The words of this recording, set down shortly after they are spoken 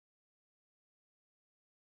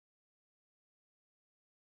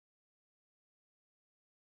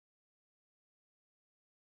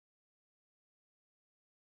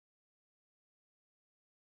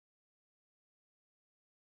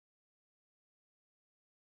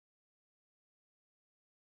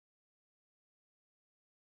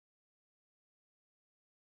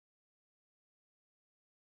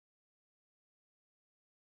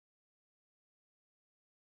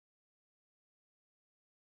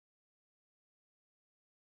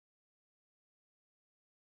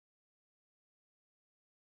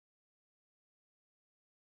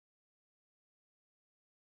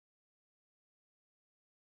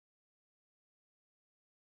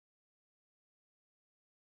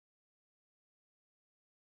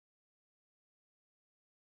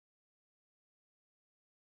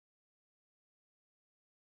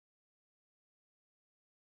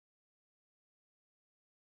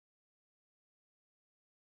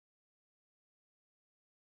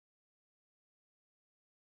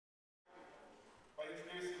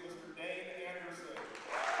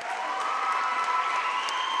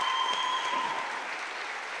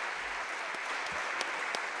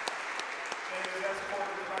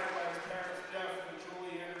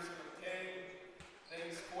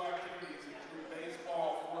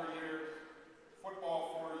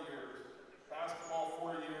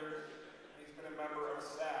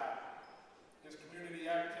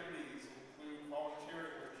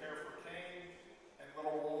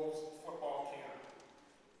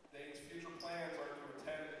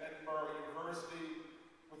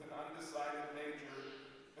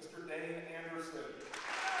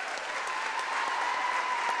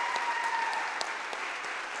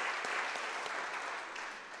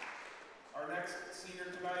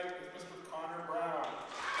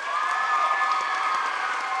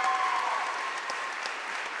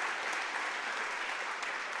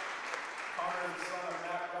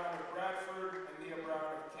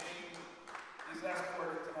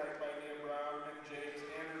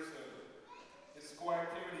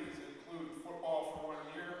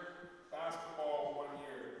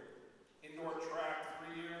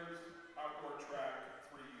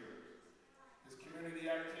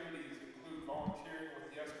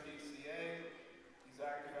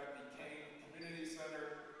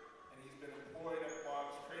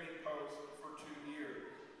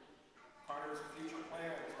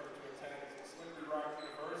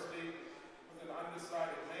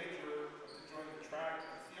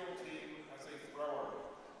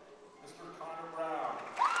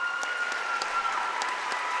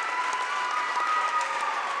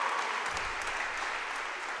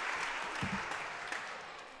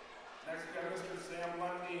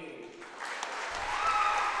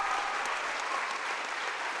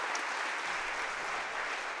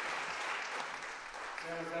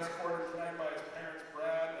escorted tonight by his parents,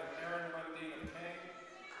 Brad and Aaron Lundeen of Kane.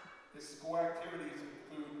 His school activities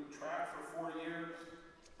include track for 4 years,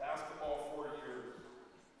 basketball 4 years,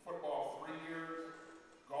 football 3 years,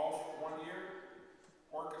 golf 1 year,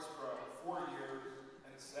 orchestra 4 years,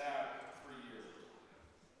 and SAD 3 years.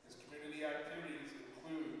 His community activities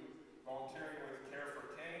include volunteering with Care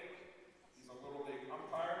for Kane. He's a Little League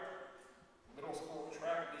umpire, middle school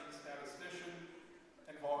track meet statistician,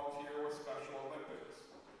 and volunteer with Special Olympics.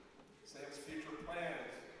 Sam's future plans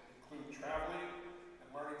include traveling and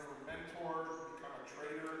learning from mentors to become a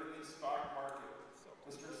trader in the stock market.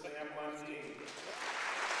 Mr. Sam Lundeen.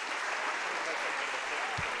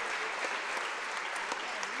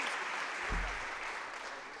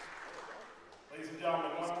 Ladies and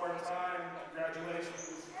gentlemen, one more time, congratulations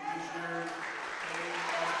to this year's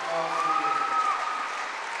KHS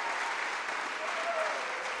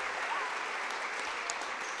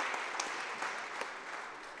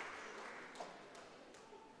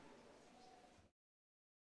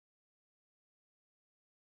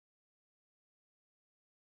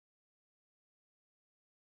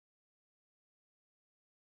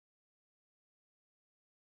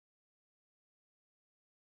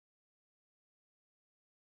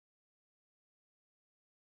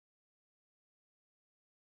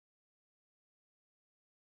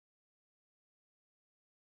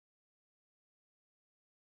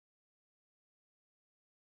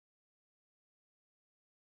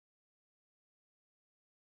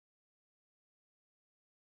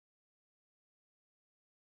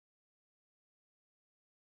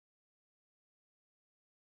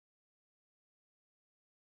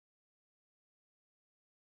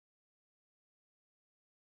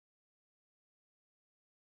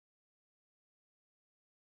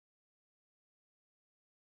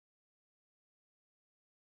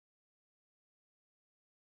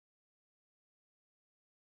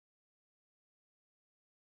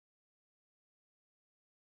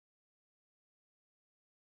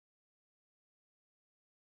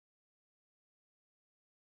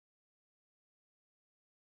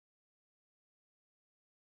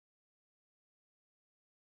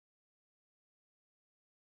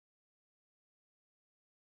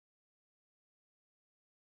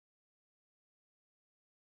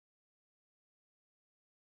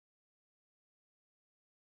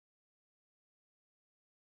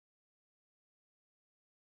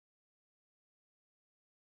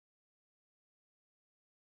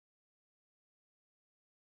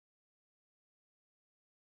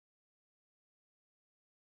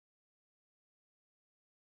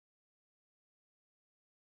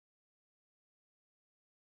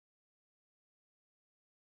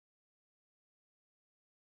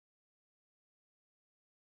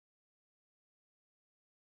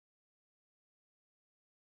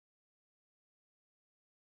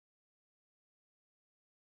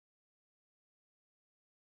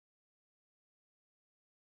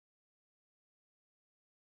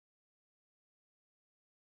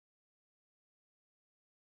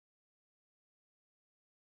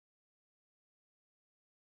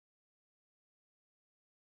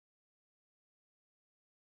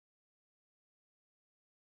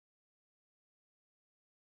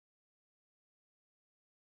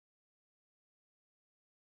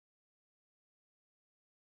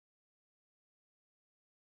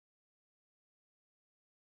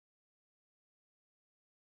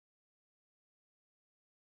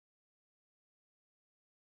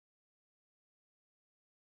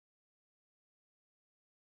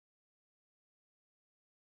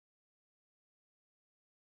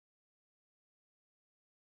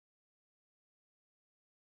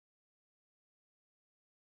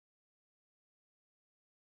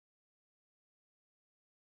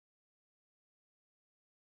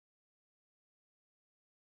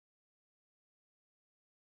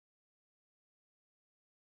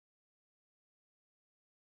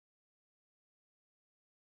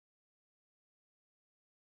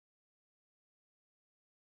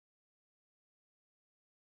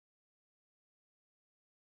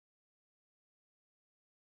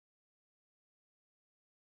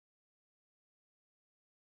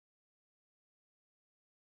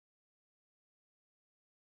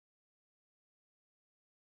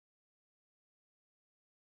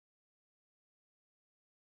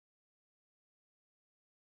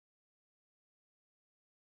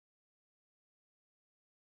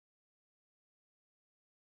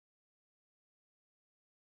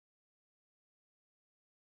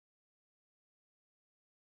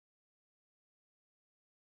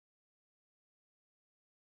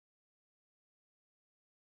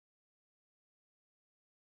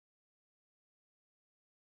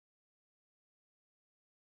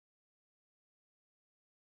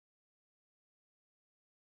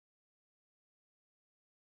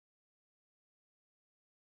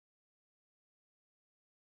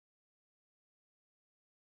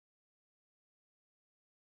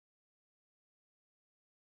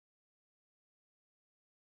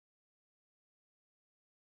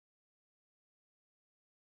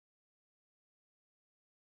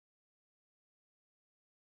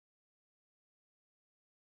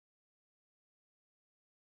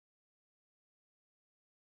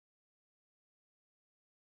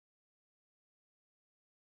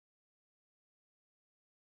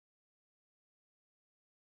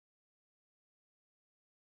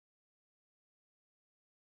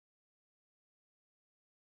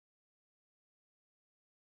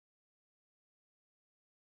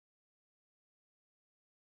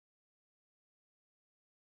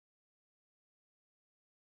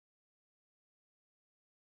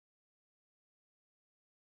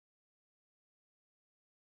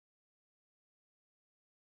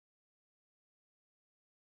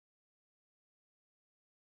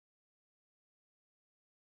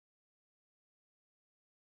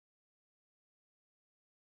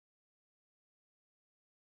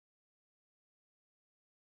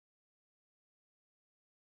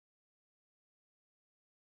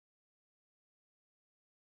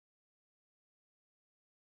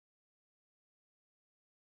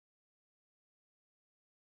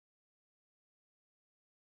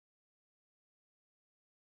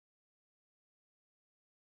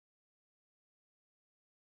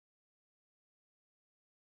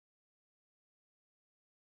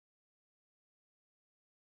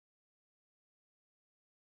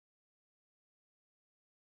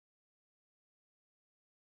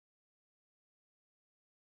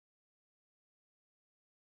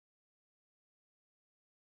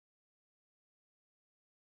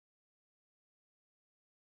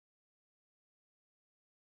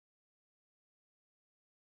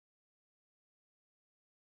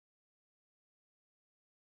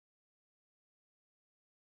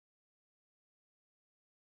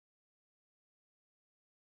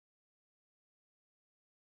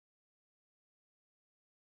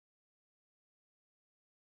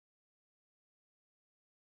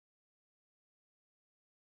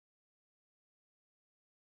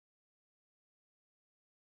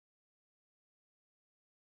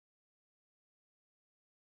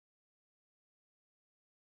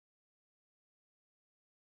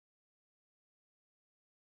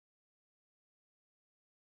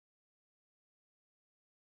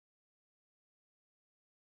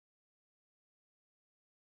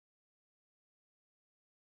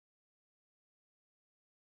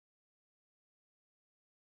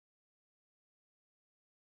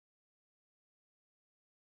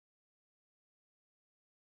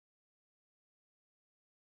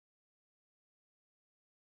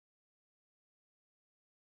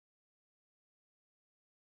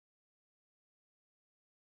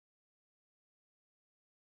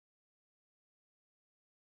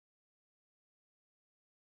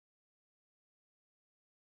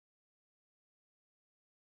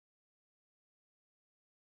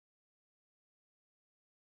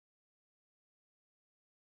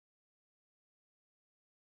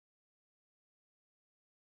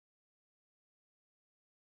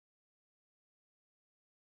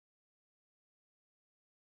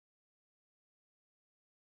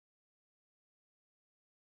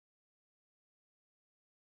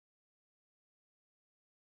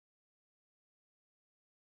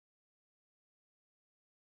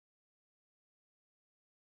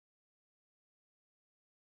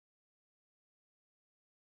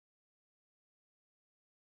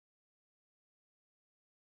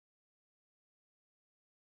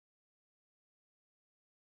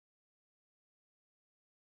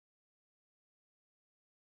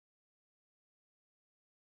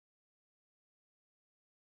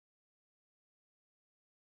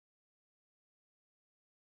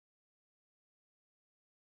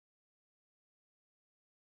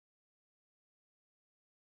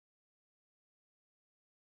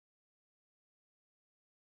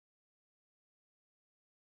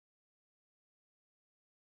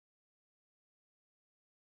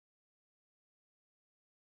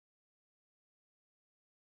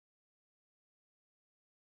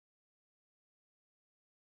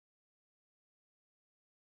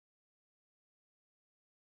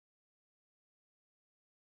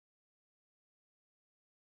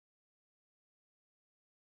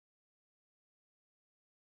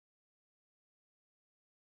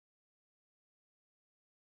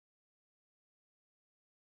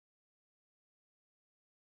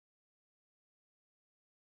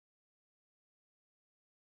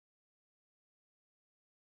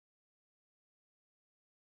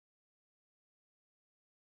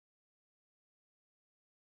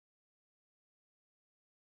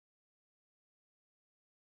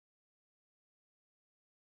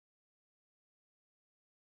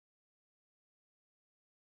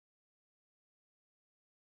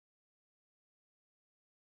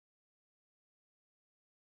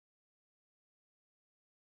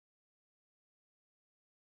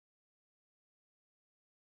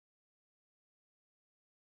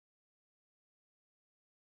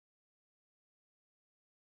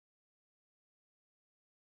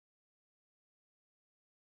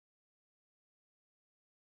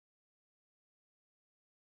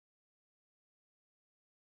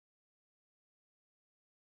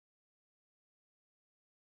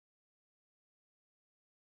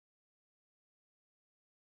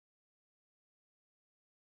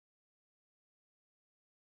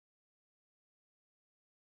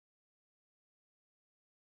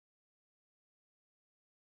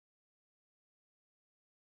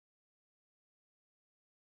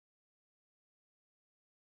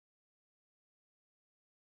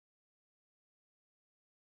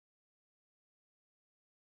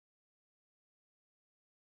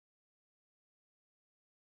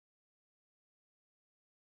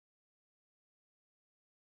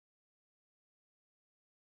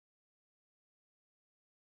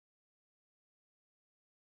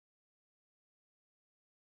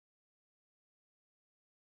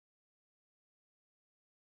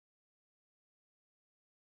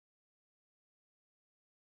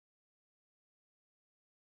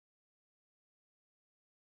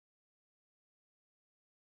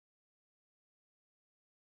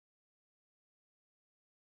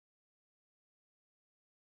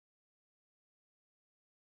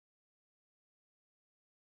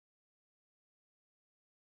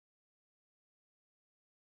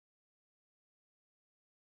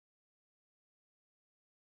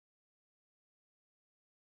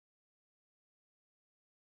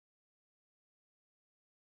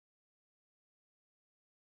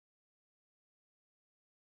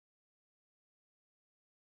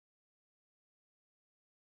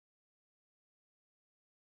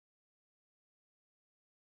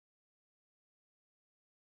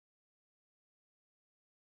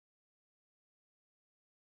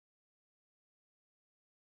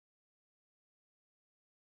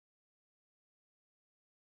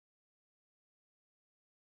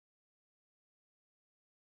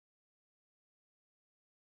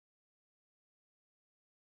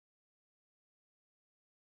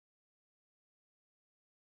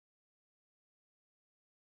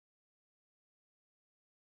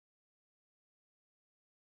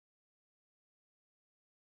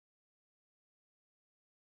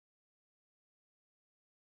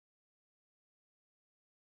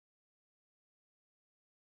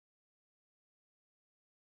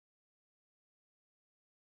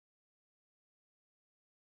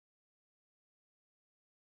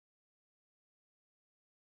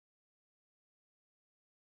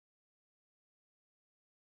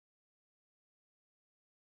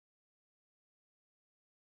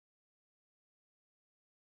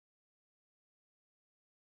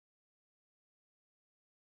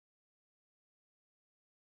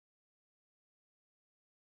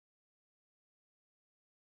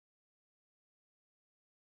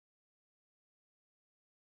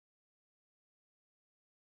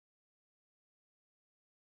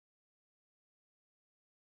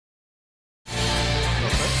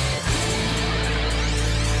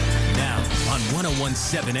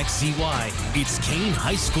 1017 XZY, it's Kane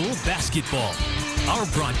High School basketball. Our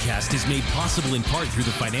broadcast is made possible in part through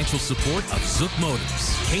the financial support of Zook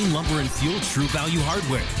Motors, Kane Lumber and Fuel True Value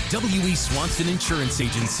Hardware, W.E. Swanson Insurance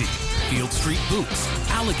Agency, Field Street Boots,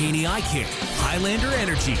 Allegheny Eye Care, Highlander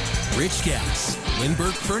Energy, Rich Gas,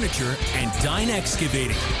 Lindbergh Furniture, and Dine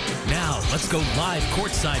Excavating. Now, let's go live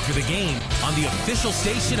courtside for the game on the official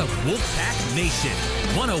station of Wolfpack Nation,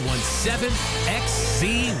 1017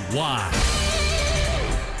 XZY.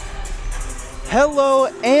 Hello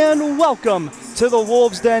and welcome to the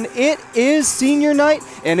Wolves Den. It is senior night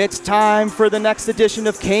and it's time for the next edition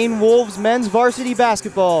of Kane Wolves men's varsity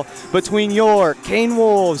basketball between your Kane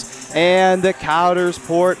Wolves and the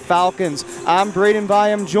Coudersport Falcons. I'm Braden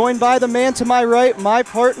Byam, joined by the man to my right, my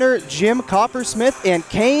partner Jim Coppersmith, and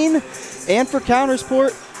Kane. And for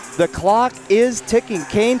Coudersport, the clock is ticking.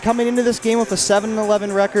 Kane coming into this game with a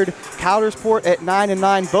 7-11 record, Coudersport at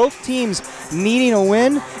 9-9. Both teams needing a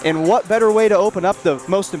win, and what better way to open up the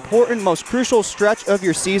most important, most crucial stretch of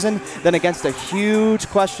your season than against a huge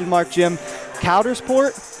question mark, Jim.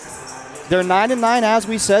 Coudersport, they're 9-9 as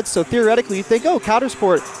we said, so theoretically you think, oh,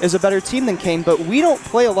 Coudersport is a better team than Kane, but we don't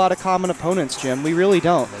play a lot of common opponents, Jim. We really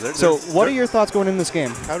don't. So what are your thoughts going into this game?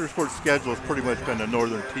 Coudersport's schedule has pretty much been the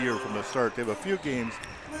northern tier from the start. They have a few games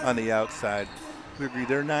on the outside. We agree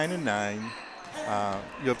they're 9-9.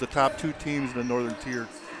 You have the top two teams in the northern tier,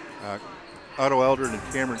 Otto Eldred and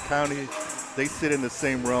Cameron County. They sit in the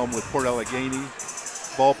same realm with Port Allegheny.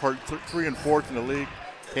 Ballpark 3 and 4th in the league.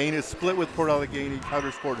 Kane is split with Port Allegheny.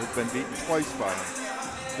 Coudersport has been beaten twice by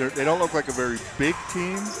them. They don't look like a very big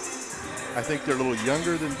team. I think they're a little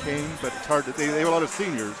younger than Kane, but it's hard to. They have a lot of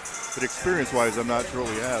seniors, but experience-wise, I'm not sure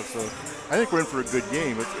we have. So I think we're in for a good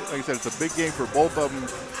game. Like I said, it's a big game for both of them.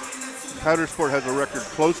 Coudersport has a record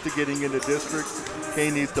close to getting into districts.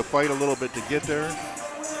 Kane needs to fight a little bit to get there.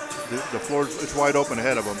 The floor is wide open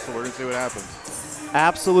ahead of them, so we're going to see what happens.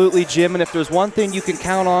 Absolutely, Jim, and if there's one thing you can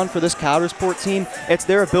count on for this Coudersport team, it's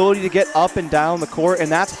their ability to get up and down the court, and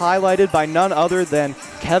that's highlighted by none other than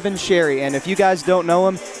Kevin Sherry. And if you guys don't know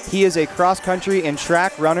him, he is a cross-country and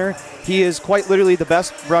track runner. He is quite literally the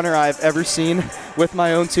best runner I've ever seen with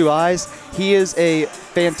my own two eyes. He is a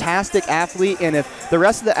fantastic athlete, and if the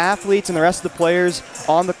rest of the athletes and the rest of the players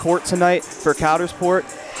on the court tonight for Coudersport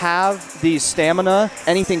have the stamina,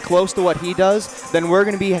 anything close to what he does, then we're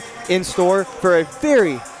going to be in store for a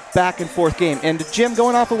very back-and-forth game. And Jim,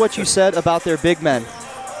 going off of what you said about their big men,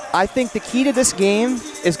 I think the key to this game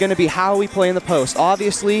is going to be how we play in the post.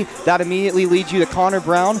 Obviously, that immediately leads you to Connor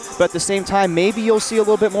Brown, but at the same time, maybe you'll see a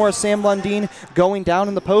little bit more of Sam Lundeen going down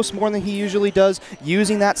in the post more than he usually does,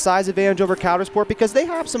 using that size advantage over Coudersport because they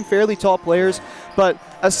have some fairly tall players, but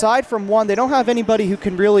aside from one, they don't have anybody who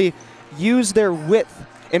can really use their width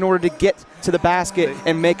in order to get to the basket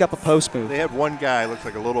and make up a post move. They have one guy looks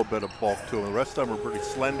like a little bit of bulk to him. The rest of them are pretty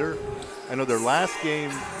slender. I know their last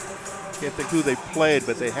game, can't think who they played,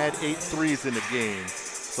 but they had 8 threes in the game.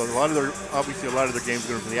 So obviously a lot of their games are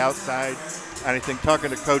going from the outside. And I think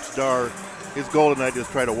talking to Coach Dar, his goal tonight is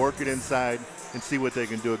try to work it inside and see what they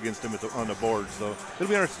can do against him on the board. So it'll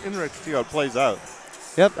be interesting to see how it plays out.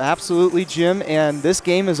 Yep, absolutely, Jim. And this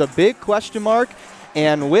game is a big question mark.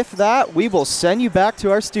 And with that, we will send you back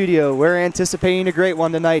to our studio. We're anticipating a great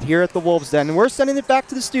one tonight here at the Wolves Den. And we're sending it back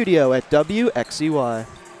to the studio at WXCY.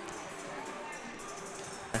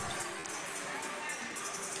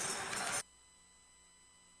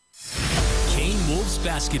 Wolves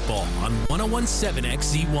basketball on 1017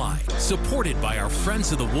 XZY, supported by our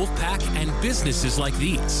friends of the Wolfpack and businesses like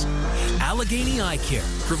these. Allegheny Eye Care,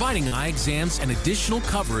 providing eye exams and additional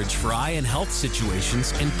coverage for eye and health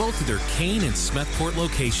situations in both of their Kane and Smethport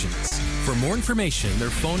locations. For more information, their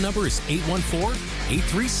phone number is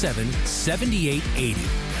 814-837-7880.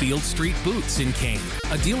 Field Street Boots in Kane,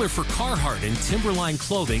 a dealer for Carhartt and Timberline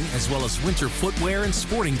clothing, as well as winter footwear and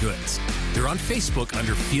sporting goods. They're on Facebook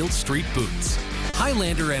under Field Street Boots.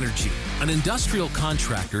 Highlander Energy, an industrial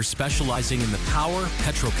contractor specializing in the power,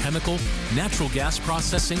 petrochemical, natural gas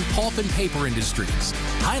processing, pulp and paper industries.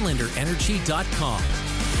 HighlanderEnergy.com.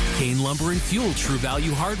 Kane Lumber and Fuel True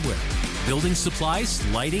Value Hardware. Building supplies,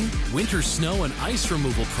 lighting, winter snow and ice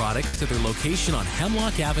removal products at their location on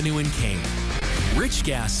Hemlock Avenue in Kane. Rich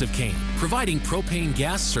Gas of Kane, providing propane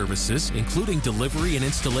gas services, including delivery and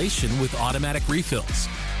installation with automatic refills.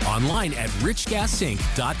 Online at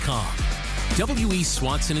richgasinc.com. W.E.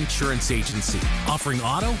 Swanson Insurance Agency, offering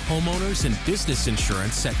auto, homeowners, and business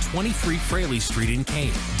insurance at 23 Fraley Street in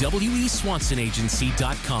Kane.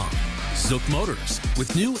 WESwansonAgency.com. Zook Motors,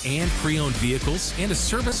 with new and pre-owned vehicles and a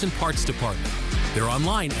service and parts department. They're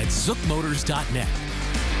online at zookmotors.net.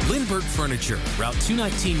 Lindbergh Furniture, Route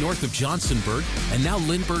 219 north of Johnsonburg, and now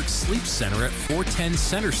Lindbergh Sleep Center at 410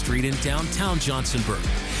 Center Street in downtown Johnsonburg.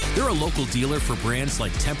 They're a local dealer for brands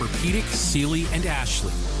like Tempur-Pedic, Sealy, and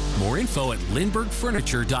Ashley. More info at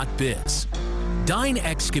lindberghfurniture.biz. Dine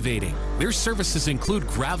Excavating. Their services include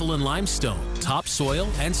gravel and limestone, topsoil,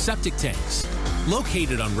 and septic tanks.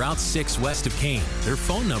 Located on Route 6 west of Kane, their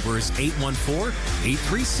phone number is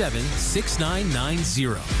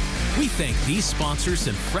 814-837-6990. We thank these sponsors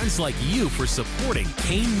and friends like you for supporting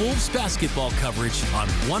Kane Wolves basketball coverage on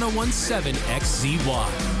 1017 XZY.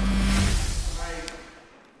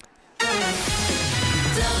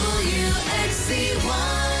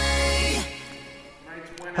 WXZY.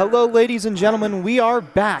 Hello, ladies and gentlemen. We are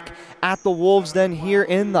back at the Wolves Den here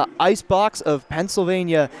in the Icebox of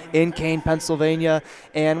Pennsylvania in Kane, Pennsylvania.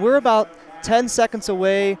 And we're about 10 seconds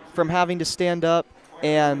away from having to stand up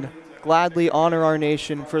and gladly honor our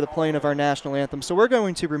nation for the playing of our national anthem. So we're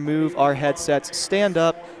going to remove our headsets, stand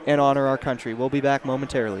up, and honor our country. We'll be back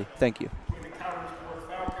momentarily. Thank you. Between the Coudersport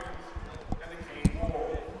Falcons and the Kane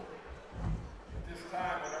Wolves. At this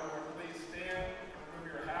time, would everyone please stand and remove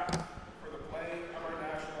your hats for the playing of our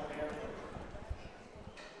national anthem.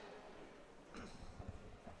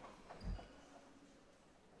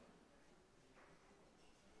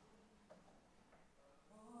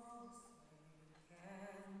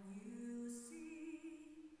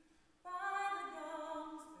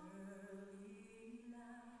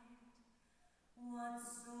 What's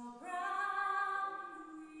so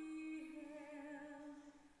proudly we hailed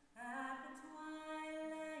at the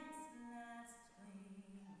twilight's last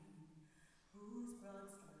gleaming, whose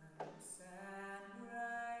broad stripes and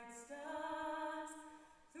bright stars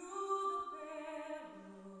through the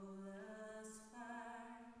perilous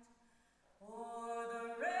fight o'er the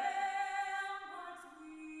ramparts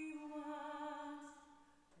we watched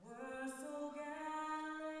were so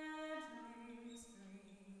gallantly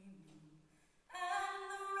streaming. And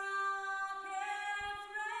the rocket's red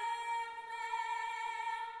glare,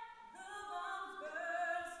 the bombs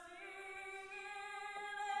bursting in air,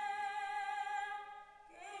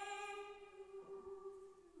 gave proof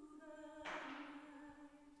through the night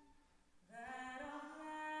that our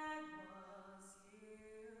flag was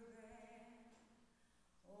still there.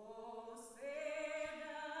 Oh, say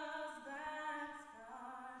does that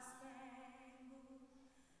star-spangled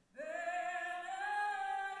banner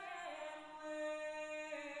yet wave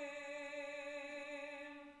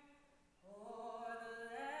o'er the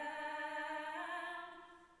land of the free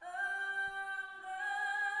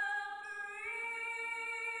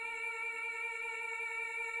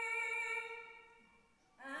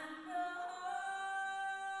and the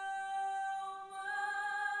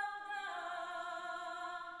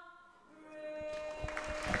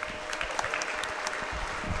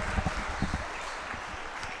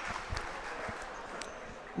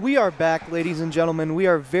We are back, ladies and gentlemen. We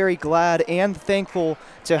are very glad and thankful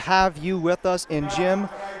to have you with us. And Jim,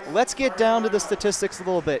 let's get down to the statistics a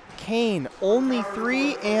little bit. Kane, only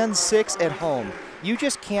 3-6 at home. You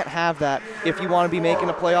just can't have that if you want to be making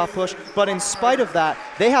a playoff push. But in spite of that,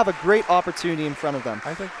 they have a great opportunity in front of them.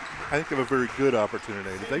 I think they have a very good opportunity.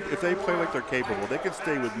 If they play like they're capable, they can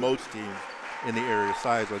stay with most teams in the area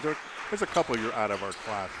size-wise. There's a couple you're out of our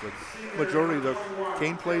class, but majority of the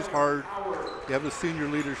Kane plays hard. You have the senior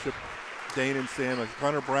leadership, Dane and Sam. Like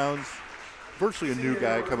Connor Brown's virtually a new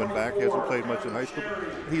guy coming back. He hasn't played much in high school.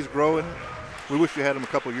 He's growing. We wish we had him a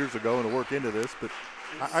couple years ago and to work into this, but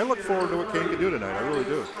I look forward to what Kane can do tonight. I really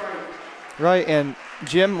do. Right, and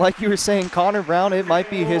Jim, like you were saying, Connor Brown, it might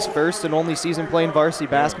be his first and only season playing varsity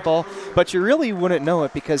basketball, but you really wouldn't know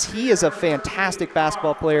it because he is a fantastic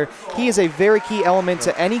basketball player. He is a very key element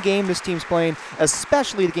to any game this team's playing,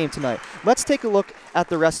 especially the game tonight. Let's take a look at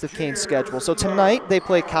the rest of Kane's schedule. So tonight they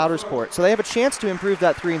play Coudersport, so they have a chance to improve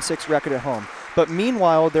that 3-6 record at home. But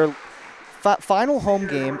meanwhile, their final home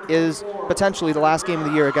game is potentially the last game of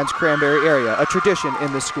the year against Cranberry area, a tradition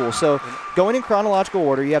in this school. So going in chronological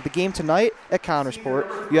order, you have the game tonight at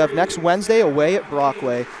Coudersport. You have next Wednesday away at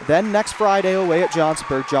Brockway. Then next Friday away at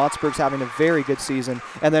Johnsonburg. Johnsonburg's having a very good season.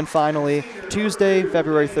 And then finally, Tuesday,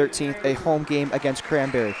 February 13th, a home game against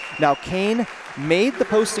Cranberry. Now, Kane made the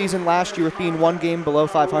postseason last year with being one game below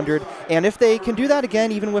 500, and if they can do that again,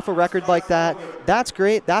 even with a record like that, that's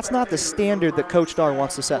great. That's not the standard that Coach Dar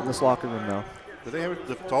wants to set in this locker room, though. But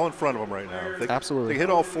it's all in front of them right now. Absolutely. They hit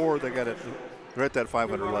all four. They got it. They're at that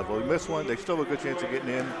 500 level. They miss one, they still have a good chance of getting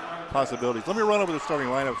in. Possibilities. Let me run over the starting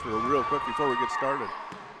lineups for real quick before we get started.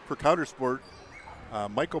 For Coudersport,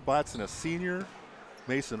 Michael Botson, a senior,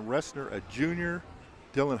 Mason Ressner, a junior,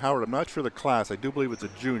 Dylan Howard, I'm not sure the class. I do believe it's a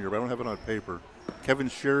junior, but I don't have it on paper. Kevin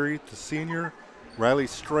Sherry, the senior. Riley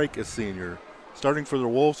Strike, a senior. Starting for the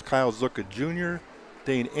Wolves, Kyle Zucca Jr.,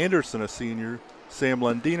 Dane Anderson, a senior, Sam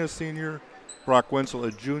Lundin, a senior, Brock Wenzel,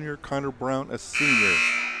 a junior, Connor Brown, a senior.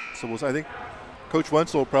 So I think Coach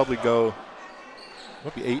Wenzel will probably go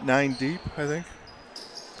maybe 8-9 deep, I think.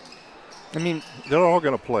 I mean, they're all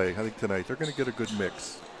going to play, I think, tonight. They're going to get a good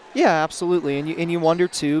mix. Yeah, absolutely. And you wonder,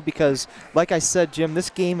 too, because, like I said, Jim, this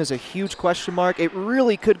game is a huge question mark. It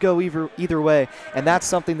really could go either way, and that's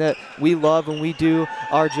something that we love when we do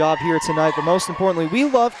our job here tonight. But most importantly, we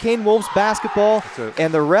love Kane Wolves basketball,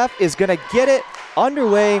 and the ref is going to get it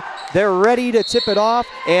underway. They're ready to tip it off,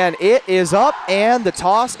 and it is up, and the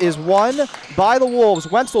toss is won by the Wolves.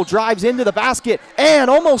 Wenzel drives into the basket and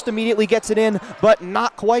almost immediately gets it in, but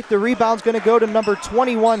not quite. The rebound's going to go to number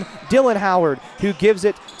 21, Dylan Howard, who gives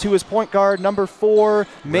it to his point guard, number 4,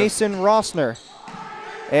 Mason Rossner.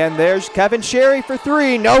 And there's Kevin Sherry for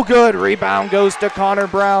 3. No good. Rebound goes to Connor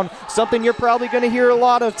Brown. Something you're probably going to hear a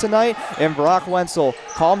lot of tonight. And Brock Wenzel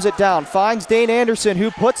calms it down. Finds Dane Anderson, who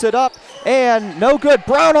puts it up. And no good.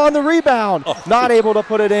 Brown on the rebound. Not able to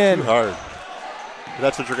put it in. Too hard.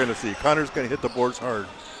 That's what you're going to see. Connor's going to hit the boards hard.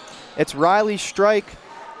 It's Riley Strike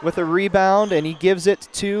with a rebound, and he gives it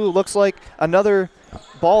to, looks like, another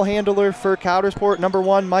ball handler for Coudersport, number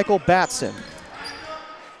 1, Michael Batson.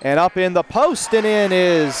 And up in the post and in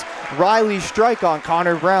is Riley Strike on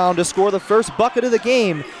Connor Brown to score the first bucket of the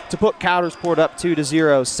game to put Coudersport up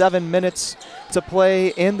 2-0. 7 minutes to play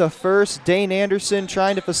in the first. Dane Anderson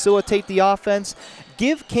trying to facilitate the offense,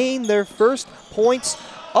 give Kane their first points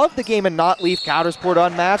of the game and not leave Coudersport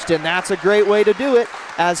unmatched, and that's a great way to do it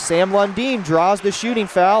as Sam Lundin draws the shooting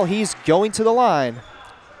foul. He's going to the line.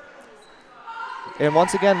 And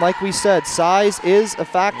once again, like we said, size is a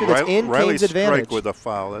factor that's in Kane's advantage. Riley Strike with a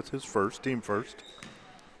foul. That's his first, team first.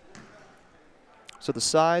 So the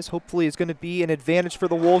size hopefully is going to be an advantage for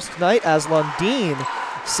the Wolves tonight as Lundin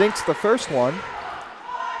sinks the first one.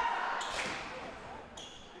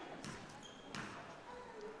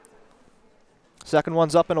 Second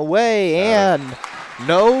one's up and away, and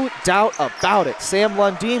no doubt about it, Sam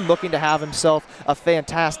Lundin looking to have himself a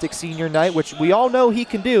fantastic senior night, which we all know he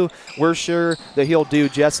can do. We're sure that he'll do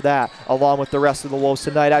just that, along with the rest of the Wolves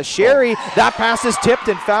tonight. As Sherry, that pass is tipped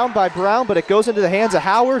and found by Brown, but it goes into the hands of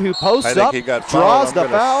Howard, who posts up, draws the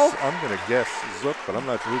foul. I'm going to guess Zook, but I'm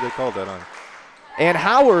not sure who they called that on. And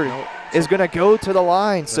Howard is going to go to the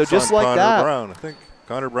line. So just like Connor that. Brown. I think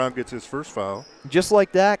Connor Brown gets his first foul. Just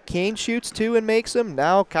like that, Kane shoots 2 and makes them.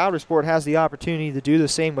 Now Coudersport has the opportunity to do the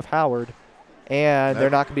same with Howard, and they're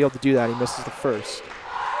not going to be able to do that. He misses the first.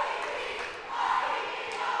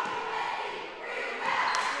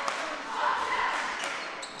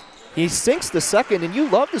 He sinks the second, and you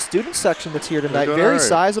love the student section that's here tonight. Very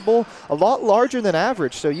sizable, a lot larger than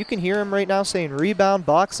average. So you can hear him right now saying rebound,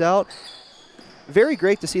 box out. Very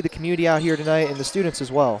great to see the community out here tonight and the students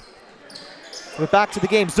as well. But back to the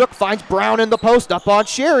game. Zook finds Brown in the post, up on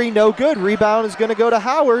Sherry. No good. Rebound is going to go to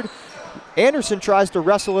Howard. Anderson tries to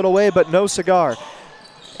wrestle it away, but no cigar.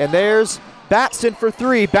 And there's Batson for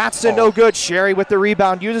 3. Batson no good. Sherry with the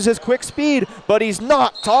rebound. Uses his quick speed, but he's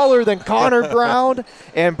not taller than Connor Brown.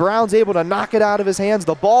 And Brown's able to knock it out of his hands.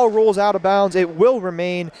 The ball rolls out of bounds. It will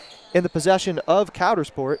remain in the possession of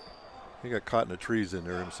Coudersport. He got caught in the trees in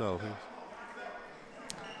there himself.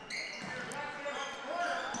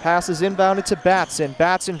 Pass is inbounded to Batson.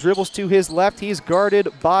 Batson dribbles to his left. He's guarded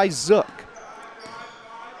by Zook.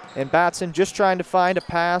 And Batson just trying to find a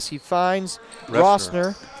pass. He finds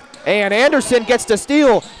Rossner. And Anderson gets to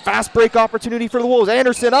steal. Fast break opportunity for the Wolves.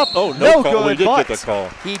 Anderson up. Oh, no call. good, He did but get the call.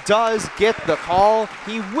 he does get the call.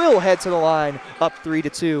 He will head to the line up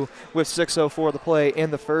 3-2 with 6:04 to play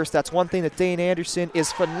in the first. That's one thing that Dane Anderson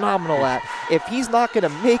is phenomenal at. If he's not going to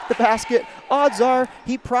make the basket, odds are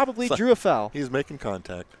he probably drew a foul. He's making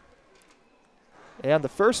contact. And the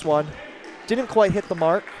first one didn't quite hit the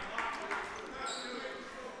mark.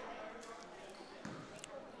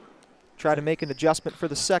 Try to make an adjustment for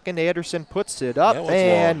the second. Anderson puts it up,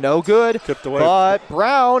 and no good. Tipped away. But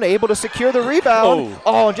Brown able to secure the rebound.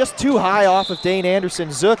 Oh, just too high off of Dane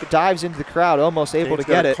Anderson. Zook dives into the crowd, almost able to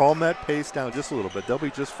get it. Calm that pace down just a little bit. They'll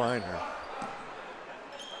be just fine here.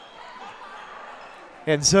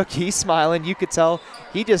 And Zook, he's smiling. You could tell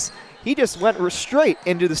he just went straight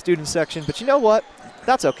into the student section. But you know what?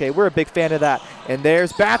 That's okay. We're a big fan of that. And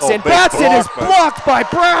there's Batson. Batson is blocked by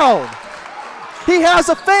Brown. He has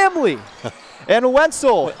a family. And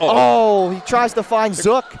Wenzel. He tries to find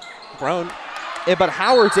Zook. Brown. But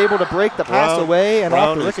Howard's able to break the pass away, and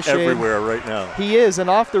off the ricochet. Brown is everywhere right now. He is, and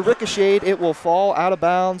off the ricochet, it will fall out of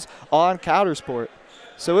bounds on Coudersport.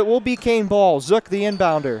 So it will be Kane ball. Zook, the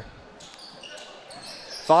inbounder.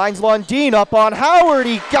 Finds Lundeen up on Howard.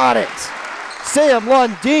 He got it. Sam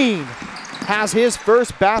Lundeen has his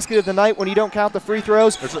first basket of the night when you don't count the free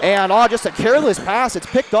throws. And just a careless pass. It's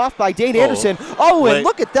picked off by Dane Anderson. And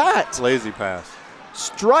look at that. Lazy pass.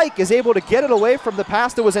 Strike is able to get it away from the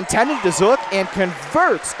pass that was intended to Zook and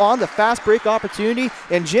converts on the fast break opportunity.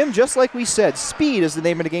 And Jim, just like we said, speed is the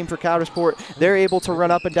name of the game for Coudersport. They're able to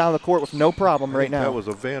run up and down the court with no problem right now. That was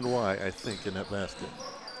a Van Wy, I think, in that basket.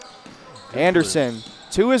 Anderson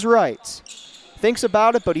to his right. Thinks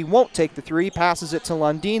about it, but he won't take the three. Passes it to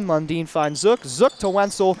Lundeen. Lundeen finds Zook. Zook to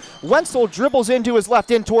Wenzel. Wenzel dribbles into his left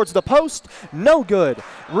in towards the post. No good.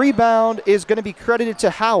 Rebound is going to be credited to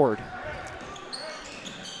Howard.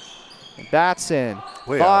 Batson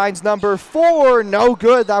finds number 4. No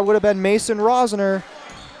good. That would have been Mason Rosner.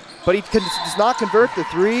 But he does not convert the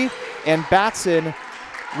three. And Batson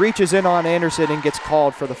reaches in on Anderson and gets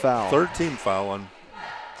called for the foul. Third team foul on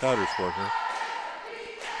Coudersport here.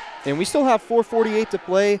 And we still have 4:48 to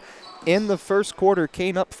play in the first quarter.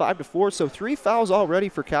 Kane up 5-4, so 3 fouls already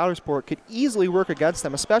for Coudersport. Could easily work against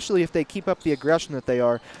them, especially if they keep up the aggression that they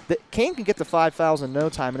are. Kane can get to 5 fouls in no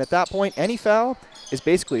time, and at that point, any foul is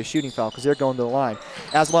basically a shooting foul because they're going to the line.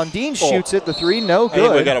 As Lundeen shoots it, the three, no good.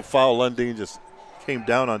 Anyway, got a foul. Lundeen just came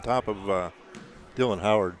down on top of Dylan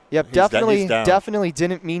Howard. Yep, definitely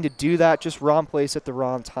didn't mean to do that. Just wrong place at the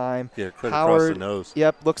wrong time. Yeah, clear Howard, across the nose.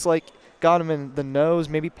 Yep, looks like got him in the nose,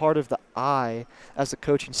 maybe part of the eye, as the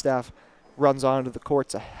coaching staff runs onto the court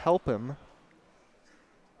to help him.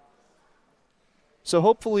 So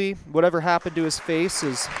hopefully whatever happened to his face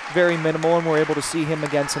is very minimal and we're able to see him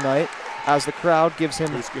again tonight as the crowd gives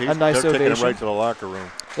him a nice ovation. They're taking him right to the locker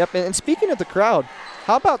room. Yep, and speaking of the crowd,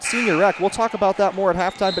 how about Senior Rec? We'll talk about that more at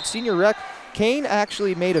halftime, but Senior Rec, Kane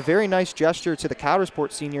actually made a very nice gesture to the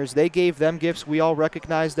Coudersport seniors. They gave them gifts. We all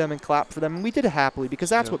recognized them and clapped for them, and we did it happily because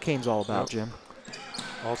that's what Kane's all about, Jim.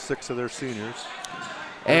 All 6 of their seniors.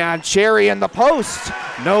 And Cherry in the post.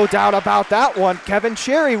 No doubt about that one. Kevin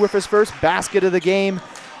Cherry with his first basket of the game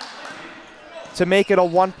to make it a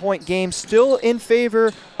 1-point game. Still in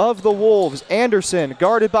favor of the Wolves. Anderson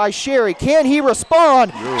guarded by Cherry. Can he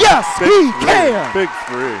respond? Yes, he can. Big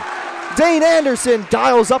three. Dane Anderson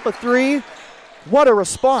dials up a 3. What a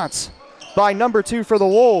response by number 2 for the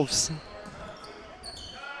Wolves.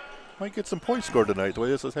 Might get some points scored tonight, the way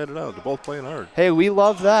this is headed out. They're both playing hard. Hey, we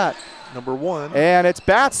love that. Number 1. And it's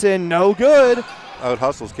Batson, no good. Out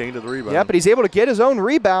hustles Kane to the rebound. Yeah, but he's able to get his own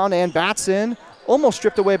rebound, and Batson almost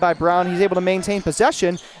stripped away by Brown. He's able to maintain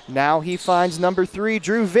possession. Now he finds number 3,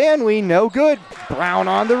 Drew Van Wee, no good. Brown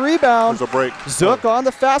on the rebound. There's a break. Zook on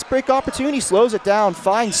the fast break opportunity, slows it down,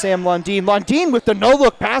 finds Sam Lundeen. Lundeen with the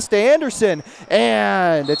no-look pass to Anderson,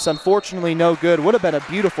 and it's unfortunately no good. Would have been a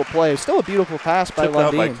beautiful play. Still a beautiful pass by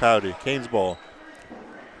Lundeen. Tipped out by Cowdy. Kane's ball.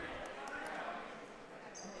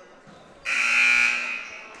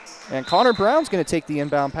 And Connor Brown's going to take the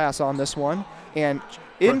inbound pass on this one. And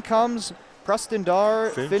in comes Preston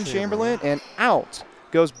Dar, Finn Chamberlain, and out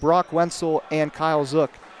goes Brock Wenzel and Kyle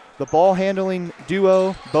Zook. The ball handling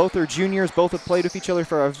duo, both are juniors, both have played with each other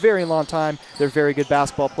for a very long time. They're very good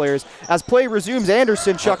basketball players. As play resumes,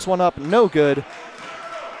 Anderson chucks one up, no good.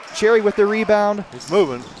 Cherry with the rebound. He's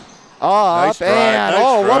moving. Up, nice and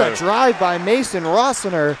drive. What a drive by Mason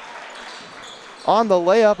Rossiner. On the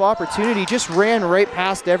layup opportunity, just ran right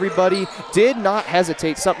past everybody, did not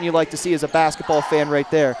hesitate, something you like to see as a basketball fan right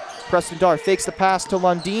there. Preston Dar fakes the pass to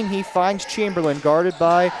Lundeen. He finds Chamberlain, guarded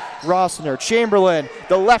by Rossiner. Chamberlain,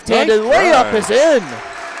 the left-handed layup is in.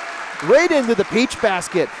 Right into the peach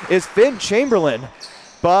basket is Finn Chamberlain.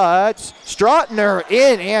 But Strautner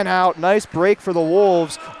in and out. Nice break for the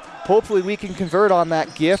Wolves. Hopefully we can convert on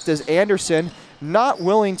that gift as Anderson not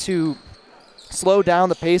willing to slow down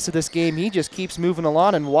the pace of this game. He just keeps moving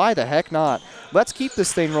along, and why the heck not? Let's keep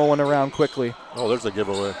this thing rolling around quickly. Oh, there's a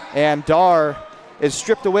giveaway. And Dar is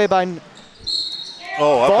stripped away by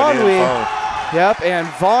Von Wee. Yep, and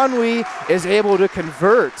Von Wee is able to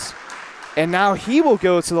convert. And now he will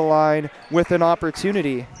go to the line with an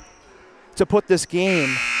opportunity to put this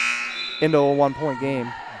game into a 1-point game.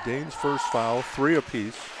 Dane's first foul, 3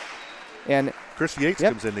 apiece. And Chris Yates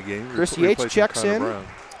comes in the game. Chris Yates checks in. Brown.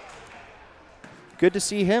 Good to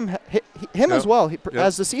see him as well.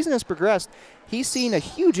 As the season has progressed, he's seen a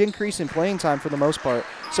huge increase in playing time for the most part.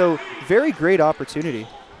 So very great opportunity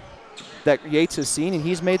that Yates has seen, and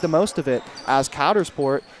he's made the most of it as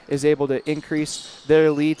Coudersport is able to increase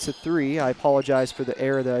their lead to 3. I apologize for the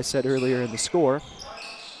error that I said earlier in the score.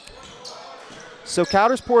 So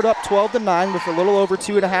Coudersport up 12-9 with a little over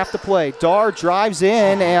 2.5 to play. Dar drives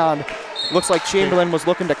in, and looks like Chamberlain was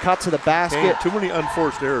looking to cut to the basket. Too many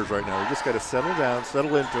unforced errors right now. We just got to settle down,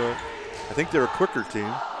 settle into it, I think they're a quicker team.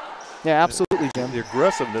 Yeah, absolutely, Jim. The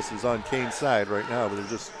aggressiveness is on Kane's side right now, but they're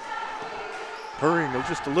just hurrying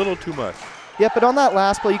just a little too much. Yeah, but on that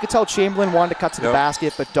last play, you could tell Chamberlain wanted to cut to the Yep.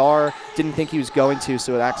 basket, but Dar didn't think he was going to,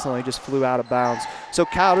 so it accidentally just flew out of bounds. So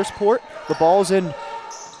Coudersport, the ball's in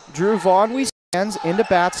Drew Vonwee's hands, into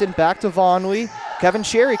Batson, back to Vonwee. Kevin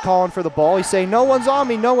Sherry calling for the ball. He's saying, no one's on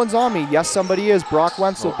me, no one's on me. Yes, somebody is, Brock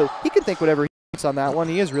Wenzel, but he can think whatever he wants on that one.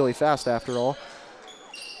 He is really fast after all.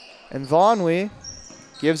 And Vonwee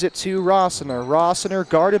gives it to Rossiner. Rossiner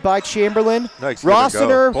guarded by Chamberlain. Nice.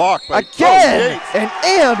 Rossiner blocked by again, Yates.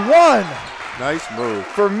 and one Nice move.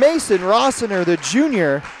 for Mason Rossiner, the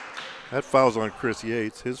junior. That foul's on Chris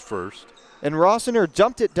Yates, his first. And Rossiner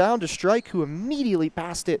dumped it down to Strike, who immediately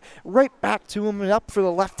passed it right back to him and up for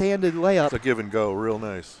the left-handed layup. It's a give and go, real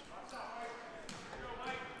nice.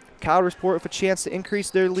 Coudersport with a chance to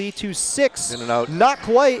increase their lead to 6. In and out. Not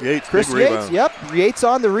quite. Yates, Chris big Yates, rebound. yep. Yates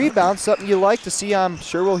on the rebound, something you like to see. I'm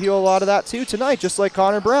sure we'll hear a lot of that too tonight, just like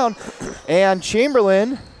Connor Brown. And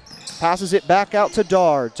Chamberlain passes it back out to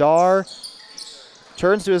Dar. Dar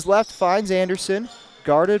turns to his left, finds Anderson,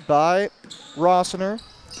 guarded by Rossiner.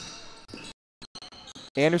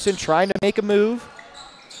 Anderson trying to make a move.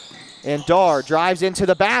 And Dar drives into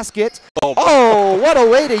the basket. Oh, what a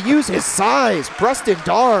way to use his size. Preston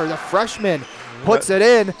Dar, the freshman, puts it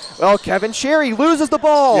in. Well, Kevin Sherry loses the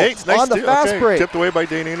ball Yates, nice on the steal. fast Okay, break. tipped away by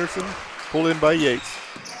Dane Anderson, pulled in by Yates.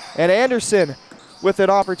 And Anderson with an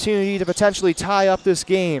opportunity to potentially tie up this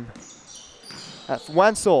game.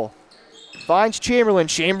 Wenzel finds Chamberlain.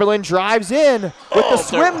 Chamberlain drives in with the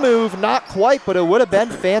swim move. Not quite, but it would have been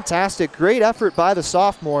fantastic. Great effort by the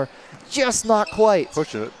sophomore. Just not quite.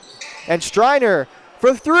 Pushing it. And Striner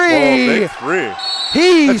for 3. Oh, big three.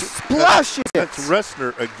 He splashes That's it.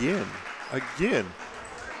 Ressner again. Again.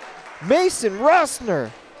 Mason Rossner.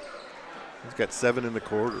 He's got 7 in the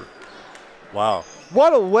quarter. Wow.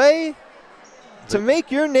 What a way to make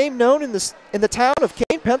your name known in the town of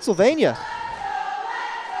Kane, Pennsylvania.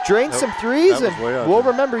 Drain some threes, that was and way out we'll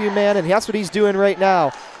there. remember you, man. And that's what he's doing right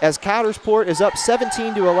now. As Coudersport is up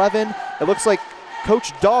 17-11, it looks like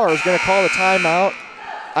Coach Dar is going to call a timeout.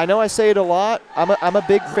 I know I say it a lot. I'm a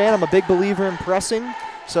big fan. I'm a big believer in pressing.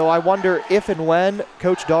 So I wonder if and when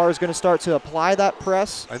Coach Dar is going to start to apply that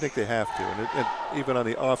press. I think they have to. And even on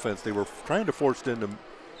the offense, they were trying to force it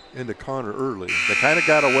into Connor early. They kind of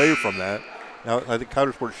got away from that. Now I think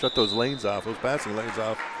Coudersport shut those lanes off, those passing lanes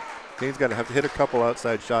off. Kane's got to have to hit a couple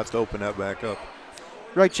outside shots to open that back up.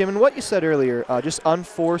 Right, Jim, and what you said earlier, just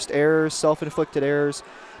unforced errors, self-inflicted errors,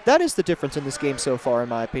 that is the difference in this game so far, in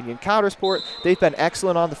my opinion. Coudersport, they've been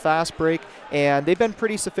excellent on the fast break, and they've been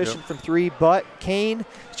pretty sufficient from 3, but Kane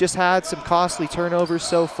just had some costly turnovers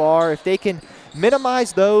so far. If they can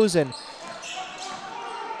minimize those and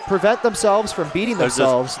prevent themselves from beating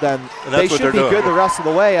themselves, then they should be good the rest of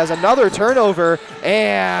the way. As another turnover,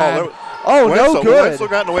 and no good. Wenzel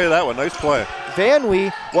got in the way of that one. Nice play.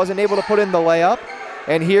 Vanwee wasn't able to put in the layup,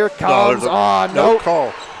 and here comes no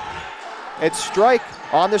call. It's Strike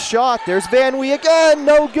on the shot. There's Vanwee again.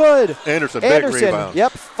 No good. Anderson, big rebound.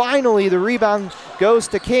 Yep, finally the rebound goes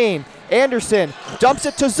to Kane. Anderson dumps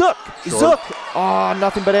it to Zook. Short. Zook.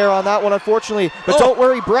 Nothing but air on that one, unfortunately. But don't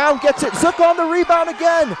worry, Brown gets it. Zook on the rebound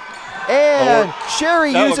again. And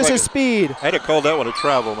Sherry uses his speed. I had to call that one a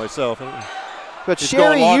travel myself. But He's Sherry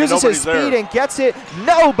going long and uses his nobody's speed there. and gets it.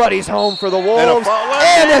 Nobody's home for the Wolves. And a foul.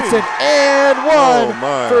 And it's an and one Oh,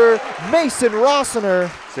 my. for Mason Rossiner.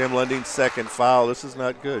 Sam Lundeen's second foul. This is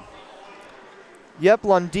not good. Yep,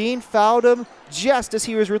 Lundeen fouled him just as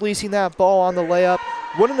he was releasing that ball on the layup.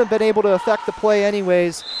 Wouldn't have been able to affect the play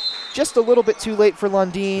anyways. Just a little bit too late for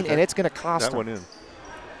Lundeen, and it's going to cost That him. one in.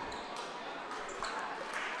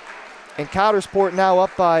 And Coudersport now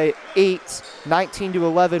up by 8,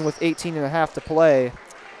 19-11 with 18.5 to play.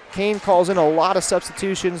 Kane calls in a lot of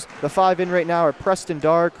substitutions. The 5 in right now are Preston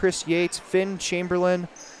Dar, Chris Yates, Finn Chamberlain,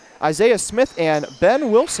 Isaiah Smith, and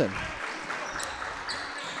Ben Wilson.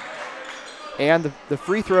 And the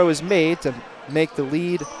free throw is made to make the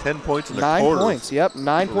lead 10 points in the 9 quarter. points. Yep,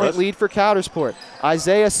 9-point lead for Coudersport.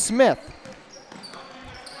 Isaiah Smith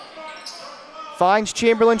finds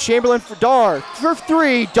Chamberlain. Chamberlain for Dar for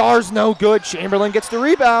 3. Dar's no good. Chamberlain gets the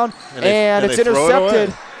rebound, and it's they throw it intercepted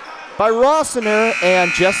away. by Rossiner.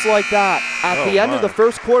 And just like that, at the end of the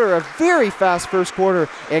first quarter, a very fast first quarter,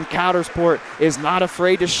 and Coudersport is not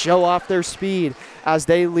afraid to show off their speed as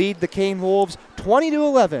they lead the Kane Wolves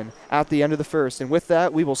 20-11 at the end of the first. And with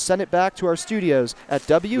that, we will send it back to our studios at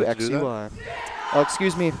WXUI. Oh,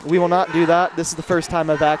 excuse me, we will not do that. This is the first time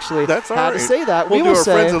I've actually had to say that. We'll we do will our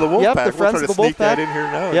say, Friends of the Wolf yep, Pack. the Friends we'll of try the to sneak Wolf Pack. that in here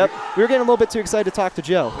now. Yep, we were getting a little bit too excited to talk to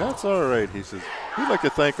Joe. That's all right, he says. We'd like to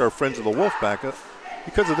thank our friends of the Wolfpack.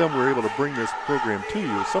 Because of them, we're able to bring this program to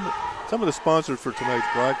you. Some of the sponsors for tonight's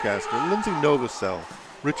broadcast are Lindsay Novacell,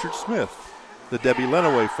 Richard Smith, the Debbie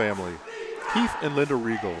Lenaway family, Keith and Linda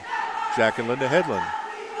Regal, Jack and Linda Headland,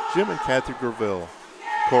 Jim and Kathy Graville,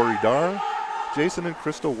 Corey Darr, Jason and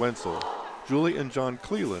Crystal Wenzel, Julie and John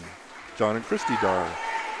Cleland, John and Christy Darr,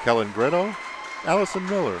 Kellen Gretto, Allison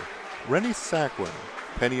Miller, Rennie Sackwin,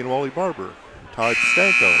 Penny and Wally Barber, Todd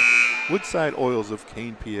Stanko, Woodside Oils of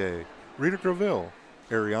Kane, PA, Rita Graville,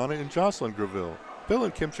 Ariana and Jocelyn Graville, Bill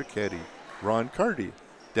and Kim Cicchetti, Ron Carty,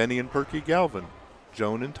 Denny and Perky Galvin,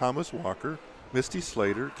 Joan and Thomas Walker, Misty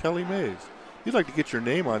Slater, Kelly Mays. If you'd like to get your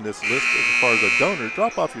name on this list as far as a donor,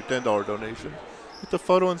 drop off your $10 donation at the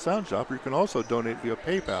Photo and Sound Shop, or you can also donate via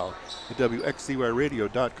PayPal at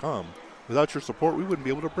WXCYRadio.com. Without your support, we wouldn't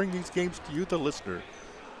be able to bring these games to you, the listener.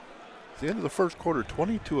 At the end of the first quarter,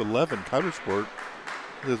 20-11, Coudersport.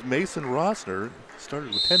 This Mason Rossner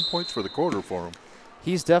started with 10 points for the quarter for him.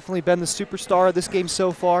 He's definitely been the superstar of this game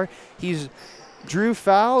so far. He's drew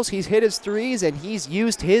fouls, he's hit his threes, and he's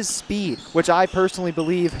used his speed, which I personally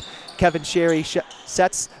believe Kevin Sherry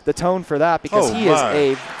sets the tone for that, because he is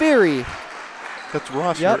a very... That's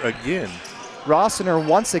Rossner again. Rossner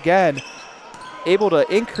once again able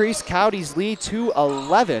to increase Cowdy's lead to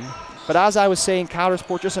 11. But as I was saying,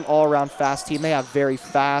 Coudersport just an all-around fast team. They have very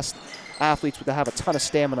fast athletes that have a ton of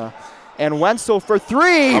stamina. And Wenzel for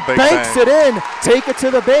three, banks it in. Take it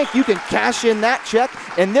to the bank. You can cash in that check.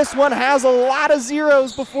 And this one has a lot of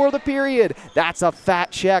zeros before the period. That's a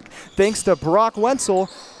fat check. Thanks to Brock Wenzel,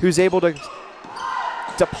 who's able to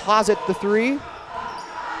deposit the three.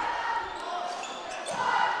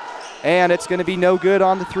 And it's going to be no good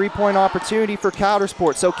on the three-point opportunity for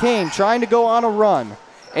Coudersport. So Kane trying to go on a run.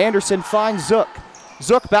 Anderson finds Zook.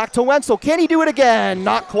 Zook back to Wenzel. Can he do it again?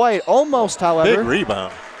 Not quite. Almost, however. Big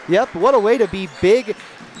rebound. Yep, what a way to be big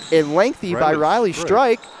and lengthy by Riley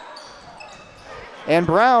Strike. And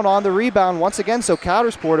Brown on the rebound once again. So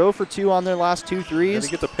Coudersport 0 for 2 on their last two threes. And to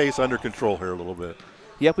get the pace under control here a little bit.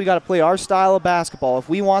 Yep, we got to play our style of basketball. If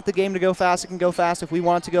we want the game to go fast, it can go fast. If we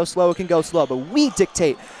want it to go slow, it can go slow. But we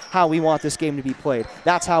dictate how we want this game to be played.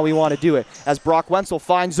 That's how we want to do it. As Brock Wenzel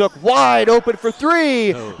finds Zook wide open for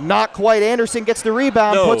three. No. Not quite. Anderson gets the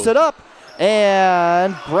rebound, puts it up.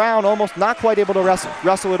 And Brown almost not quite able to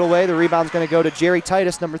wrestle it away. The rebound's going to go to Jerry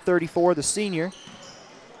Titus, number 34, the senior.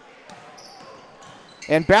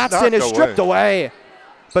 And Batson is stripped away.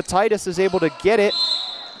 But Titus is able to get it.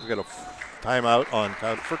 We got a timeout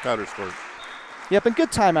for Coudersport. Yep, and good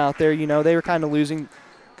timeout there. You know, they were kind of losing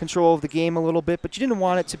control of the game a little bit, but you didn't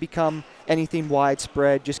want it to become anything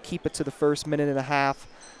widespread. Just keep it to the first minute and a half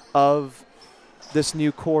of this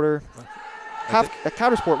new quarter.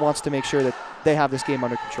 Coudersport wants to make sure that they have this game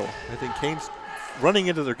under control. I think Kane's getting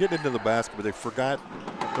into the basket, but they forgot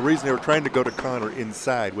the reason they were trying to go to Connor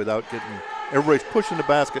inside without getting, everybody's pushing the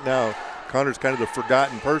basket now. Connor's kind of the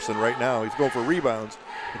forgotten person right now. He's going for rebounds,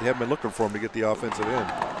 but they haven't been looking for him to get the offensive end.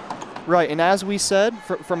 Right, and as we said,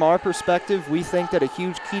 from our perspective, we think that a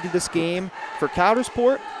huge key to this game for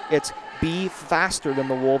Coudersport, it's be faster than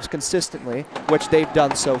the Wolves consistently, which they've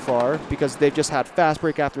done so far because they've just had fast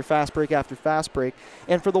break after fast break after fast break.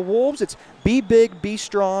 And for the Wolves, it's be big, be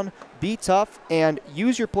strong, be tough, and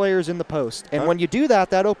use your players in the post. And when you do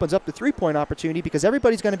that, that opens up the three-point opportunity because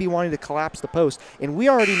everybody's going to be wanting to collapse the post. And we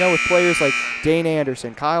already know with players like Dane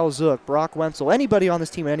Anderson, Kyle Zook, Brock Wenzel, anybody on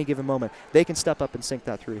this team at any given moment, they can step up and sink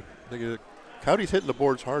that three. Cowdy's hitting the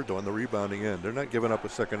boards hard, though, on the rebounding end. They're not giving up a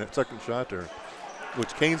second shot there,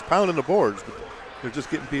 which Kane's pounding the boards, but they're just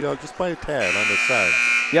getting beat out just by a tad on the side.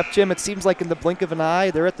 Yep, Jim, it seems like in the blink of an eye,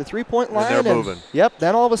 they're at the three-point line. And they're moving. Yep,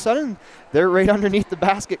 then all of a sudden, they're right underneath the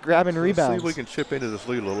basket grabbing rebounds. See if we can chip into this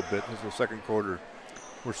lead a little bit. This is the second quarter.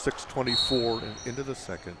 We're 6:24 into the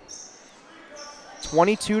second.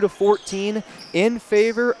 22-14 in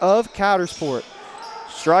favor of Coudersport.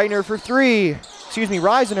 Reisner for three.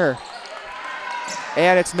 Reisner.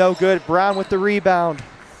 And it's no good. Brown with the rebound.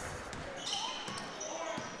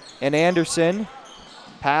 And Anderson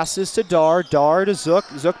passes to Darr. Darr to Zook.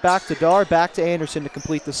 Zook back to Darr. Back to Anderson to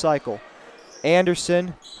complete the cycle.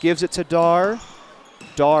 Anderson gives it to Darr.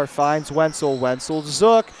 Darr finds Wenzel. Wenzel to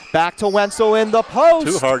Zook. Back to Wenzel in the post.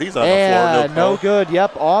 Too hard. He's on the floor. No good.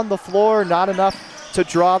 Yep, on the floor. Not enough to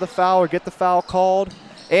draw the foul or get the foul called.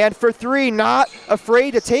 And for three, not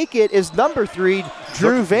afraid to take it, is number 3,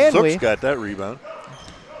 Drew Vanley. Zook's got that rebound.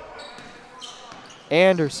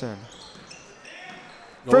 Anderson.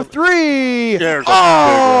 For three.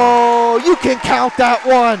 Oh, you can count that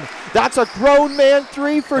one. That's a grown man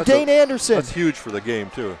three for Dane Anderson. That's huge for the game,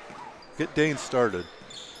 too. Get Dane started.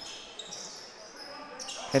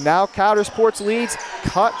 And now Coudersport's leads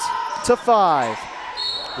cut to 5.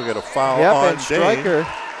 We got a foul Yep, on and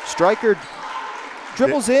Stryker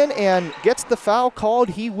dribbles in and gets the foul called.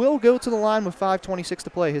 He will go to the line with 5:26 to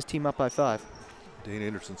play. His team up by 5. Dane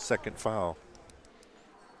Anderson's second foul.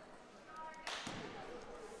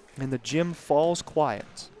 And the gym falls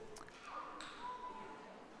quiet.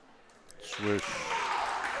 Swish.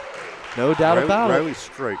 No doubt about it. Riley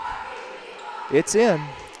strike. It's in.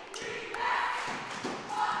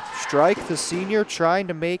 Strike, the senior, trying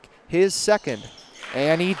to make his second.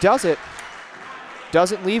 And he does it.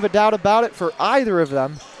 Doesn't leave a doubt about it for either of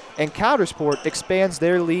them. And Coudersport expands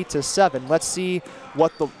their lead to 7. Let's see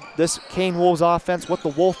what this Kane Wolves offense, what the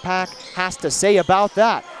Wolf Pack has to say about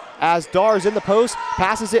that. As Dar's in the post,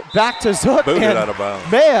 passes it back to Zook. Booted out of bounds.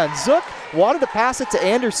 Man, Zook wanted to pass it to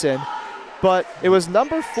Anderson, but it was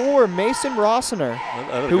number 4, Mason Rossiner,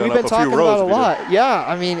 who we've been talking about a lot. Yeah,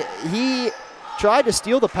 I mean, he tried to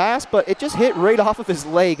steal the pass, but it just hit right off of his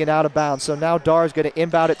leg and out of bounds. So now Dar's going to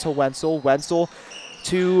inbound it to Wenzel. Wenzel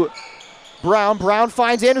to Brown. Brown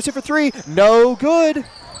finds Anderson for 3. No good.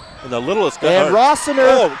 And the littlest guy. And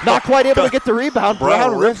Rossiner not quite able to get the rebound.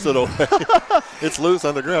 Brown rips it away. It's loose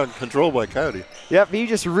on the ground, controlled by Cowdy. Yep, he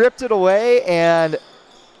just ripped it away, and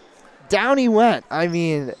down he went. I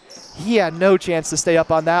mean, he had no chance to stay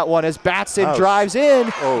up on that one as Batson drives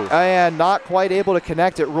in and not quite able to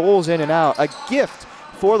connect. It rolls in and out. A gift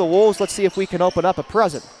for the Wolves. Let's see if we can open up a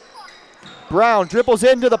present. Brown dribbles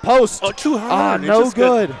into the post. Oh, too hard. No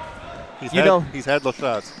good. He's had those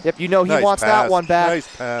shots. Yep, he wants that one back.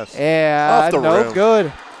 Nice pass. And no rim.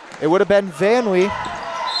 good. It would have been Vanley,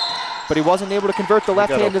 but he wasn't able to convert the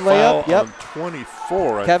left-handed layup. Yep.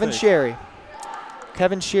 24, Kevin Sherry.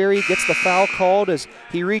 Kevin Sherry gets the foul called as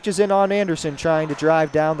he reaches in on Anderson trying to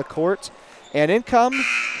drive down the court. And in come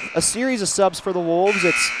a series of subs for the Wolves.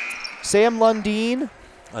 It's Sam Lundeen,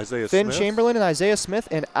 Finn Chamberlain, and Isaiah Smith.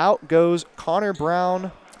 And out goes Connor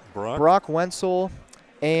Brown, Brock Wenzel,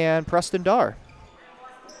 and Preston Dar.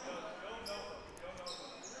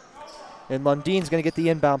 And Lundeen's going to get the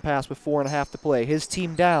inbound pass with 4.5 to play. His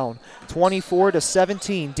team down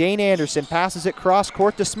 24-17. Dane Anderson passes it cross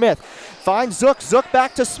court to Smith. Finds Zook. Zook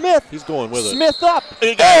back to Smith. He's going with it. Smith up.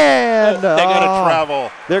 And they got a travel.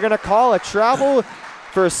 They're going to call a travel.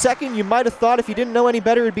 For a second, you might have thought if you didn't know any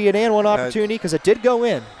better, it would be an and one opportunity because it did go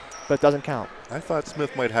in, but it doesn't count. I thought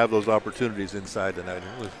Smith might have those opportunities inside tonight.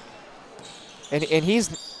 And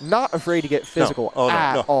he's not afraid to get physical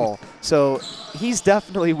at all. So he's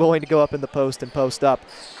definitely willing to go up in the post and post up.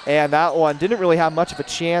 And that one didn't really have much of a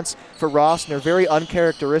chance for Rossner. Very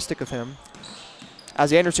uncharacteristic of him.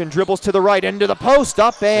 As Anderson dribbles to the right into the post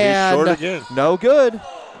up and he's short again. No good.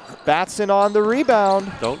 Batson on the rebound.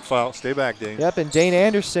 Don't foul. Stay back, Dane. Yep, and Dane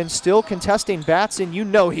Anderson still contesting Batson. You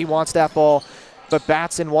know he wants that ball. But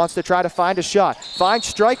Batson wants to try to find a shot. Finds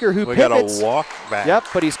Stryker who pivots. We got a walk back. Yep,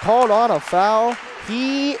 but he's called on a foul.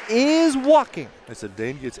 He is walking. I said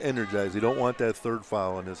Dane gets energized. You don't want that third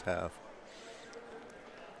foul in his half.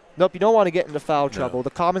 Nope, you don't want to get into foul trouble. The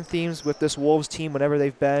common themes with this Wolves team whenever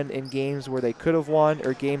they've been in games where they could have won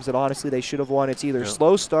or games that honestly they should have won, it's either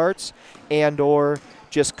slow starts and or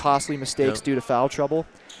just costly mistakes due to foul trouble.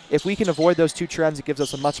 If we can avoid those two trends, it gives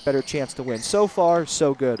us a much better chance to win. So far,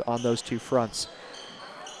 so good on those two fronts.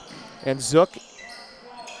 And Zook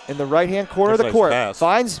in the right-hand corner of the court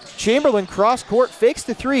finds Chamberlain cross court, fakes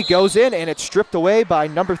the 3, goes in, and it's stripped away by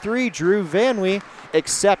number 3, Drew Vanwee,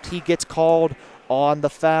 except he gets called on the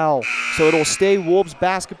foul. So it'll stay Wolves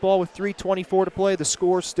basketball with 3:24 to play. The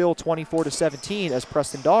score still 24-17 as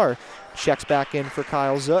Preston Dar checks back in for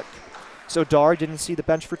Kyle Zook. So Dar didn't see the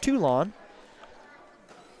bench for too long.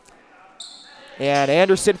 And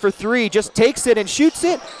Anderson for 3, just takes it and shoots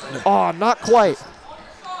it. Oh, not quite.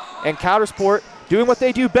 And Coudersport doing what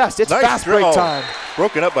they do best. It's nice fast break time.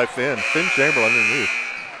 Broken up by Finn. Finn Chamberlain underneath.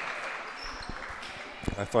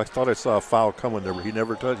 I thought I saw a foul coming there, but he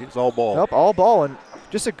never touched. It's all ball. Nope, all ball. And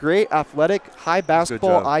just a great athletic, high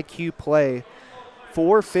basketball IQ play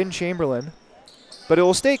for Finn Chamberlain. But it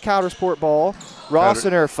will stay Coudersport ball.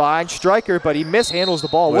 Rossiner finds Stryker, but he mishandles the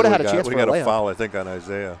ball. Would have had a chance for a layup. We got a foul, I think, on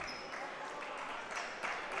Isaiah.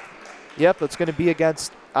 Yep, it's going to be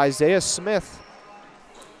against Isaiah Smith.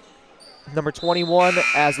 Number 21,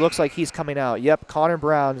 as looks like he's coming out. Yep, Connor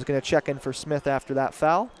Brown is going to check in for Smith after that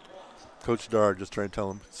foul. Coach Dar just trying to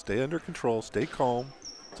tell him, stay under control, stay calm.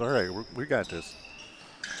 It's all right, we got this.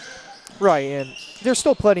 Right, and there's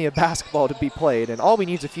still plenty of basketball to be played, and all we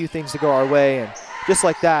need is a few things to go our way, and just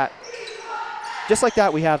like that,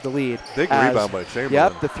 we have the lead. Big rebound by Chamberlain.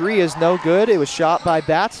 Yep, the 3 is no good. It was shot by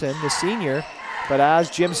Batson, the senior, but as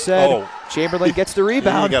Jim said, Chamberlain gets the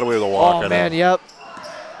rebound. He got away with a walk. Oh, man, yep.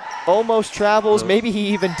 almost travels. Maybe he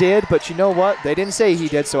even did, but you know what? They didn't say he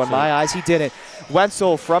did, so in my eyes, he didn't.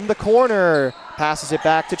 Wenzel from the corner passes it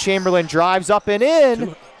back to Chamberlain, drives up and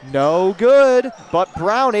in. No good, but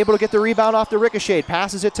Brown able to get the rebound off the ricochet,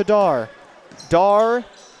 passes it to Dar. Dar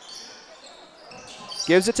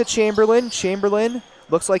gives it to Chamberlain. Chamberlain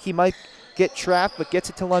looks like he might get trapped, but gets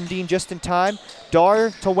it to Lundeen just in time. Dar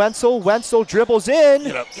to Wenzel. Wenzel dribbles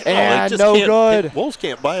in, and no good. Wolves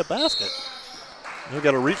can't buy a basket. They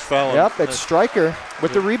got a reach foul. Yep, it's Stryker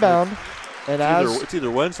with the rebound. And it's either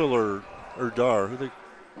Wenzel or Dar.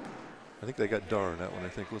 I think they got Dar in that one. I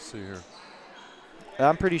think. Let's see here.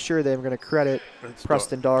 I'm pretty sure they're going to credit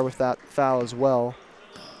Preston Dar with that foul as well.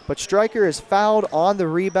 But Stryker is fouled on the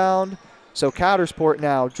rebound. So Coudersport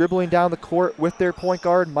now dribbling down the court with their point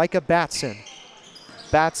guard, Micah Batson.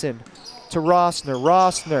 Batson to Rossner.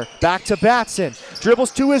 Rossner back to Batson.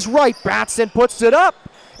 Dribbles to his right. Batson puts it up.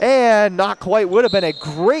 And not quite. Would have been a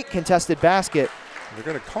great contested basket. They're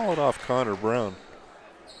going to call it off Connor Brown.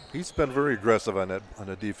 He's been very aggressive on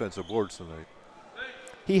the defensive boards tonight.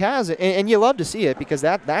 He has it, and you love to see it because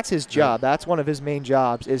that's his job. That's one of his main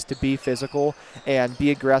jobs, is to be physical and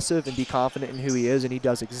be aggressive and be confident in who he is, and he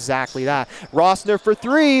does exactly that. Rossner for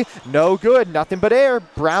three, no good, nothing but air.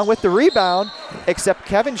 Brown with the rebound, except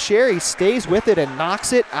Kevin Sherry stays with it and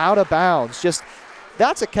knocks it out of bounds. Just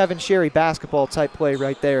that's a Kevin Sherry basketball type play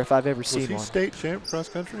right there if I've ever seen one. Was he state champ cross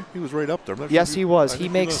country? He was right up there. Yes, he was. He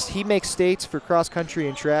makes states for cross country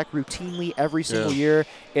and track routinely every single year,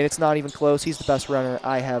 and it's not even close. He's the best runner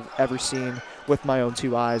I have ever seen with my own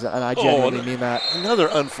two eyes, and I genuinely mean that. Another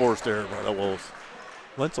unforced error by the Wolves.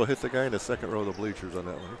 Wenzel hit the guy in the second row of the bleachers on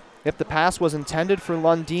that one. If the pass was intended for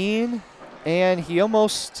Lundeen, and he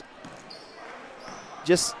almost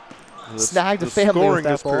just snagged the family with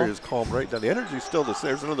that ball. The scoring this period is calmed right down. The energy's still the same.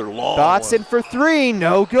 There's another long Dotson one. for three,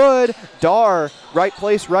 no good. Dar, right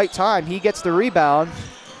place, right time. He gets the rebound,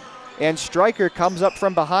 and Stryker comes up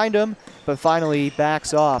from behind him, but finally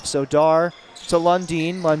backs off. So Dar to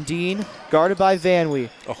Lundeen. Lundeen guarded by Vanwee.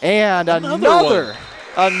 Oh, and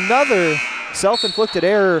another self-inflicted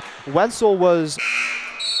error. Wenzel was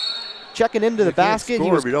checking into the basket.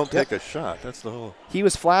 Score if you don't take a shot. That's the whole. He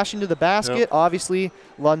was flashing to the basket. Obviously,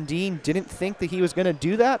 Lundeen didn't think that he was going to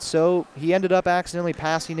do that, so he ended up accidentally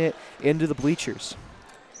passing it into the bleachers.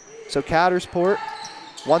 So Coudersport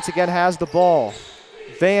once again has the ball.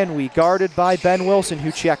 Vanwee guarded by Ben Wilson,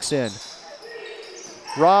 who checks in.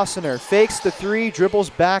 Rossner fakes the three, dribbles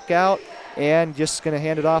back out, and just going to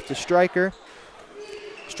hand it off to Stryker.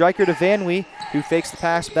 Stryker to Vanwee, who fakes the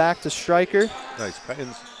pass back to Stryker. Nice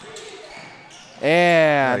patterns.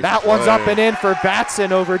 And that one's up and in for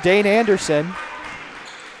Batson over Dane Anderson.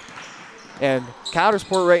 And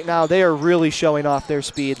Coudersport right now, they are really showing off their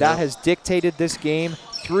speed. That has dictated this game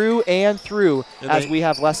through and through as we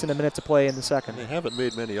have less than a minute to play in the second. They haven't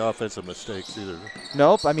made many offensive mistakes either.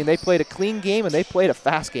 Nope. I mean, they played a clean game and they played a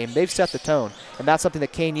fast game. They've set the tone, and that's something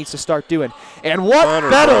that Kane needs to start doing. And what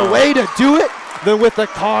better way to do it than with the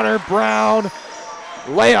Connor Brown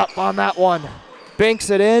layup on that one. Banks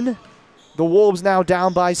it in. The Wolves now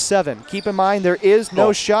down by 7. Keep in mind there is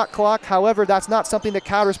no shot clock. However, that's not something that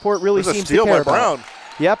Coudersport really seems to care about. Brown.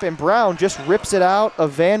 Yep, and Brown just rips it out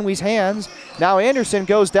of Vanwee's hands. Now Anderson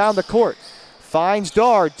goes down the court. Finds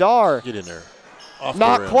Dar. Dar. Get in there.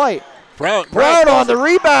 Not quite. Brown on the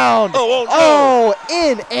rebound. Oh,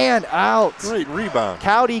 in and out. Great rebound.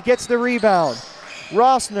 Cowdy gets the rebound.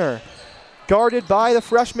 Rossner, guarded by the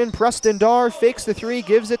freshman Preston Dar, fakes the three,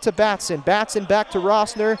 gives it to Batson. Batson back to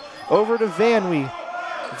Rossner, over to Vanwee.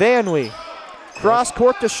 Vanwee, cross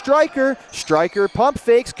court to Stryker. Stryker pump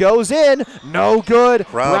fakes, goes in, no good.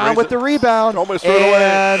 Brown with the rebound. Almost threw it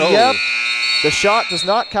away. Yep, the shot does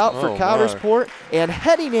not count for Coudersport. And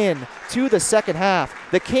heading in to the second half,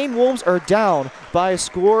 the Kane Wolves are down by a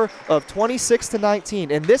score of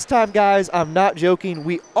 26-19. And this time, guys, I'm not joking.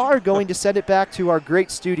 We are going to send it back to our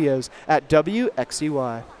great studios at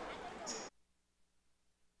WXCY.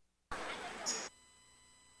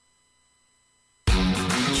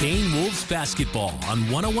 Kane Wolves basketball on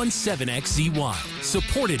 101.7 XZY,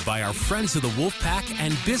 supported by our friends of the Wolfpack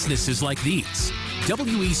and businesses like these.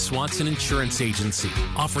 W.E. Swanson Insurance Agency,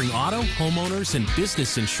 offering auto, homeowners, and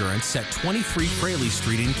business insurance at 23 Fraley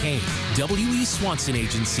Street in Kane.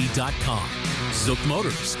 WESwansonAgency.com. Zook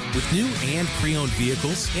Motors, with new and pre-owned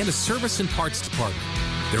vehicles and a service and parts department.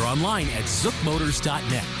 They're online at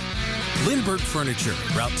zookmotors.net. Lindbergh Furniture,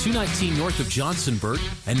 Route 219 north of Johnsonburg,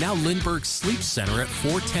 and now Lindbergh Sleep Center at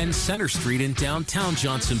 410 Center Street in downtown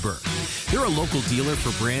Johnsonburg. They're a local dealer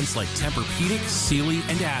for brands like Tempur-Pedic, Sealy,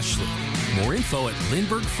 and Ashley. More info at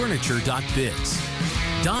lindberghfurniture.biz.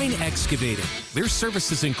 Dine Excavating. Their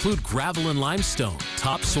services include gravel and limestone,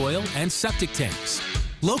 topsoil, and septic tanks.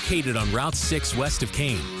 Located on Route 6 west of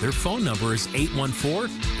Kane, their phone number is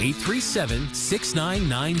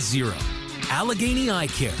 814-837-6990. Allegheny Eye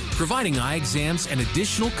Care, providing eye exams and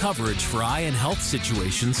additional coverage for eye and health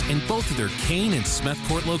situations in both of their Kane and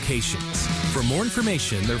Smethport locations. For more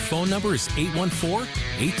information, their phone number is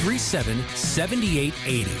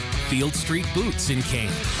 814-837-7880. Field Street Boots in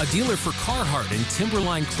Kane, a dealer for Carhartt and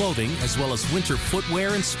Timberline clothing, as well as winter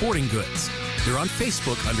footwear and sporting goods. They're on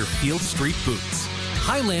Facebook under Field Street Boots.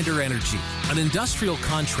 Highlander Energy, an industrial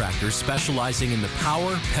contractor specializing in the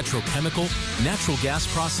power, petrochemical, natural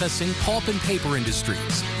gas processing, pulp and paper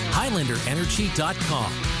industries.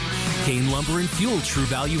 HighlanderEnergy.com. Kane Lumber and Fuel True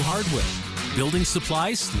Value Hardware. Building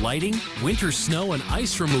supplies, lighting, winter snow, and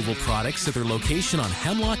ice removal products at their location on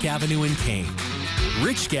Hemlock Avenue in Kane.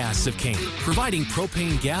 Rich Gas of Kane, providing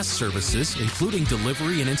propane gas services, including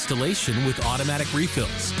delivery and installation with automatic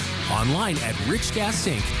refills. Online at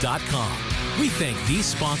richgasinc.com. We thank these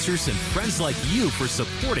sponsors and friends like you for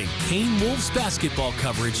supporting Kane Wolves basketball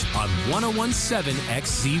coverage on 1017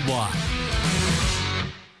 XZY.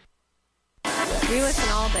 We listen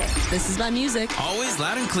all day. This is my music. Always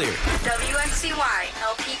loud and clear. WXCY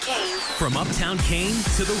LP Kane. From Uptown Kane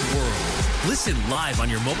to the world. Listen live on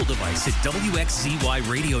your mobile device at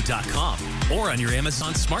WXZYradio.com or on your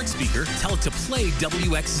Amazon smart speaker. Tell it to play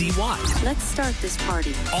WXZY. Let's start this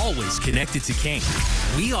party. Always connected to Kane.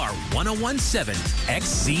 We are 1017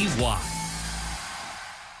 XZY.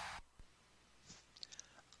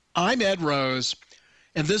 I'm Ed Rose,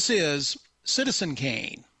 and this is Citizen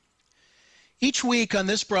Kane. Each week on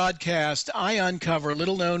this broadcast, I uncover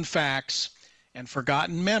little-known facts and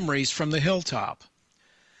forgotten memories from the hilltop.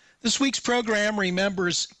 This week's program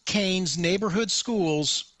remembers Kane's neighborhood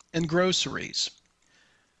schools and groceries.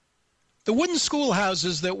 The wooden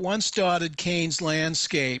schoolhouses that once dotted Kane's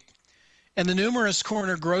landscape and the numerous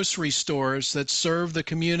corner grocery stores that served the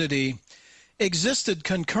community existed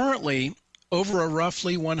concurrently over a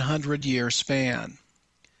roughly 100-year span.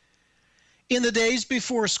 In the days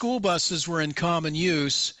before school buses were in common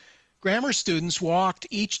use, grammar students walked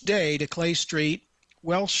each day to Clay Street,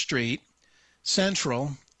 Welsh Street,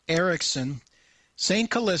 Central, Erickson, St.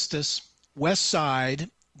 Callistus, West Side,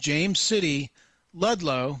 James City,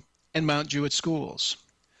 Ludlow, and Mount Jewett schools.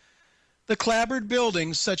 The clapboard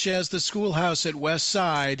buildings, such as the schoolhouse at West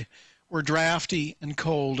Side, were drafty and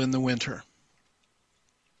cold in the winter.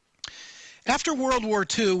 After World War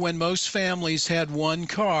II, when most families had one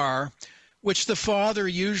car, which the father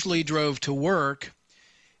usually drove to work,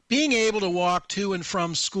 being able to walk to and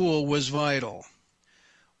from school was vital.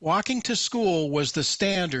 Walking to school was the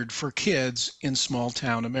standard for kids in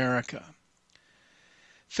small-town America.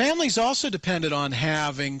 Families also depended on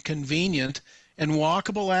having convenient and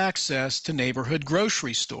walkable access to neighborhood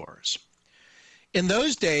grocery stores. In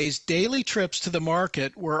those days, daily trips to the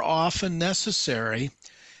market were often necessary,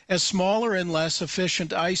 as smaller and less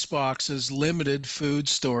efficient ice boxes limited food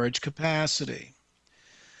storage capacity.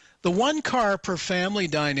 The one car per family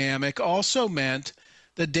dynamic also meant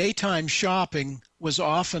that daytime shopping was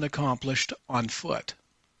often accomplished on foot.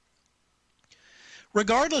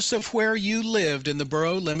 Regardless of where you lived in the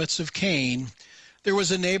borough limits of Kane, there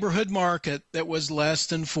was a neighborhood market that was less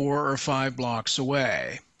than 4 or 5 blocks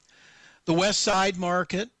away. The West Side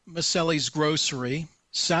Market, Maselli's Grocery,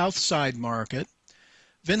 South Side Market,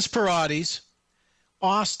 Vince Parati's,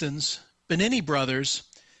 Austin's, Benini Brothers,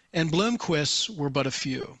 and Bloomquist's were but a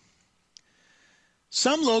few.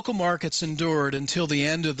 Some local markets endured until the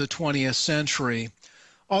end of the 20th century,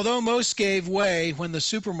 although most gave way when the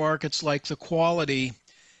supermarkets like the Quality,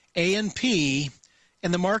 A&P,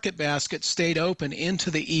 and the Market Basket stayed open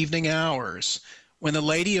into the evening hours, when the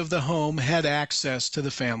lady of the home had access to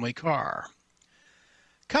the family car.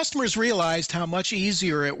 Customers realized how much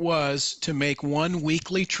easier it was to make one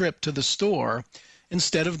weekly trip to the store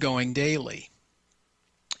instead of going daily.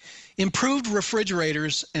 Improved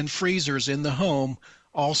refrigerators and freezers in the home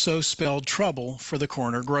also spelled trouble for the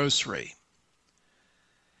corner grocery.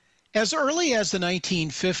 As early as the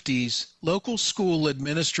 1950s, local school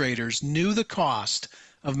administrators knew the cost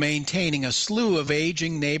of maintaining a slew of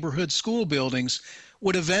aging neighborhood school buildings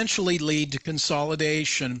would eventually lead to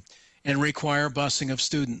consolidation and require busing of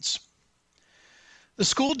students. The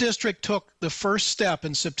school district took the first step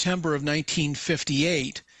in September of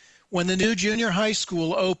 1958 when the new junior high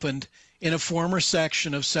school opened in a former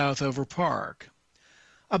section of Southover Park.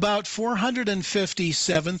 About 450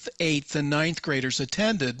 7th, 8th, and 9th graders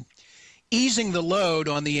attended, easing the load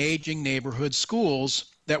on the aging neighborhood schools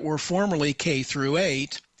that were formerly K through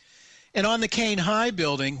 8, and on the Kane High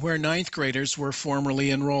building where ninth graders were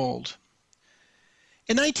formerly enrolled.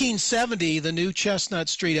 In 1970, the new Chestnut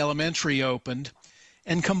Street Elementary opened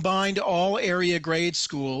and combined all area grade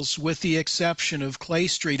schools with the exception of Clay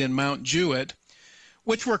Street and Mount Jewett,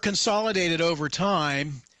 which were consolidated over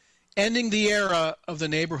time, ending the era of the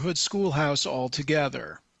neighborhood schoolhouse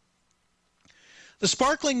altogether. The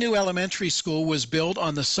sparkling new elementary school was built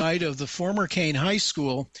on the site of the former Kane High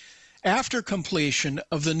School after completion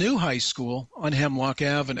of the new high school on Hemlock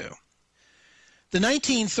Avenue. The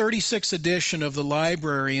 1936 edition of the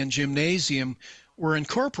library and gymnasium were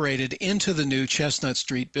incorporated into the new Chestnut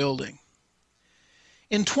Street building.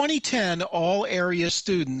 In 2010, all area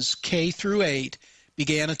students K through 8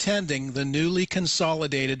 began attending the newly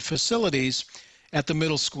consolidated facilities at the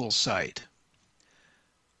middle school site.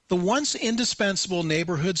 The once indispensable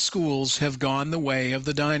neighborhood schools have gone the way of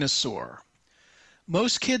the dinosaur.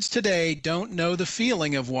 Most kids today don't know the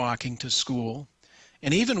feeling of walking to school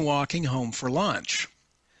and even walking home for lunch.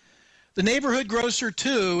 The neighborhood grocer,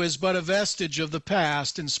 too, is but a vestige of the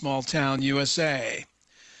past in small-town USA.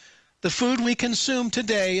 The food we consume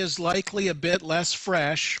today is likely a bit less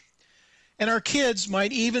fresh, and our kids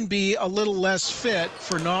might even be a little less fit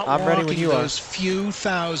for not walking those few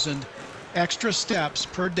thousand extra steps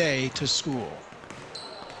per day to school.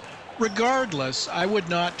 Regardless, I would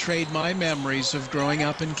not trade my memories of growing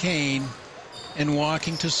up in Kane and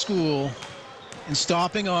walking to school and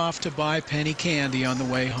stopping off to buy penny candy on the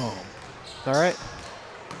way home. All right.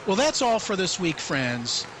 Well, that's all for this week,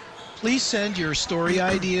 friends. Please send your story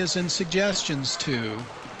ideas and suggestions to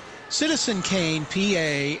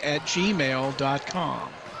citizenkanepa@gmail.com.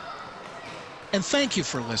 And thank you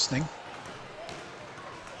for listening.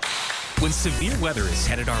 When severe weather is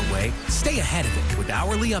headed our way, stay ahead of it with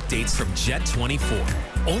hourly updates from Jet 24.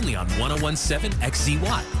 Only on 1017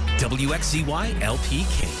 XZY, WXZY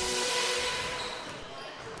LPK.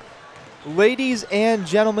 Ladies and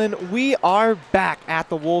gentlemen, we are back at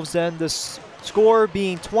the Wolves' Den. The score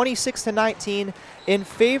being 26-19 in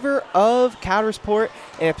favor of Coudersport.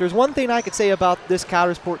 And if there's one thing I could say about this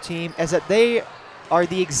Coudersport team is that they are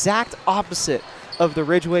the exact opposite of the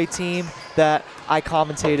Ridgeway team that I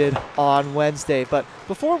commentated on Wednesday. But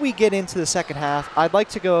before we get into the second half, I'd like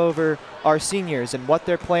to go over our seniors and what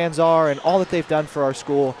their plans are and all that they've done for our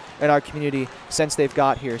school and our community since they've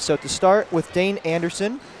got here. So to start with Dane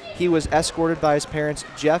Anderson, he was escorted by his parents,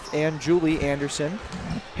 Jeff and Julie Anderson.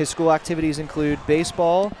 His school activities include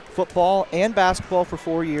baseball, football, and basketball for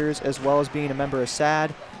 4 years, as well as being a member of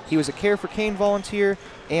SAD. He was a Care for Kane volunteer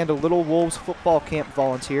and a Little Wolves football camp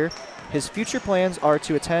volunteer. His future plans are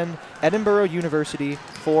to attend Edinburgh University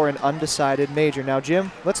for an undecided major. Now,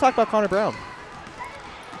 Jim, let's talk about Connor Brown.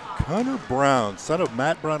 Connor Brown, son of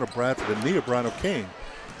Matt Brown of Bradford and Nia Brown of Kane.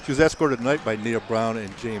 She was escorted tonight by Nia Brown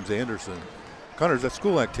and James Anderson. Connor's at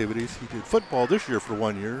school activities. He did football this year for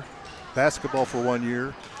 1 year, basketball for 1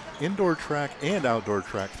 year, indoor track and outdoor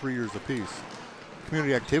track 3 years apiece.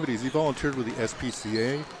 Community activities, he volunteered with the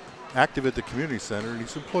SPCA, active at the community center, and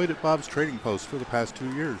he's employed at Bob's Trading Post for the past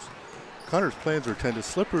 2 years. Connor's plans are to attend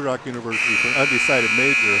Slippery Rock University for an undecided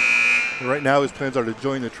major, and right now his plans are to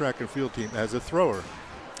join the track and field team as a thrower.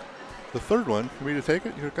 The third one, for me to take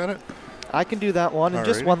it? You got it? I can do that one. And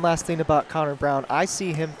just Alrighty. one last thing about Connor Brown. I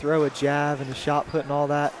see him throw a jab and a shot put and all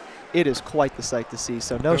that. It is quite the sight to see.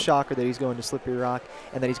 So no shocker that he's going to Slippery Rock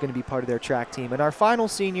and that he's going to be part of their track team. And our final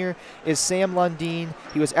senior is Sam Lundeen.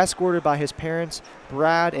 He was escorted by his parents,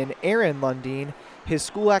 Brad and Aaron Lundeen. His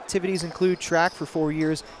school activities include track for 4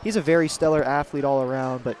 years. He's a very stellar athlete all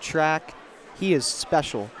around, but track, he is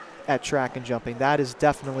special at track and jumping. It's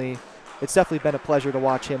definitely been a pleasure to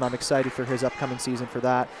watch him. I'm excited for his upcoming season for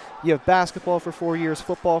that. You have basketball for 4 years,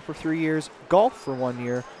 football for 3 years, golf for 1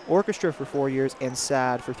 year, orchestra for 4 years, and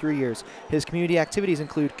SAD for 3 years. His community activities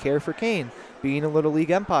include Care for Kane, being a Little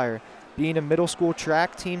League umpire, being a middle school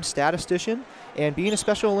track team statistician, and being a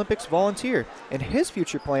Special Olympics volunteer. And his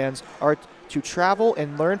future plans are to travel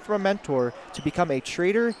and learn from a mentor to become a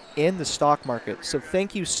trader in the stock market. So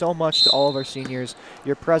thank you so much to all of our seniors.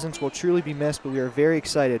 Your presence will truly be missed, but we are very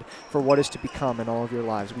excited for what is to become in all of your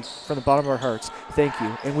lives. From the bottom of our hearts, thank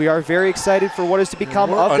you. And we are very excited for what is to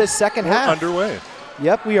become of this second half. Underway.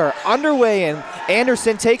 Yep, we are underway, and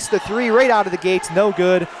Anderson takes the three right out of the gates, no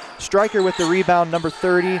good. Stryker with the rebound, number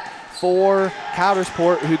 30 for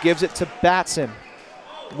Coudersport, who gives it to Batson.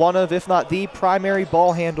 One of, if not the primary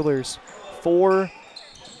ball handlers for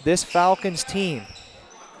this Falcons team.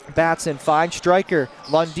 Batson finds Stryker.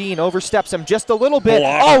 Lundeen oversteps him just a little bit.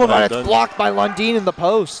 It's blocked by Lundeen in the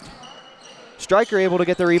post. Stryker able to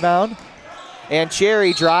get the rebound. And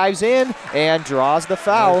Cherry drives in and draws the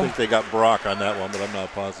foul. I think they got Brock on that one, but I'm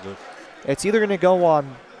not positive. It's either going to go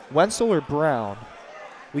on Wenzel or Brown.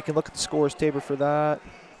 We can look at the scores table for that.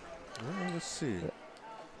 Well, let's see.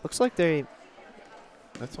 Looks like they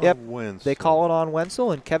That's on Wenzel. they call it on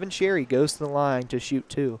Wenzel, and Kevin Sherry goes to the line to shoot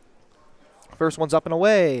 2. First one's up and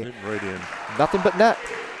away. Hitting right in. Nothing but net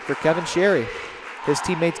for Kevin Sherry. His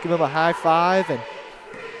teammates give him a high five, and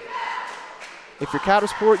if you're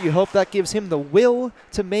Coudersport, you hope that gives him the will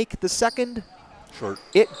to make the second. Short.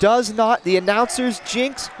 It does not. The announcer's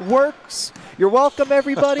jinx works. You're welcome,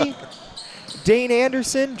 everybody. Dane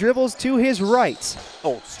Anderson dribbles to his right.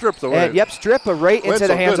 Oh, stripped away. And, strip right into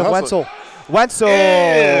the hands of hustle. Wenzel.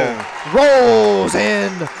 Wenzel rolls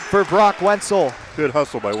in for Brock Wenzel. Good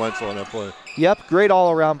hustle by Wenzel on that play. Yep, great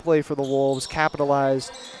all-around play for the Wolves,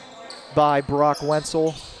 capitalized by Brock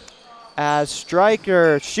Wenzel. As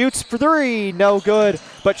Stryker shoots for 3, no good,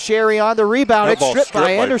 but Sherry on the rebound. That It's ball stripped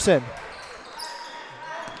by Anderson.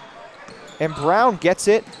 And Brown gets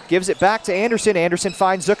it, gives it back to Anderson. Anderson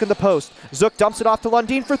finds Zook in the post. Zook dumps it off to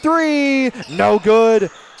Lundin for 3, no good.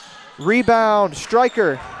 Rebound,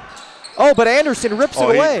 Stryker. Oh, but Anderson rips it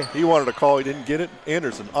away. He wanted a call, he didn't get it.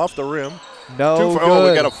 Anderson off the rim. No good. Oh,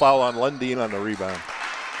 we got a foul on Lundin on the rebound.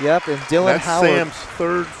 Yep, and Dylan That's Howard. Sam's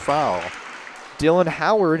 3rd foul. Dylan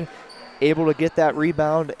Howard able to get that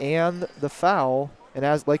rebound and the foul. And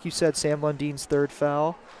as like you said, Sam Lundin's 3rd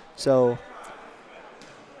foul. So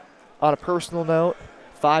on a personal note,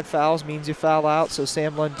 5 fouls means you foul out. So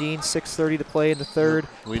Sam Lundin, 6:30 to play in the 3rd.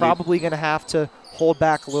 Probably going to have to hold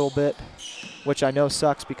back a little bit, which I know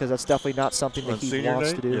sucks because that's definitely not something that he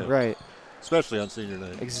wants to do. Yeah. Right. Especially on senior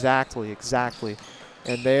night. Exactly.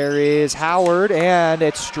 And there is Howard, and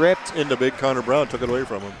it's stripped. Into big Connor Brown, took it away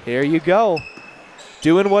from him. Here you go.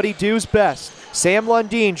 Doing what he does best. Sam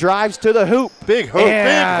Lundin drives to the hoop. Big hoop,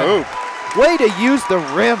 big hoop. Way to use the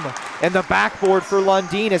rim and the backboard for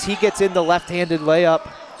Lundin as he gets in the left-handed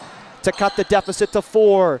layup to cut the deficit to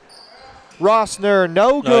 4. Rossner,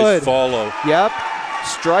 no good. Nice follow. Yep.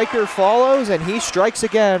 Stryker follows, and he strikes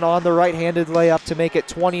again on the right-handed layup to make it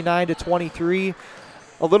 29-23.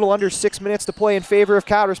 A little under 6 minutes to play in favor of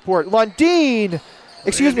Coudersport. Lundin,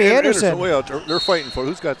 Anderson. Way out. They're fighting for it.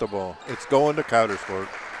 Who's got the ball? It's going to Coudersport.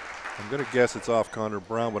 I'm going to guess it's off Connor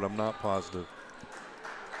Brown, but I'm not positive.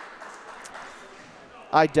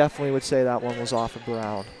 I definitely would say that one was off of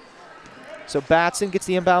Brown. So Batson gets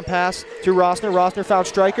the inbound pass to Rossner. Rossner found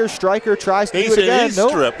Stryker. Stryker tries to do it again. He's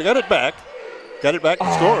stripped. They got it back. Got it back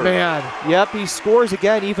and scored. Oh, man. Yep, he scores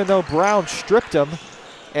again even though Brown stripped him.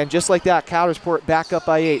 And just like that, Coudersport back up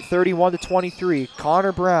by 8, 31-23.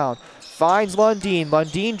 Connor Brown finds Lundin.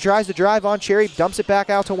 Lundin tries to drive on Cherry, dumps it back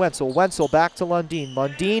out to Wenzel. Wenzel back to Lundin.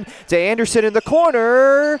 Lundin to Anderson in the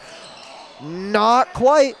corner. Not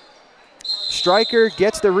quite. Stryker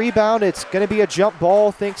gets the rebound. It's going to be a jump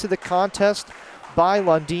ball thanks to the contest by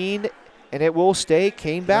Lundin, and it will stay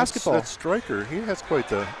Kane basketball. That's Stryker. He has quite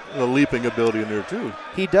the leaping ability in there, too.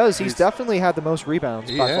 He does. He's definitely had the most rebounds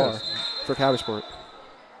by far for Coudersport.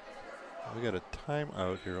 We got a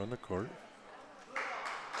timeout here on the court.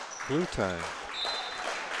 Blue time.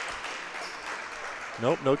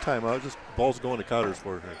 Nope, no timeout. Just ball's going to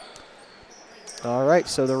Coudersport here. All right,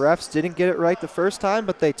 so the refs didn't get it right the first time,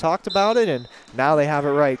 but they talked about it, and now they have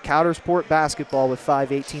it right. Coudersport basketball with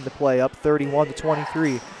 5:18 to play, up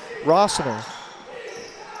 31-23. Rossner,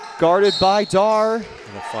 guarded by Dar. And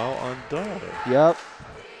a foul on Dar. Yep.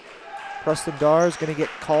 Preston Dar is going to get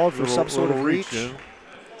called for some sort of reach.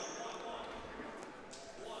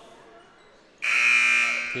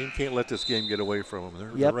 Kane can't let this game get away from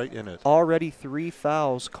him. They're right in it. Already 3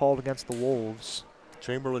 fouls called against the Wolves.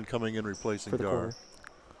 Chamberlain coming in replacing Dar.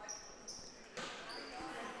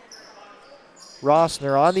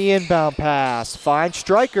 Rossner on the inbound pass. Finds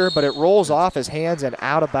Stryker, but it rolls off his hands and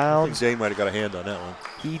out of bounds. I think Dane might have got a hand on that one.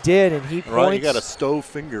 He did, and he points. Right, he got a stove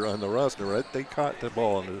finger on the Rossner, right? They caught the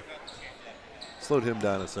ball and slowed him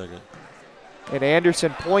down a second. And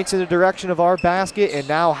Anderson points in the direction of our basket and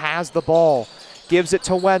now has the ball. Gives it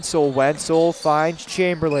to Wenzel. Wenzel finds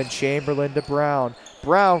Chamberlain. Chamberlain to Brown.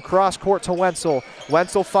 Brown cross court to Wenzel.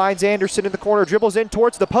 Wenzel finds Anderson in the corner. Dribbles in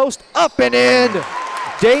towards the post. Up and in.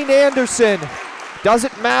 Dane Anderson.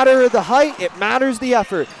 Doesn't matter the height. It matters the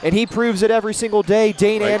effort. And he proves it every single day.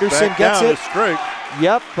 Dane Anderson gets it.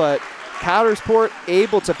 Yep, but Coudersport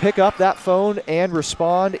able to pick up that phone and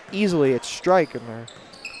respond easily. It's Strike in there.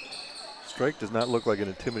 Strike does not look like an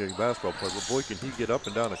intimidating basketball player, but boy, can he get up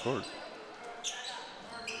and down the court.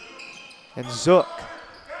 And Zook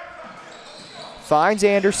finds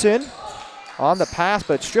Anderson on the pass,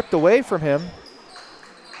 but stripped away from him.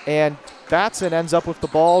 And Batson ends up with the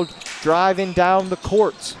ball driving down the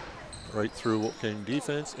court. right through King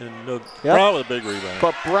defense, and Brown with a big rebound.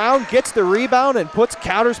 But Brown gets the rebound and puts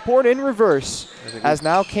Coudersport in reverse as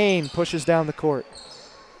now Kane pushes down the court.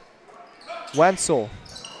 Wenzel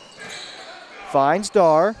finds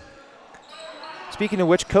Dar. Speaking of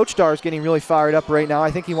which, Coach Dar is getting really fired up right now.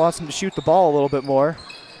 I think he wants him to shoot the ball a little bit more.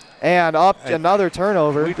 And another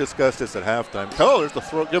turnover. We discussed this at halftime. Oh, there's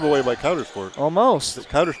the giveaway by Coudersport. Almost.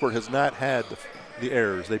 Coudersport has not had the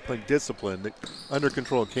errors. They play discipline, under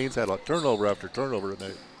control. Kane's had a turnover after turnover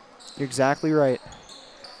tonight. You're exactly right.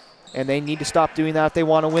 And they need to stop doing that if they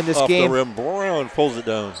want to win this Off game. the rim, Brown pulls it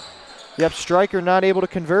down. Yep, Stryker not able to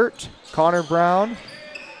convert. Connor Brown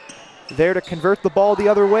there to convert the ball the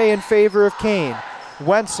other way in favor of Kane.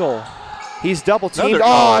 Wenzel, he's double teamed.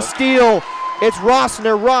 Oh, steal. It's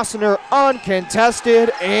Rossner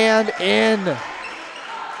uncontested and in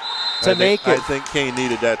to make it. I think Kane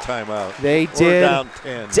needed that timeout. They We're did. down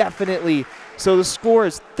 10. Definitely. So the score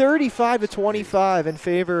is 35-25 in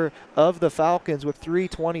favor of the Falcons with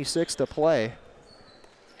 3:26 to play.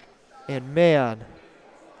 And man,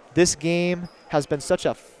 this game has been such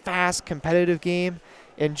a fast, competitive game.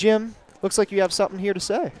 And Jim, looks like you have something here to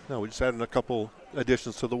say. No, we just added a couple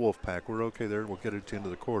additions to the Wolfpack. We're okay there. We'll get it to the end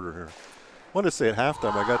of the quarter here. I want to say at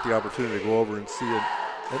halftime I got the opportunity to go over and see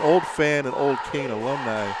an old fan, an old Kane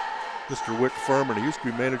alumni, Mr. Wick Furman. He used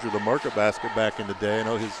to be manager of the Market Basket back in the day. I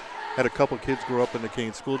know he's had a couple kids grow up in the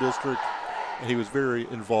Kane School District, and he was very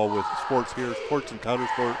involved with sports here, sports and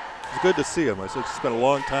Coudersport. It's good to see him. I said it's been a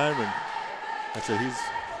long time, and I said he's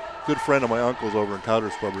a good friend of my uncle's over in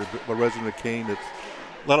Coudersport, a resident of Kane that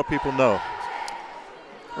a lot of people know.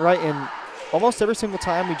 Right, and almost every single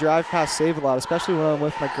time we drive past Save-A-Lot, especially when I'm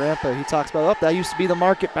with my grandpa, he talks about, that used to be the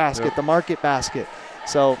Market Basket, the Market Basket.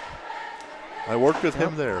 So I worked with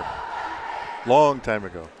him there long time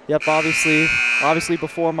ago. Yep, obviously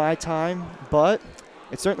before my time, but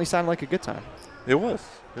it certainly sounded like a good time. It was.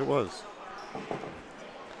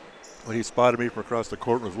 When he spotted me from across the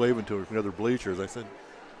court and was waving to me from the other bleachers, I said,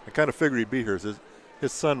 I kind of figured he'd be here.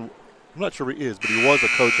 His son, I'm not sure he is, but he was a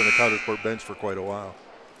coach on the Coudersport bench for quite a while.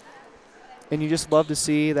 And you just love to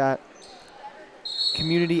see that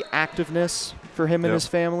community activeness for him and his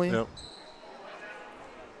family. Yep.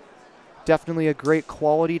 Definitely a great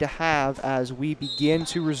quality to have as we begin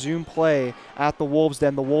to resume play at the Wolves'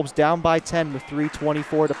 Den. The Wolves down by 10 with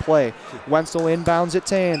 3:24 to play. Wenzel inbounds it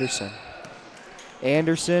to Anderson.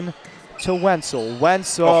 Anderson to Wenzel.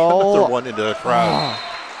 Wenzel. Another one into the crowd.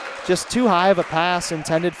 Just too high of a pass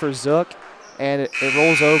intended for Zook, and it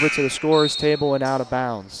rolls over to the scorer's table and out of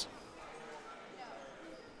bounds.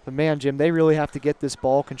 But man, Jim, they really have to get this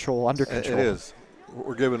ball control under control. It is.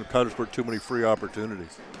 We're giving Coudersport too many free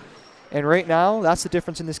opportunities. And right now, that's the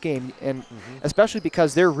difference in this game, and especially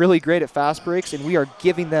because they're really great at fast breaks, and we are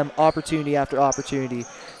giving them opportunity after opportunity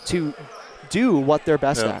to do what they're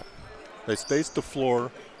best at. They space the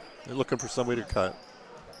floor. They're looking for somebody to cut.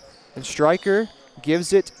 And Stryker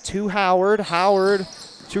gives it to Howard. Howard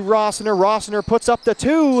to Rossner. Rossner puts up the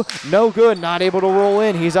two. No good. Not able to roll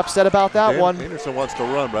in. He's upset about that one. Anderson wants to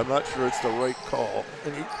run, but I'm not sure it's the right call.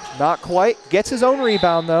 Not quite. Gets his own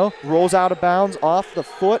rebound, though. Rolls out of bounds off the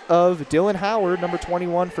foot of Dylan Howard, number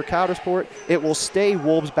 21 for Coudersport. It will stay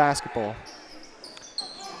Wolves basketball.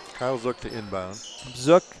 Kyle Zook to inbound.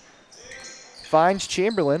 Zook finds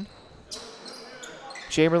Chamberlain.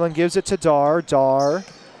 Chamberlain gives it to Dar. Dar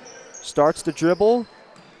starts the dribble.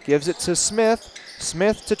 Gives it to Smith.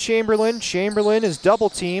 Smith to Chamberlain. Chamberlain is double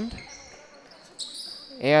teamed.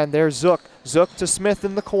 And there's Zook. Zook to Smith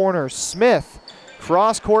in the corner. Smith.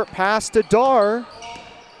 Cross-court pass to Dar.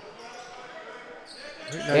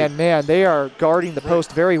 And, man, they are guarding the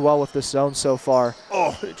post very well with this zone so far.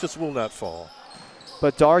 Oh, it just will not fall.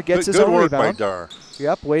 But Dar gets his own rebound. Good work by Dar.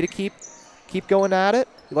 Yep, way to keep going at it.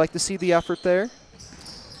 You like to see the effort there.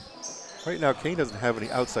 Right now, Kane doesn't have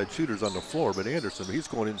any outside shooters on the floor, but Anderson, he's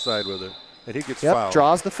going inside with it, and he gets fouled.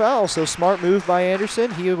 Draws the foul, so smart move by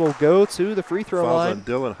Anderson. He will go to the free throw line. Fouls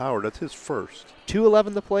on Dylan Howard. That's his first.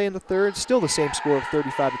 2:11 to play in the third. Still the same score of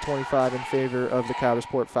 35-25 in favor of the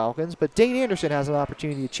Coudersport Falcons. But Dane Anderson has an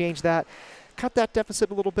opportunity to change that, cut that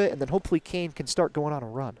deficit a little bit, and then hopefully Kane can start going on a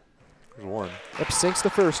run. There's one. Yep, sinks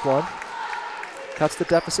the first one. Cuts the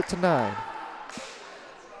deficit to 9.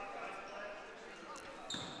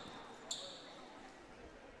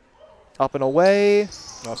 Up and away.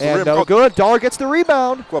 And no good. Dar gets the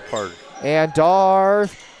rebound. Go up hard. And Dar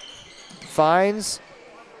finds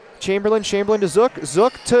Chamberlain. Chamberlain to Zook.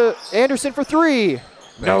 Zook to Anderson for 3.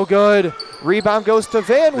 No good. Rebound goes to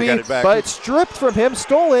Van Wee, but it's stripped from him,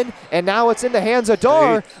 stolen, and now it's in the hands of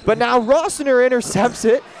Dar. But now Rossner intercepts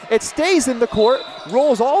it. It stays in the court,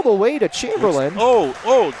 rolls all the way to Chamberlain.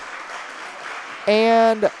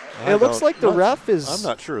 And it looks like the ref is. I'm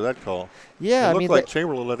not sure of that call. Yeah, it looked like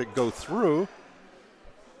Chamberlain let it go through.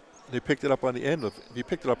 They picked it up on the end of. If he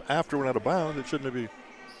picked it up after it went out of bounds, it shouldn't have been.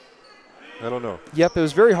 I don't know. Yep, it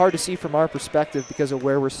was very hard to see from our perspective because of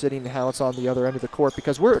where we're sitting and how it's on the other end of the court,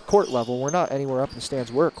 because we're at court level. We're not anywhere up in the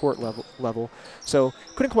stands. We're at court level. So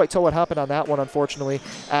couldn't quite tell what happened on that one, unfortunately,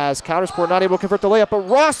 as Coudersport not able to convert the layup. But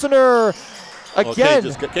Rossiner,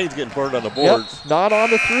 again. Kane's getting burned on the boards. Yep, not on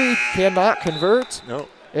the three, cannot convert. No.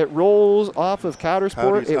 It rolls off of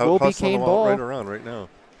Coudersport. It will be Kane ball. Right around right now.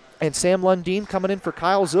 And Sam Lundeen coming in for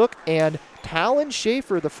Kyle Zook. And Talon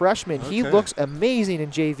Schaefer, the freshman, he looks amazing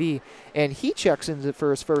in JV. And he checks in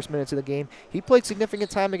for his first minutes of the game. He played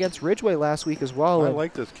significant time against Ridgeway last week as well. I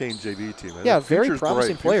like this Kane JV team. Yeah, very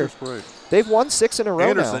promising player. They've won 6 in a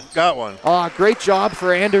row now. Anderson got one. Great job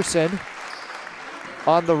for Anderson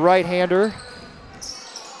on the right-hander.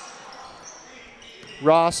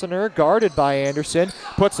 Rossiner, guarded by Anderson,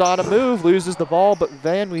 puts on a move, loses the ball, but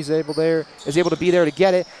Van Wee's is able to be there to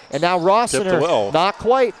get it. And now Rossiner, not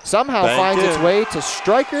quite, somehow finds its way to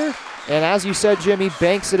Stryker. And as you said, Jimmy,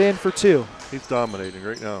 banks it in for 2. He's dominating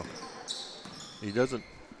right now. He's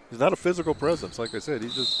not a physical presence, like I said.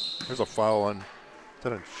 There's a foul on,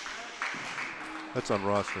 that's on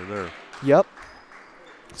Rossiner there. Yep.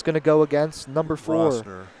 It's going to go against number 4,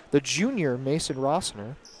 Rossiner. The junior Mason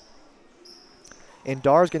Rossiner. And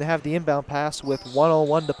Dar's going to have the inbound pass with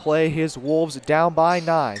 1:01 to play. His Wolves down by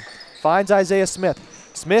 9. Finds Isaiah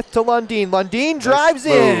Smith. Smith to Lundeen. Lundeen drives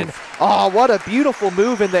in. Oh, what a beautiful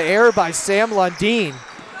move in the air by Sam Lundeen.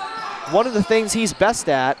 One of the things he's best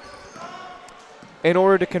at in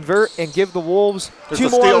order to convert and give the Wolves 2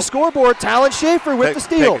 more on the scoreboard. Talon Schaefer with the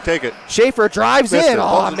steal. Take it. Schaefer drives in.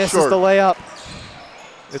 Misses the layup.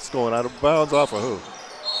 It's going out of bounds off of who?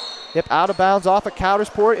 Yep, out of bounds off of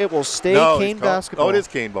Coudersport. It will stay Kane basketball. Oh, it is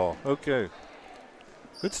Kane ball. Okay.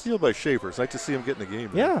 Good steal by Schaefer. It's nice to see him get in the game.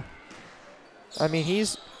 Yeah. I mean,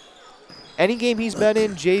 any game he's been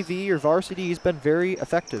in, JV or varsity, he's been very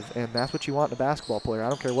effective, and that's what you want in a basketball player. I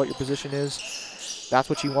don't care what your position is. That's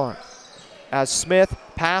what you want. As Smith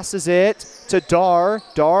passes it to Dar.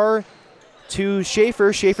 Dar to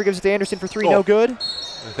Schaefer. Schaefer gives it to Anderson for 3. No good.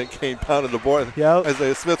 I think Kane pounded the board. Yep.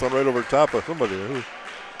 Isaiah Smith went right over top of somebody.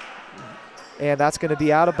 And that's going to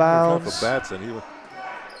be out of bounds.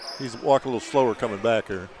 He's walking a little slower coming back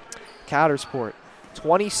here. Coudersport,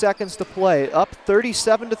 20 seconds to play, up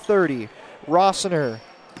 37-30. Rossiner,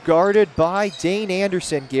 guarded by Dane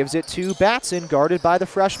Anderson, gives it to Batson, guarded by the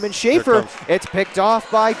freshman Schaefer. It's picked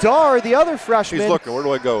off by Dar, the other freshman. He's looking. Where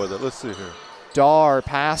do I go with it? Let's see here. Dar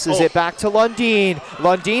passes it back to Lundeen.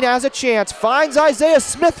 Lundeen has a chance, finds Isaiah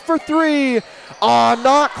Smith for 3.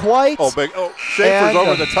 Not quite. Schaefer's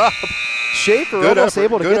over the top. Schaefer almost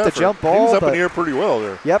able to get the jump ball. He was up in the air pretty well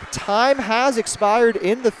there. Yep, time has expired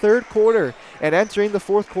in the 3rd quarter and entering the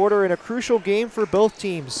 4th quarter in a crucial game for both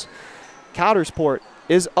teams. Coudersport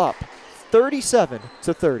is up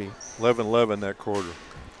 37-30. 11-11 that quarter.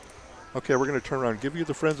 Okay, we're going to turn around and give you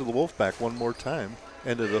the Friends of the Wolfpack one more time.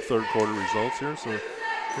 End of the 3rd quarter results here. So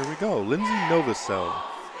here we go. Lindsay Novosel,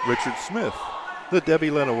 Richard Smith, the Debbie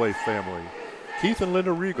Lenaway family, Keith and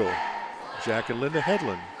Linda Regal, Jack and Linda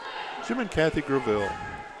Headland, Jim and Kathy Graville,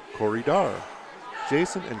 Corey Dar,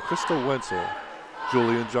 Jason and Crystal Wenzel,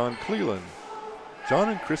 Julie and John Cleland, John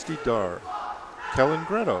and Christy Dar, Kellen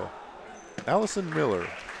Gretto, Allison Miller,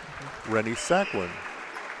 Rennie Sackwin,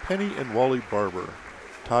 Penny and Wally Barber,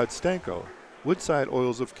 Todd Stanko, Woodside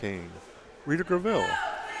Oils of Kane, Rita Graville,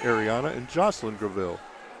 Ariana and Jocelyn Graville,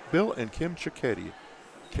 Bill and Kim Cicchetti,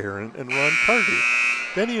 Karen and Ron Carty,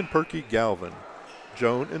 Denny and Perky Galvin,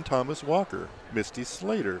 Joan and Thomas Walker, Misty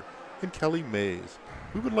Slater, and Kelly Mays.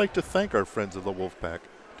 We would like to thank our friends of the Wolfpack.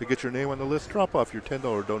 To get your name on the list, drop off your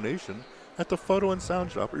 $10 donation at the Photo and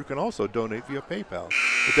Sound Shop, or you can also donate via PayPal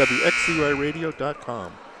at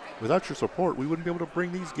WXCYradio.com. Without your support, we wouldn't be able to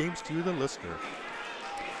bring these games to you, the listener.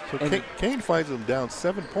 So Kane finds them down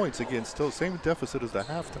 7 points again, still the same deficit as the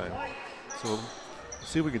halftime. So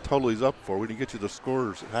see if we can total these up for. We can get you the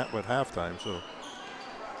scores at halftime.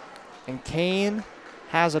 And Kane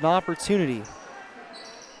has an opportunity.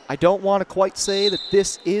 I don't want to quite say that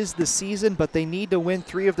this is the season, but they need to win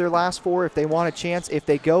 3 of their last 4 if they want a chance. If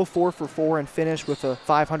they go 4 for 4 and finish with a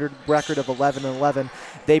 500 record of 11-11,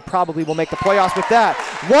 they probably will make the playoffs with that.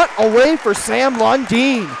 What a way for Sam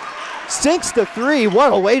Lundeen. Sinks to 3.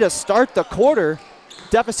 What a way to start the quarter.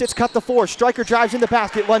 Deficits cut to 4. Stryker drives in the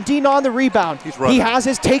basket. Lundin on the rebound. He's running. He has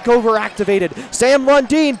his takeover activated. Sam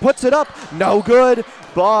Lundin puts it up. No good,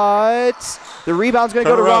 but the rebound's going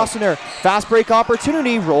to go to Rossiner. Fast break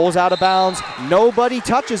opportunity. Rolls out of bounds. Nobody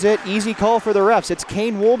touches it. Easy call for the refs. It's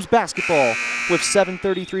Kane Wolves basketball with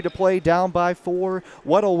 7:33 to play, down by 4.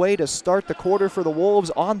 What a way to start the quarter for the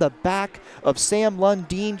Wolves on the back of Sam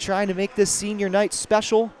Lundin trying to make this senior night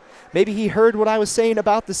special. Maybe he heard what I was saying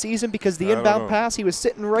about the season because the inbound pass, he was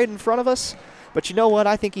sitting right in front of us. But you know what?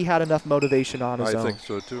 I think he had enough motivation on his own. I think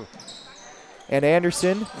so, too. And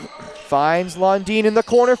Anderson finds Lundin in the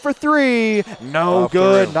corner for 3. No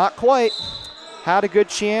good. Not quite. Had a good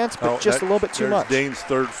chance, but just a little bit too much. Dane's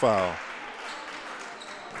third foul.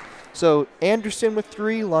 So Anderson with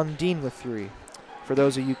 3, Lundin with 3, for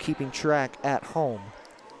those of you keeping track at home.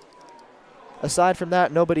 Aside from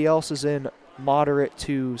that, nobody else is in moderate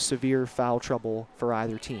to severe foul trouble for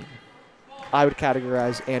either team. I would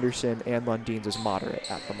categorize Anderson and Lundin's as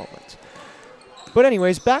moderate at the moment. But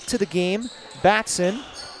anyways, back to the game. Batson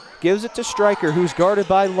gives it to Stryker, who's guarded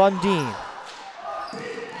by Lundin.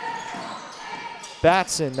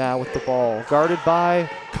 Batson now with the ball, guarded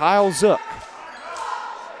by Kyle Zook.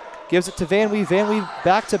 Gives it to Van Wee. Van Wee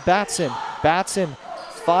back to Batson. Batson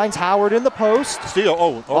finds Howard in the post. Steal.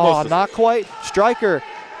 Almost. Not quite. Stryker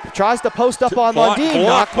tries to post up on Lundin.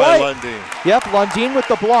 Not quite. Lundin. Yep, Lundin with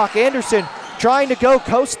the block. Anderson trying to go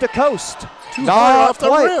coast to coast. Too high off the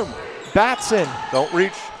rim. Batson Don't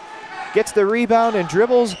reach. gets the rebound and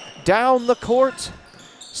dribbles down the court.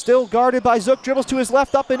 Still guarded by Zook. Dribbles to his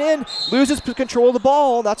left, up and in. Loses control of the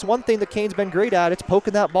ball. That's one thing that Kane's been great at. It's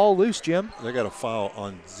poking that ball loose, Jim. They got a foul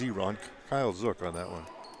on Kyle Zook on that one.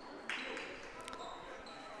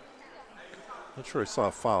 Not sure I saw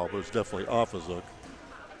a foul, but it's definitely off of Zook.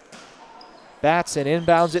 Batson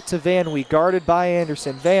inbounds it to Van Wee, guarded by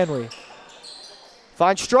Anderson. Van Wee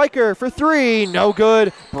finds Stryker for 3. No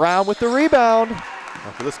good. Brown with the rebound.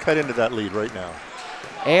 Okay, let's cut into that lead right now.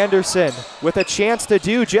 Anderson with a chance to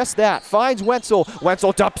do just that. Finds Wenzel.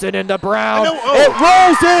 Wenzel dumps it into Brown. It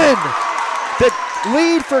rolls in. The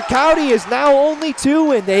lead for County is now only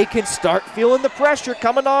 2, and they can start feeling the pressure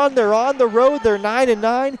coming on. They're on the road. They're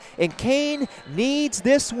 9-9, and Kane needs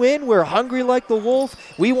this win. We're hungry like the Wolf.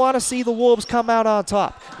 We want to see the Wolves come out on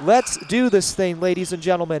top. Let's do this thing, ladies and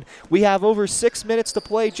gentlemen. We have over 6 minutes to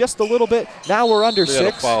play, just a little bit. Now we're under 6. They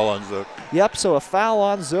had a foul on Zook. Yep, so a foul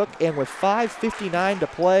on Zook, and with 5:59 to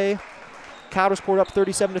play, Coudersport up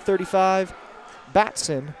 37-35.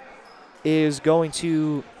 Batson is going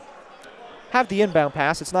to have the inbound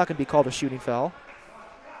pass. It's not going to be called a shooting foul.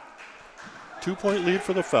 2-point lead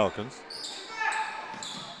for the Falcons.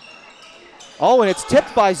 Oh, and it's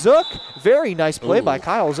tipped by Zook. Very nice play by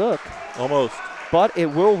Kyle Zook. Almost. But it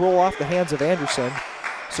will roll off the hands of Anderson,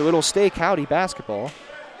 so it'll stay County basketball.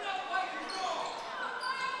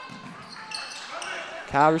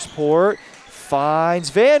 Coudersport finds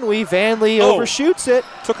Van Wee. Van Wee overshoots it.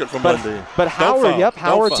 Took it from Lundin. But Howard,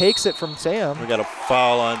 Howard takes it from Sam. We got a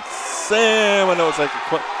foul on Sam. I know it's like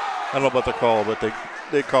I don't know about the call, but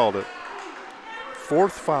they called it.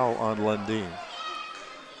 4th foul on Lundin.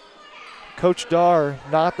 Coach Dar,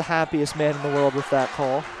 not the happiest man in the world with that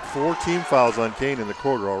call. 4 team fouls on Kane in the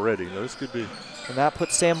quarter already. Now, this could be. And that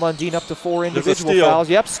puts Sam Lundin up to 4 individual fouls.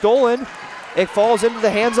 Yep, stolen. It falls into the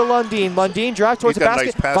hands of Lundin. Lundin drives towards the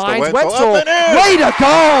basket, finds Wenzel. Way to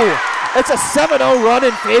go! It's a 7-0 run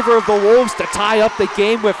in favor of the Wolves to tie up the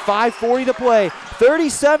game with 5:40 to play.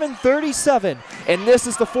 37-37. And this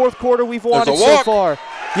is the 4th quarter we've wanted so far.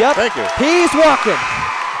 Yep, Thank you. He's walking.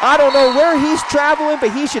 I don't know where he's traveling,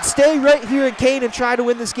 but he should stay right here in Kane and try to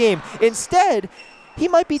win this game. Instead, he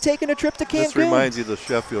might be taking a trip to Cancun. This reminds you of the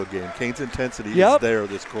Sheffield game. Kane's intensity is there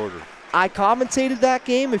this quarter. I commentated that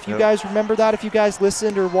game. If you guys remember that, if you guys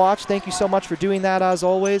listened or watched, thank you so much for doing that as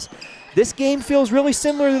always. This game feels really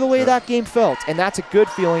similar to the way that game felt, and that's a good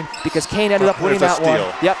feeling because Kane ended up winning that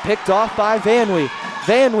one. Yep, picked off by Van Wee.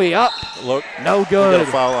 Van Wee up. Look, no good. He got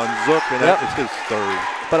a foul on Zook, and that is his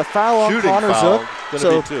 3rd. But a foul on Connor Zook.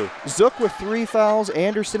 So be 2. Zook with 3 fouls,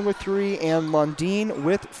 Anderson with 3, and Lundin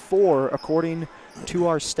with 4, according to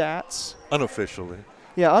our stats. Unofficially.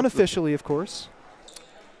 Yeah, unofficially, of course.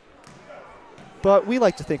 But we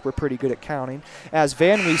like to think we're pretty good at counting, as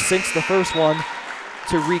Van Wee sinks the first one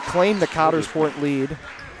to reclaim the Coudersport lead.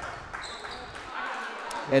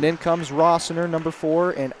 And in comes Rossiner, number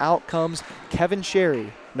 4, and out comes Kevin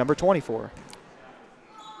Sherry, number 24.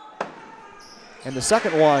 And the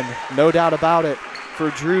second one, no doubt about it, for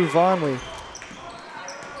Drew Vonley.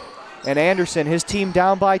 And Anderson, his team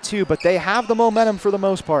down by 2, but they have the momentum for the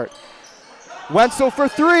most part. Wenzel for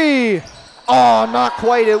 3. Oh, not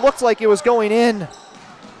quite. It looked like it was going in.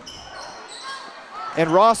 And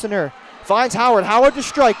Rossiner finds Howard. Howard to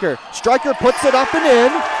Stryker. Stryker puts it up and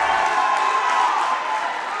in.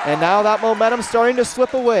 And now that momentum's starting to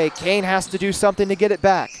slip away. Kane has to do something to get it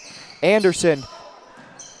back. Anderson,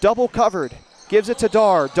 double covered, gives it to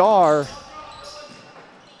Dar. Dar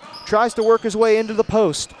tries to work his way into the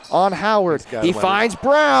post on Howard. He finds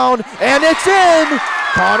Brown, and it's in!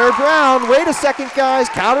 Connor Brown, wait a second, guys.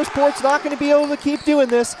 Coudersport's not going to be able to keep doing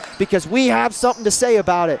this because we have something to say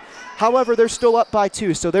about it. However, they're still up by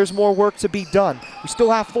 2, so there's more work to be done. We still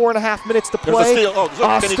have 4.5 minutes to play.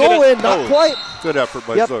 Stolen, not quite. Good effort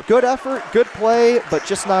by Zook. Good effort, good play, but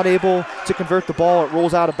just not able to convert the ball. It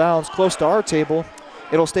rolls out of bounds close to our table.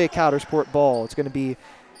 It'll stay a Coudersport ball. It's going to be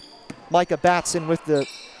Micah Batson with the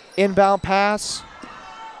inbound pass.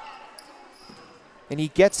 And he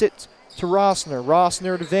gets it to Rossner.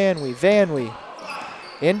 Rossner to Vanwee. Vanwee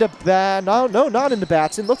into not into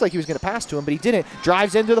Batson. Looked like he was going to pass to him, but he didn't.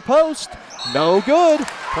 Drives into the post. No good.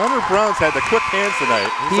 Connor Brown's had the quick hands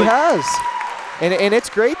tonight. He has. And it's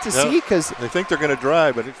great to see because they think they're going to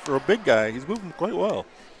drive, but for a big guy, he's moving quite well.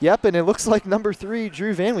 Yep, and it looks like number 3,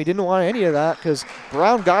 Drew Vanwee, didn't want any of that because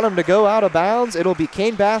Brown got him to go out of bounds. It'll be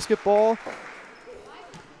Kane basketball.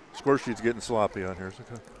 Score sheet's getting sloppy on here.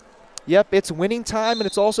 Yep, it's winning time, and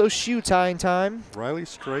it's also shoe tying time. Riley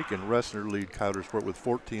Strike and Ressner lead Coudersport with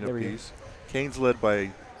 14 apiece. Kane's led by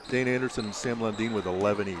Dane Anderson and Sam Lundeen with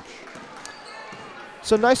 11 each.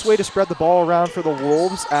 So nice way to spread the ball around for the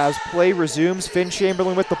Wolves as play resumes. Finn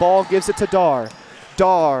Chamberlain with the ball, gives it to Dar.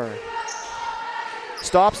 Dar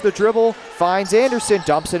stops the dribble, finds Anderson,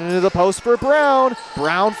 dumps it into the post for Brown.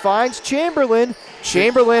 Brown finds Chamberlain.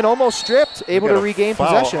 Chamberlain almost stripped, able to regain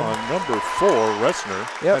possession. On number 4,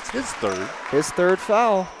 Ressner. Yep. That's his third. His third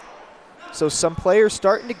foul. So some players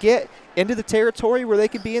starting to get into the territory where they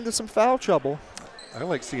could be into some foul trouble. I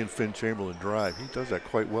like seeing Finn Chamberlain drive. He does that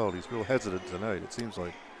quite well. He's real hesitant tonight, it seems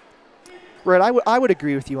like. Right, I would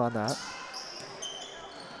agree with you on that.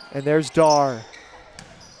 And there's Dar.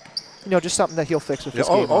 You know, just something that he'll fix with this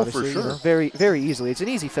game, obviously. For sure. You know, very, very easily. It's an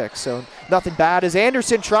easy fix, so nothing bad as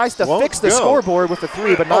Anderson tries to fix the scoreboard with a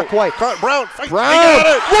 3, but not quite. Brown,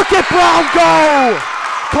 look at Brown go!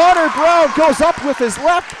 Connor Brown goes up with his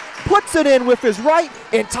left, puts it in with his right,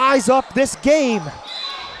 and ties up this game.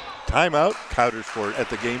 Timeout, Coudersport at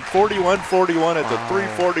the game. 41-41 at the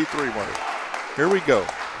 3:43 mark. Here we go.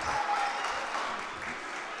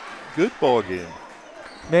 Good ball game.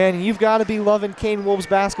 Man, you've got to be loving Kane Wolves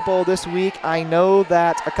basketball this week. I know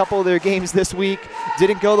that a couple of their games this week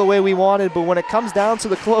didn't go the way we wanted, but when it comes down to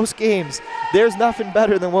the close games, there's nothing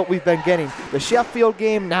better than what we've been getting. The Sheffield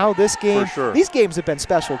game, now this game. For sure. These games have been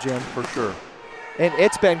special, Jim. For sure. And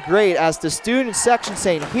it's been great as the student section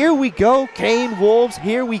saying, here we go, Kane Wolves,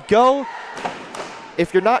 here we go.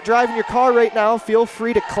 If you're not driving your car right now, feel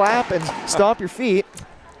free to clap and stomp your feet.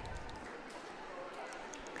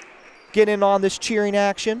 Get in on this cheering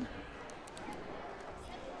action.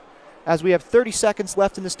 As we have 30 seconds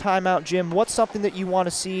left in this timeout, Jim, what's something that you want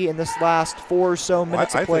to see in this last 4 or so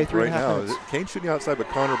minutes of play? I think right now, Kane's shooting outside, but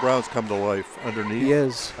Connor Brown's come to life underneath. He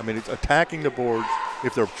is. I mean, it's attacking the boards.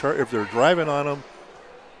 If they're driving on him,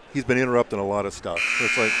 he's been interrupting a lot of stuff. So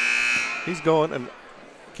it's like he's going, and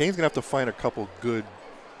Kane's going to have to find a couple good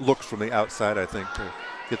looks from the outside, I think, to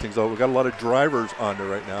get things over. We've got a lot of drivers on there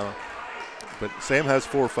right now. But Sam has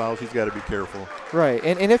 4 fouls. He's got to be careful. Right,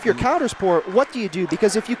 and if you're Coudersport, what do you do?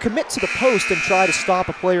 Because if you commit to the post and try to stop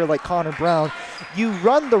a player like Connor Brown, you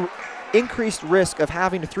run the increased risk of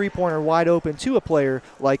having a three-pointer wide open to a player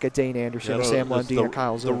like a Dane Anderson, or Sam Lundeen, or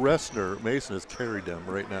Kyle Zook. The Ressner, Mason has carried them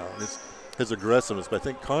right now. It's his aggressiveness, but I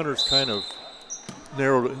think Connor's kind of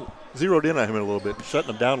zeroed in on him a little bit,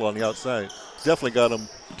 shutting him down on the outside. Definitely got him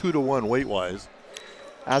 2-to-1 weight-wise.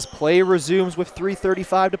 As play resumes with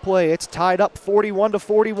 3:35 to play, it's tied up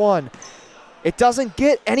 41-41. It doesn't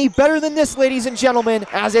get any better than this, ladies and gentlemen,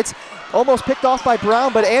 as it's almost picked off by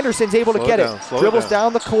Brown, but Anderson's able to get it. Dribbles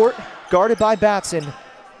down the court, guarded by Batson.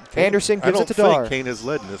 Anderson gives it to Dar. I don't think Kane has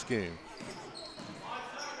led in this game.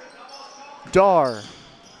 Dar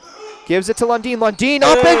gives it to Lundeen. Lundeen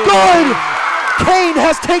up and good! Kane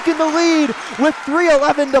has taken the lead with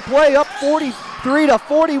 3:11 to play, up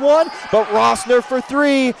 43-41, but Rossner for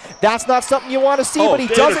 3. That's not something you want to see, but he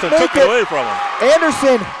doesn't make it. Away from him.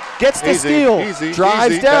 Anderson gets the steal,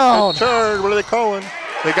 drives down. Charge, what are they calling?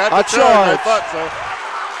 They got a the charge. I thought so.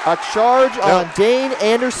 A charge on Dane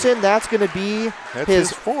Anderson. That's going to be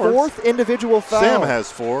his fourth individual foul. Sam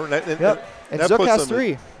has 4. And Zook has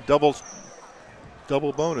 3. Double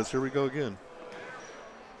bonus. Here we go again.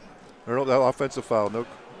 That offensive foul.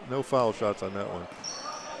 No foul shots on that one.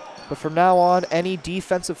 But from now on, any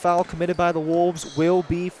defensive foul committed by the Wolves will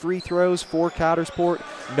be free throws for Coudersport.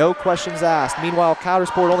 No questions asked. Meanwhile,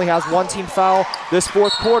 Coudersport only has one team foul this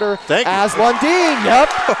fourth quarter. Thank you. As Lundin, yep.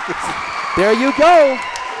 There you go.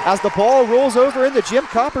 As the ball rolls over into Jim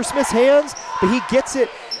Coppersmith's hands, but he gets it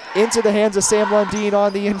into the hands of Sam Lundin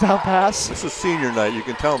on the inbound pass. This is senior night. You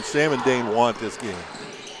can tell them Sam and Dane want this game.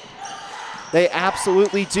 They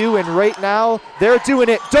absolutely do, and right now they're doing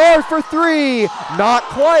it. Dar for three, not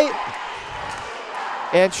quite.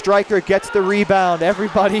 And Stryker gets the rebound.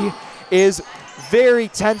 Everybody is very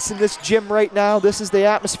tense in this gym right now. This is the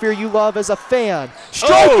atmosphere you love as a fan.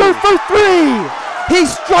 Stryker for three! He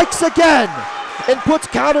strikes again and puts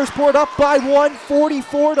Coudersport up by one,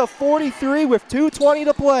 44-43 with 2:20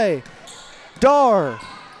 to play. Dar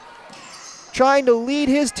trying to lead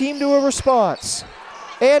his team to a response.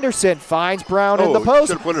 Anderson finds Brown in the post.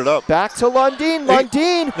 Should have put it up. Back to Lundin.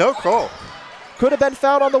 Lundin No call. could have been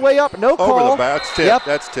fouled on the way up. No call. Over the bat. That's tip. Yep.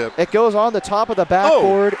 That's tip. It goes on the top of the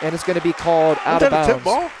backboard, and it's going to be called out of Wasn't that a bounds. tip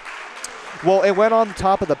ball? Well, it went on the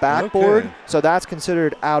top of the backboard, Okay. so that's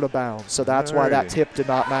considered out of bounds. So that's why that Alrighty. tip did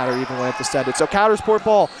not matter even when it descended. So Coudersport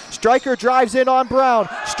ball. Stryker drives in on Brown.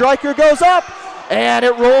 Stryker goes up, and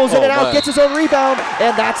it rolls in Oh, and out, man. gets his own rebound,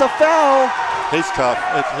 and that's a foul. He's tough.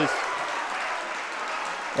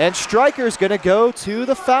 And Stryker's going to go to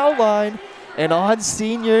the foul line. And on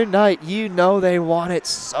senior night, you know they want it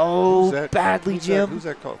so badly, Jim. Who's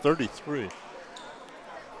that called? 33.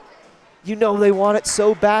 You know they want it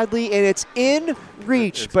so badly, and it's in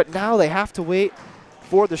reach. But now they have to wait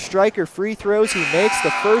for the Stryker free throws. He makes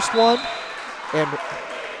the first one. And,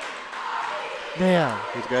 man.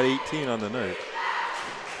 He's got 18 on the night.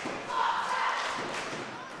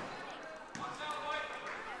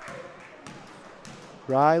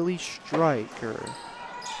 Riley Stryker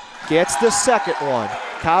gets the second one.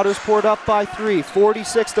 Coudersport up by three,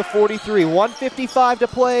 46-43. 1:55 to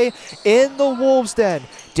play in the Wolves' den.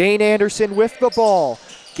 Dane Anderson with the ball.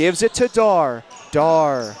 Gives it to Dar.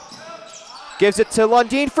 Dar gives it to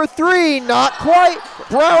Lundin for three. Not quite.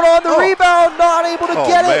 Brown on the rebound. Not able to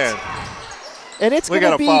get it. And it's going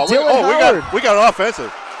to be Dylan Howard. We got an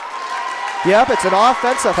offensive. Yep, it's an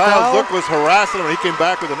offensive Kyle foul. Zook was harassing him, and he came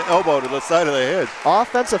back with an elbow to the side of the head.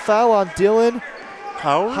 Offensive foul on Dylan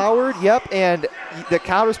Howard, yep, and the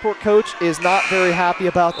Coudersport coach is not very happy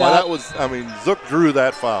about that. Well, that was, Zook drew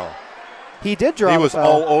that foul. He did draw He the was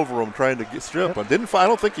foul. all over him trying to get strip him. I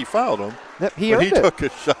don't think he fouled him. Yep, he but earned he it. took a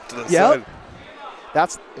shot to the Yep.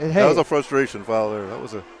 side. Hey. That was a frustration foul there. That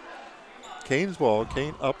was a Kane's ball.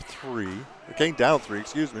 Kane up three. Kane down three,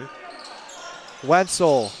 excuse me.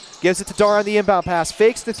 Wenzel gives it to Dar on the inbound pass.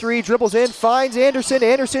 Fakes the three, dribbles in, finds Anderson.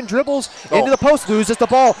 Anderson dribbles into the post, loses the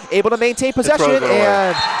ball. Able to maintain possession,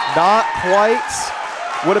 and not quite.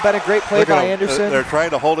 Would have been a great play by Anderson. They're trying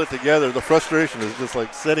to hold it together. The frustration is just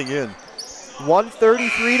like setting in.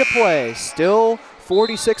 1:33 to play. Still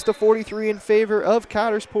 46-43 in favor of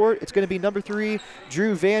Coudersport. It's going to be number 3,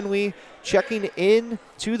 Drew Van Wee, checking in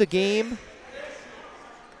to the game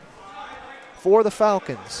for the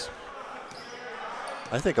Falcons.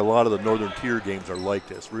 I think a lot of the Northern Tier games are like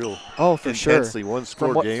this, real for intensely sure.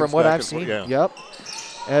 one-score games. From what back I've and seen, forth. yep.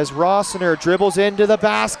 As Rossiner dribbles into the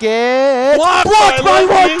basket. Blocked by by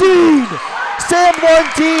Lundin! Sam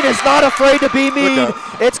Lundin is not afraid to be mean.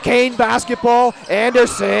 It's Kane basketball.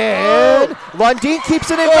 Anderson. Lundin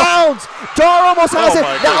keeps it in bounds. Dar almost has it.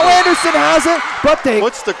 Now Anderson has it, but they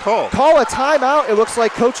What's the call? call a timeout. It looks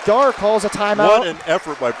like Coach Dar calls a timeout. What an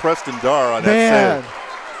effort by Preston Dar on that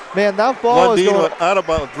save. Man, that ball is Lundin going went out of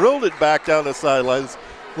bounds, drilled it back down the sidelines.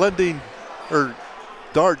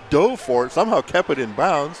 Dar dove for it, somehow kept it in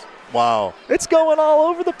bounds. Wow. It's going all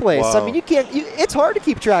over the place. Wow. I mean, it's hard to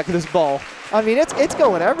keep track of this ball. I mean, it's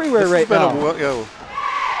going everywhere This right has now. been a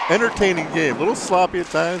entertaining game. A little sloppy at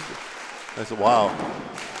times. I said, wow.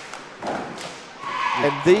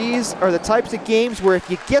 And these are the types of games where if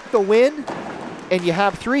you get the win and you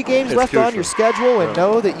have 3 games left on your schedule and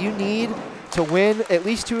know that you need to win at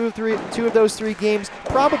least two of those 3 games,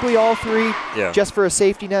 probably all 3, just for a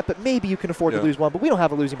safety net, but maybe you can afford to lose one. But we don't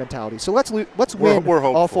have a losing mentality, so let's win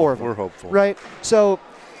all 4 of them. We're hopeful. Right? So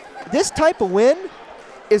this type of win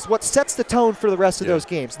is what sets the tone for the rest of those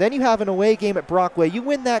games. Then you have an away game at Brockway. You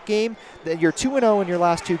win that game, then you're 2-0 in your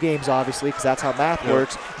last 2 games, obviously, because that's how math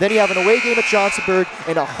works. Then you have an away game at Johnsonburg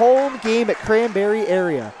and a home game at Cranberry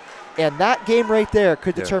area. And that game right there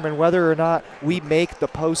could determine whether or not we make the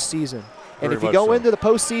postseason. And if you go into the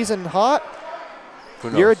postseason hot,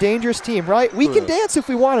 you're a dangerous team, right? We can dance if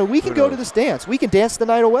we want to. We can go to this dance. We can dance the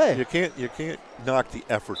night away. You can't knock the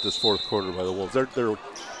effort this fourth quarter by the Wolves. They're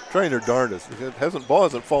trying their darndest. Ball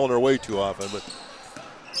hasn't fallen their way too often, but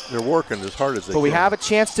They're working as hard as they But can. we have a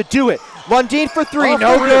chance to do it. Lundeen for three, Oh,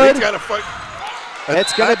 no for real, good. he's got to fight.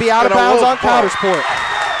 It's going to be That's out of gonna bounds on Wolves ball.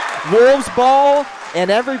 Coudersport. Wolves ball,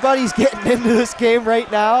 and everybody's getting into this game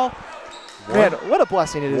right now. Man, what a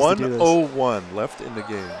blessing it is to do this. 1:01 left in the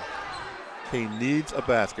game. Kane needs a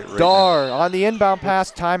basket right Dar on the inbound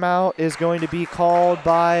pass. Timeout is going to be called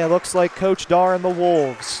by, it looks like, Coach Dar and the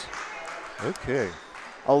Wolves. now. Okay.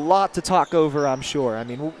 A lot to talk over, I'm sure. I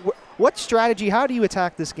mean, what strategy, how do you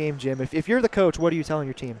attack this game, Jim? If you're the coach, what are you telling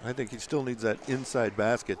your team? I think he still needs that inside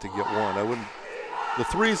basket to get one. I wouldn't. The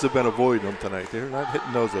threes have been avoiding them tonight. They're not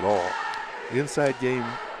hitting those at all. The inside game,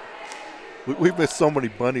 we've missed so many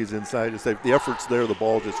bunnies inside. It's like the effort's there, the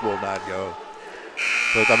ball just will not go.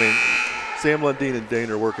 But, I mean, Sam Lundeen and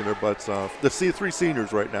Dane are working their butts off. The three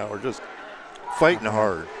seniors right now are just fighting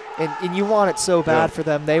hard. And you want it so bad for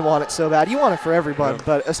them. They want it so bad. You want it for everyone,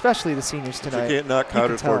 but especially the seniors tonight. You can't knock You can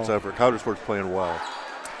Coudersport's tell. effort. Coudersport's playing well.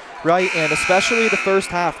 Right, and especially the first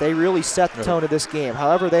half, they really set the tone of this game.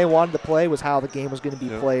 However they wanted to play was how the game was going to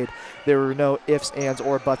be played. There were no ifs, ands,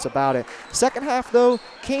 or buts about it. Second half, though,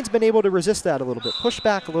 Kane's been able to resist that a little bit, push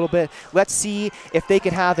back a little bit. Let's see if they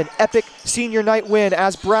can have an epic senior night win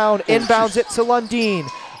as Brown inbounds it to Lundeen.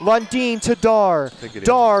 Lundeen to Dar.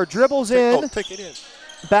 Dar dribbles in. Take it in.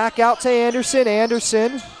 Back out to Anderson.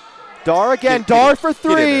 Anderson. Dar again. Get Dar it. for Get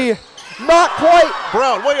in three. there. Not quite.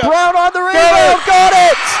 Brown, way up. Brown on the rebound. Got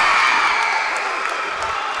it.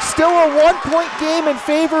 Still a 1-point game in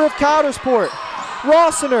favor of Coudersport.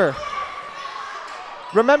 Rossiner.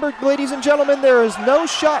 Remember, ladies and gentlemen, there is no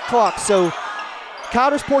shot clock, so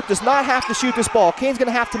Coudersport does not have to shoot this ball. Kane's going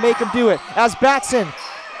to have to make him do it as Batson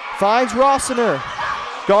finds Rossiner.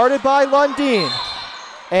 Guarded by Lundeen.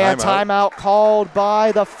 And timeout called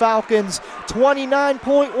by the Falcons.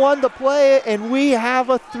 29.1 to play, and we have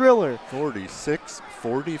a thriller. 46-45.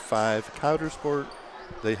 Coudersport,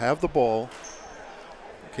 they have the ball.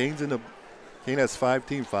 Kane has 5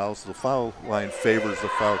 team fouls, so the foul line favors the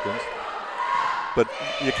Falcons. But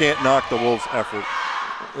you can't knock the Wolves' effort.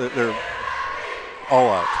 They're all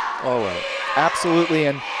out, all out. Absolutely,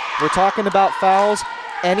 and we're talking about fouls.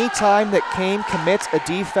 Anytime that Kane commits a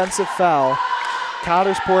defensive foul,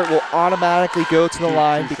 Coudersport will automatically go to the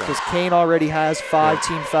line because Kane already has 5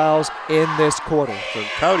 team fouls in this quarter. So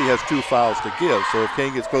Cowdy has 2 fouls to give, so if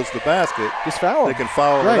Kane gets close to the basket, just foul they can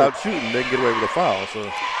foul without shooting. They can get away with a foul.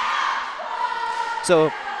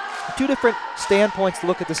 So 2 different standpoints to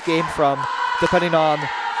look at this game from, depending on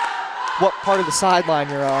what part of the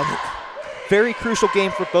sideline you're on. Very crucial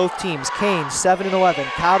game for both teams. Kane 7-11,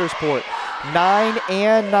 Coudersport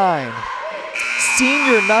 9-9.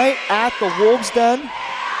 Senior night at the Wolves Den.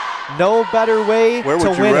 No better way Where to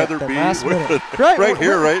would you win rather it than be? last minute. Right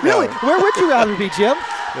here, right really, now. where would you rather be, Jim?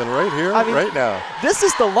 And right here, I mean, right now. This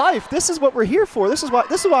is the life. This is what we're here for. This is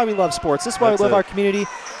why we love sports. This is why we love our community.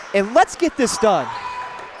 And let's get this done.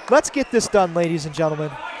 Let's get this done, ladies and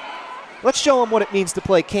gentlemen. Let's show them what it means to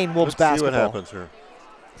play Kane Wolves basketball. See what happens here.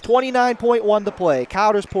 29.1 to play.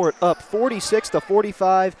 Coudersport up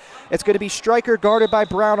 46-45. It's going to be Stryker guarded by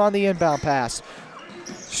Brown on the inbound pass.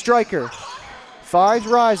 Stryker finds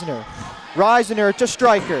Reisner. Reisner to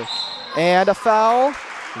Stryker. And a foul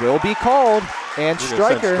will be called. And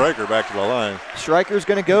Stryker back to the line. Stryker's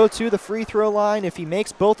going to go to the free throw line. If he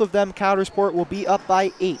makes both of them, Coudersport will be up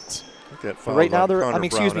by 8. Right now they're,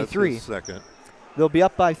 excuse me, 3. Second. They'll be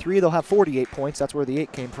up by 3. They'll have 48 points. That's where the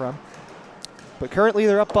 8 came from. But currently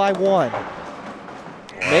they're up by 1.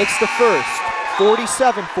 Makes the first,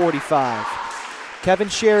 47-45. Kevin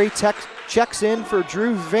Sherry checks in for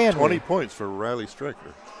Drew Van 20 points for Riley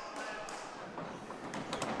Stryker.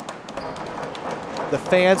 The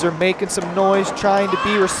fans are making some noise, trying to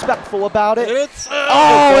be respectful about it. It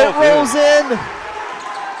rolls in.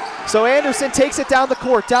 So Anderson takes it down the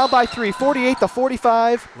court, down by 3,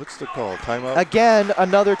 48-45. What's the call? Timeout? Again,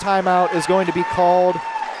 another timeout is going to be called.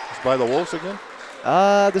 It's by the Wolves again?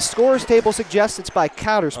 The scores table suggests it's by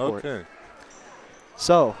Coudersport. Okay.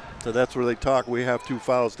 So that's where they talk. We have 2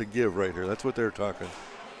 fouls to give right here. That's what they're talking.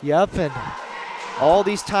 Yep, and all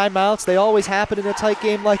these timeouts, they always happen in a tight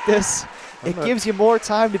game like this. It gives you more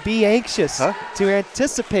time to be anxious, to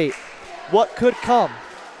anticipate what could come.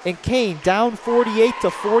 And Kane down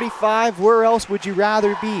 48-45. Where else would you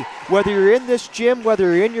rather be? Whether you're in this gym,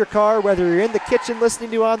 whether you're in your car, whether you're in the kitchen listening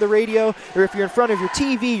to on the radio, or if you're in front of your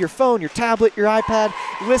TV, your phone, your tablet, your iPad,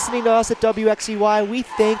 listening to us at WXCY, we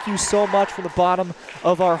thank you so much from the bottom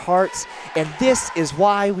of our hearts. And this is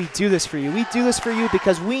why we do this for you. We do this for you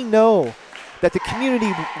because we know that the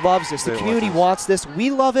community loves this. The community wants this. We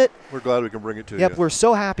love it. We're glad we can bring it to you. Yep, we're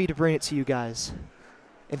so happy to bring it to you guys.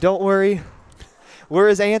 And don't worry, we're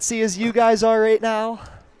as antsy as you guys are right now.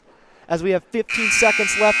 as we have 15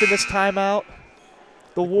 seconds left in this timeout.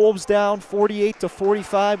 The Wolves down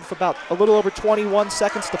 48-45 with about a little over 21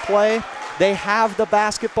 seconds to play. They have the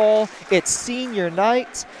basketball. It's senior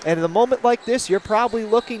night, and in a moment like this, you're probably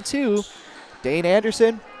looking to Dane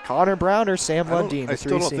Anderson, Connor Brown, or Sam Lundeen. I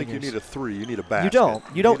still don't think you need a three. You need a basket. You don't.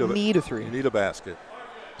 You don't need a three. You need a basket.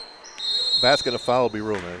 Basket and a foul would be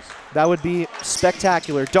real nice. That would be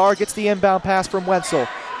spectacular. Dar gets the inbound pass from Wenzel.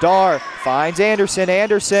 Dar finds Anderson.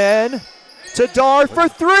 Anderson to Dar for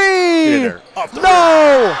three.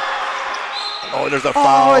 No! Oh, there's a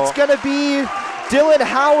foul. Oh, it's going to be Dylan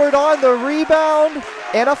Howard on the rebound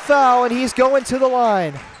and a foul, and he's going to the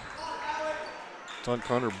line. It's on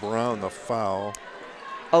Connor Brown, the foul.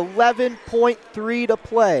 11.3 to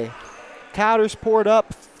play. Coudersport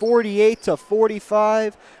up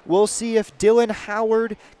 48-45. We'll see if Dylan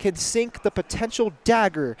Howard can sink the potential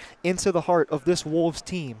dagger into the heart of this Wolves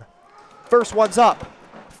team. First one's up.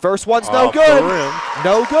 First one's no good.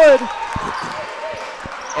 No good.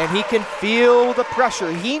 And he can feel the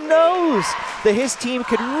pressure. He knows that his team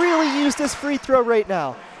could really use this free throw right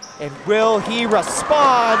now. And will he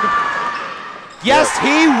respond? Yes,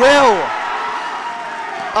 he will.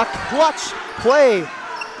 A clutch play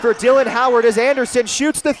for Dylan Howard as Anderson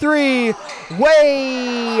shoots the three.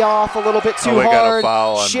 Way off a little bit too hard.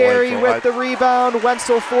 Sherry with the rebound.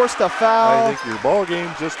 Wenzel forced a foul. I think your ball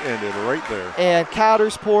game just ended right there. And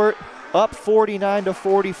Coudersport up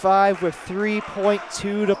 49-45 with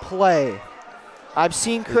 3.2 to play. I've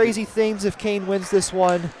seen crazy things. If Kane wins this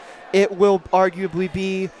one, it will arguably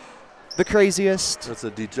be the craziest. That's a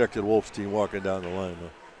dejected Wolves team walking down the line, though.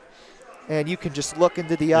 And you can just look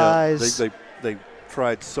into the eyes. They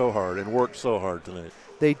tried so hard and worked so hard tonight.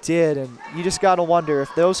 They did, and you just got to wonder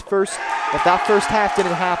if that first half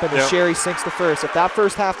didn't happen and Sherry sinks the first. If that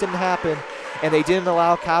first half didn't happen and they didn't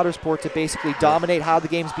allow Coudersport to basically dominate how the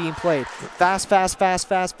game's being played, fast,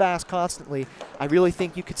 constantly, I really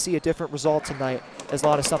think you could see a different result tonight as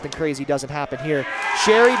long as something crazy doesn't happen here.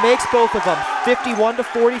 Sherry makes both of them,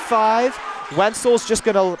 51-45. Wenzel's just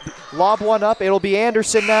going to lob one up. It'll be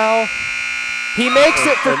Anderson now. He makes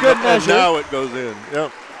it for good measure. And now it goes in.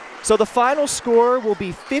 Yep. So the final score will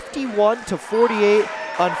be 51-48.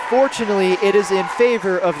 Unfortunately, it is in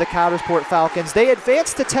favor of the Coudersport Falcons. They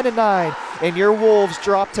advance to 10-9, and your Wolves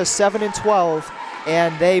drop to 7-12,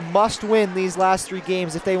 and they must win these last three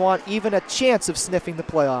games if they want even a chance of sniffing the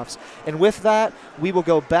playoffs. And with that, we will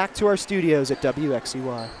go back to our studios at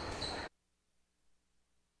WXCY.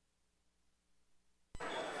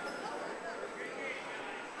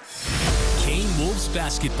 Wolves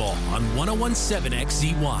basketball on 101.7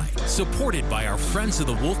 XZY, supported by our friends of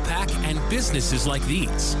the Wolfpack and businesses like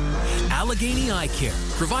these. Allegheny Eye Care,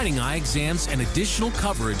 providing eye exams and additional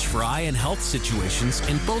coverage for eye and health situations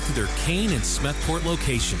in both of their Kane and Smethport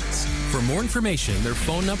locations. For more information, their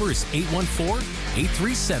phone number is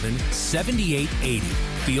 814-837-7880.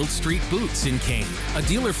 Field Street Boots in Kane, a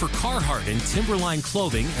dealer for Carhartt and Timberline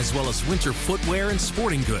clothing, as well as winter footwear and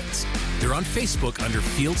sporting goods. They're on Facebook under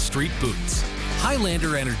Field Street Boots.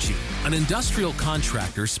 Highlander Energy, an industrial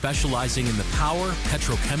contractor specializing in the power,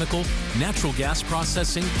 petrochemical, natural gas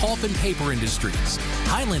processing, pulp and paper industries.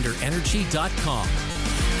 HighlanderEnergy.com.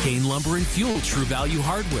 Kane Lumber and Fuel True Value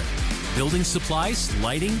Hardware. Building supplies,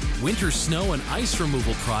 lighting, winter snow and ice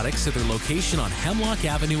removal products at their location on Hemlock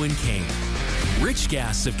Avenue in Kane. Rich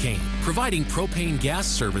Gas of Kane, providing propane gas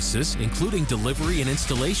services, including delivery and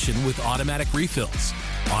installation with automatic refills.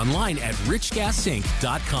 Online at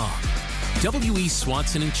richgasinc.com. W.E.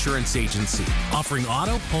 Swanson Insurance Agency, offering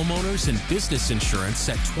auto, homeowners, and business insurance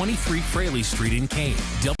at 23 Fraley Street in Kane.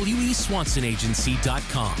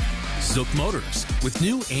 WESwansonAgency.com. Zook Motors, with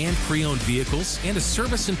new and pre-owned vehicles and a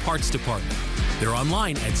service and parts department. They're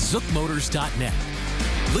online at zookmotors.net.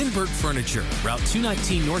 Lindbergh Furniture, Route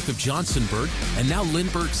 219 north of Johnsonburg, and now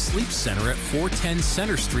Lindbergh Sleep Center at 410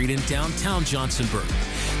 Center Street in downtown Johnsonburg.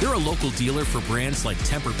 They're a local dealer for brands like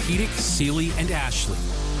Tempur-Pedic, Sealy, and Ashley.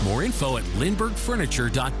 More info at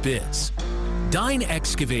lindberghfurniture.biz. Dine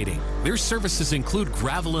Excavating. Their services include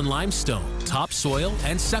gravel and limestone, topsoil,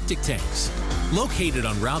 and septic tanks. Located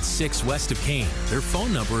on Route 6 west of Kane, their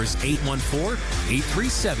phone number is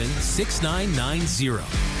 814-837-6990.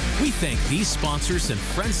 We thank these sponsors and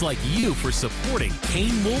friends like you for supporting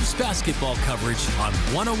Kane Wolves basketball coverage on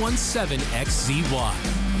 101.7 XZY.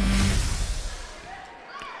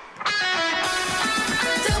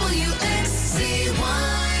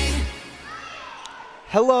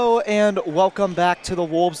 Hello and welcome back to the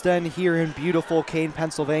Wolves Den here in beautiful Kane,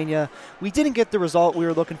 Pennsylvania. We didn't get the result we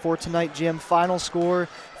were looking for tonight, Jim. Final score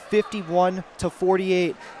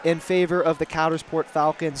 51-48 in favor of the Coudersport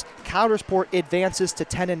Falcons. Coudersport advances to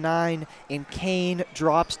 10-9, and Kane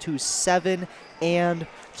drops to 7-12,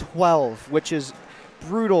 which is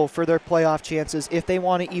brutal for their playoff chances. If they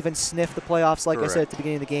want to even sniff the playoffs, like Correct. I said at the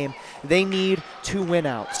beginning of the game, they need to win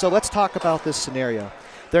out. So let's talk about this scenario.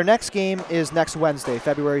 Their next game is next Wednesday,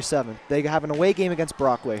 February 7th. They have an away game against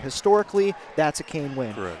Brockway. Historically, that's a Kane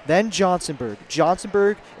win. Correct. Then Johnsonburg.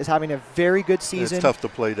 Johnsonburg is having a very good season. It's tough to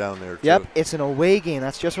play down there, too. Yep, it's an away game.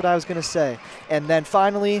 That's just what I was going to say. And then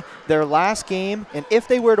finally, their last game, and if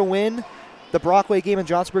they were to win the Brockway game and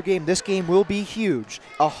Johnsonburg game, this game will be huge.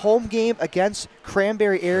 A home game against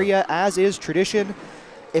Cranberry area, as is tradition.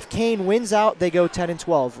 If Kane wins out, they go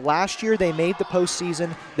 10-12. Last year, they made the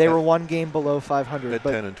postseason. They were one game below 500. At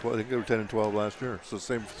 10 and 12, I think they were 10 and 12 last year. So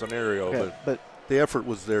same scenario, Okay, but the effort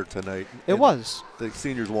was there tonight. it And was. the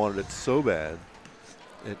seniors wanted it so bad,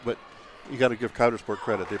 but you got to give Coudersport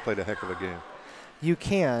credit. They played a heck of a game. You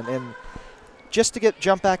can. And just to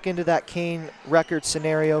jump back into that Kane record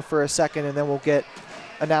scenario for a second, and then we'll get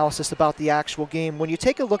analysis about the actual game. When you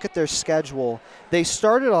take a look at their schedule, they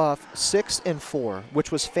started off 6-4,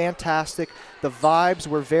 which was fantastic. The vibes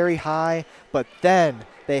were very high, but then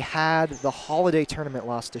they had the holiday tournament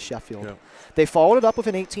loss to Sheffield. Yep. They followed it up with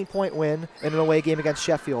an 18-point win in an away game against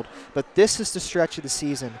Sheffield, but this is the stretch of the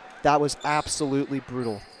season that was absolutely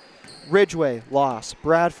brutal. Ridgeway loss,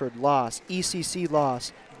 Bradford loss, ECC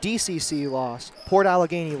loss, DCC loss, Port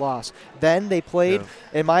Allegheny loss. Then they played,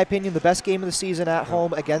 in my opinion, the best game of the season at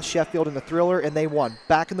home against Sheffield in the Thriller, and they won.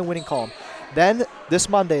 Back in the winning column. Then this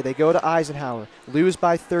Monday they go to Eisenhower, lose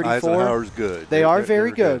by 34. Eisenhower's good. They are very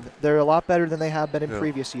they're good. They're a lot better than they have been in Yeah.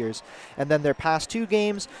 previous years. And then their past two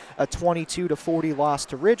games, a 22-40 loss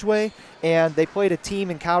to Ridgeway, and they played a team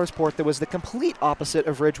in Coudersport that was the complete opposite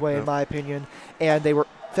of Ridgeway, in my opinion, and they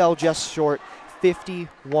fell just short,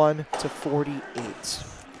 51-48.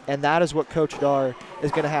 And that is what Coach Dar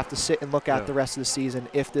is going to have to sit and look at the rest of the season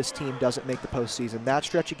if this team doesn't make the postseason. That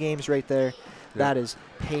stretch of games right there, that is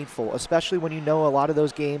painful, especially when you know a lot of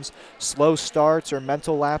those games, slow starts or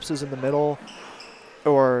mental lapses in the middle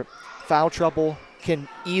or foul trouble can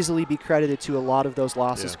easily be credited to a lot of those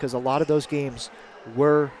losses because a lot of those games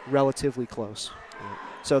were relatively close.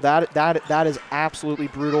 So that is absolutely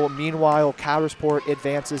brutal. Meanwhile, Coudersport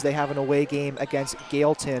advances. They have an away game against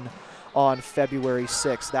Gaelton on February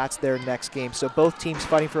 6th. That's their next game. So both teams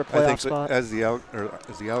fighting for a playoff I think spot. as the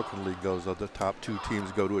Alkin League goes, the top two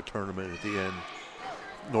teams go to a tournament at the end,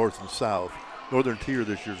 North and South. Northern Tier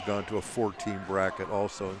this year's gone to a 4-team bracket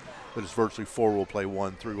also, but it's virtually 4 will play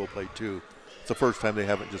 1, 3 will play 2. It's the first time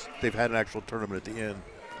they've had an actual tournament at the end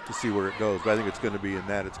to see where it goes. But I think it's going to be in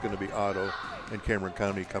that. It's going to be Otto and Cameron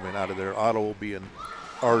County coming out of there. Otto will be in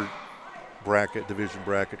our bracket, division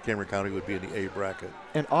bracket. Cameron County would be in the A bracket.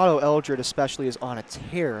 And Otto Eldred especially is on a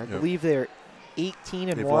tear. I believe they're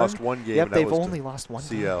 18-1. They've lost one game. Yep, and that they've was only lost one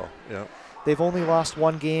game. CL. Yeah. They've only lost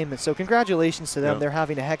one game, and so congratulations to them. Yep. They're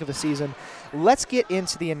having a heck of a season. Let's get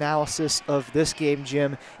into the analysis of this game,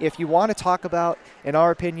 Jim. If you want to talk about, in our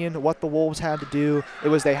opinion, what the Wolves had to do, it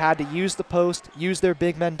was they had to use the post, use their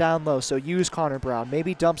big men down low, so use Connor Brown,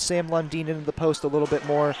 maybe dump Sam Lundeen into the post a little bit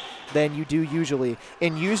more than you do usually,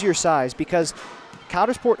 and use your size because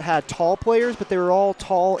Coudersport had tall players, but they were all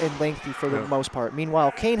tall and lengthy for the most part.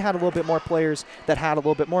 Meanwhile, Kane had a little bit more players that had a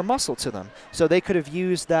little bit more muscle to them. So they could have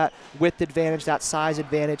used that width advantage, that size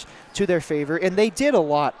advantage to their favor, and they did a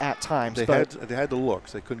lot at times. They had the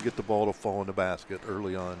looks. They couldn't get the ball to fall in the basket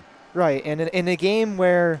early on. Right, and in a game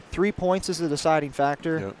where 3 points is the deciding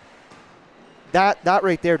factor, that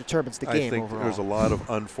right there determines the game I think overall. there's a lot of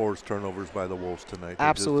unforced turnovers by the Wolves tonight.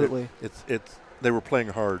 Absolutely. They were playing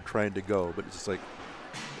hard, trying to go, but it's just like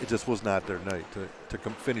it just was not their night to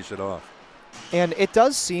finish it off. And it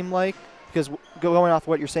does seem like, because going off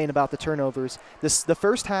what you're saying about the turnovers, the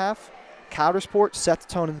first half, Coudersport set the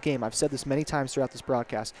tone in the game. I've said this many times throughout this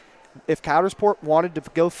broadcast. If Coudersport wanted to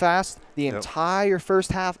go fast the entire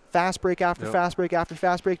first half, fast break after fast break after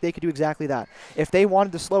fast break, they could do exactly that. If they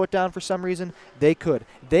wanted to slow it down for some reason, they could.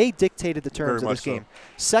 They dictated the terms of this game.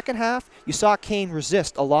 Second half, you saw Kane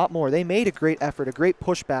resist a lot more. They made a great effort, a great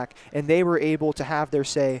pushback, and they were able to have their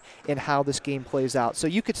say in how this game plays out. So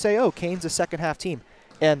you could say, oh, Kane's a second half team,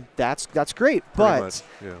 and that's great. But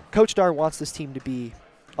Coach Dar wants this team to be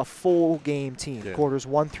a full game team, quarters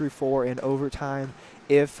 1 through 4 and overtime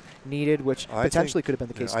if needed, which potentially could have been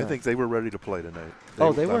the case. I think they were ready to play tonight.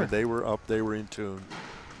 They were. They were up. They were in tune.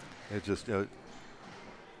 It just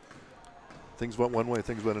things went one way,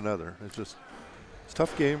 things went another. It's a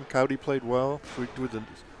tough game. Cowdy played well. So we do the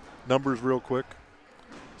numbers real quick.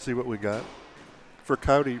 See what we got. For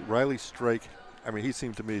Cowdy, Riley Strike I mean, he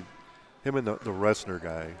seemed to me, him and the Ressner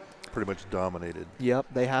guy pretty much dominated. Yep,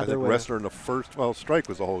 they had I their think way. Ressner in the first, well, strike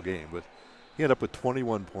was the whole game, but he ended up with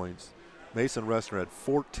 21 points. Mason Ressner had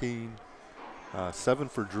 14, 7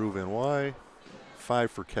 for Drew Van Wy,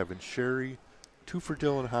 5 for Kevin Sherry, 2 for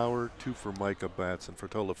Dylan Howard, 2 for Micah Batson for a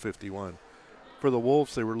total of 51. For the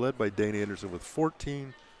Wolves, they were led by Dane Anderson with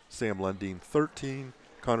 14, Sam Lundeen 13,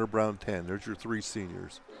 Connor Brown 10. There's your 3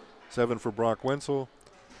 seniors. 7 for Brock Wenzel,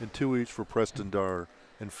 and 2 each for Preston Darr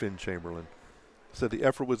and Finn Chamberlain. So the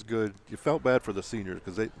effort was good. You felt bad for the seniors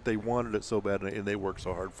because they wanted it so bad and they worked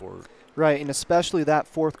so hard for it. Right, and especially that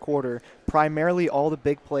fourth quarter, primarily all the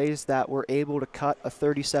big plays that were able to cut a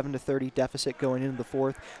 37-30 deficit going into the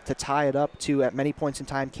fourth to tie it up to, at many points in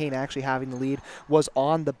time, Kane actually having the lead, was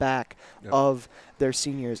on the back of their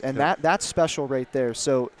seniors. And that's special right there.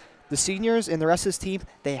 So the seniors and the rest of this team,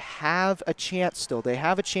 they have a chance still. They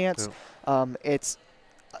have a chance.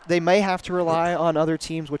 They may have to rely on other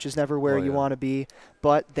teams, which is never where you want to be,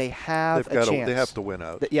 but they have a chance. They have to win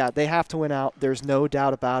out. They have to win out. There's no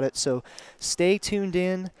doubt about it. So stay tuned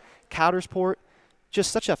in. Coudersport,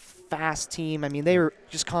 just such a fast team. I mean, they were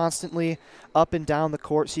just constantly up and down the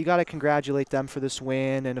court, so you got to congratulate them for this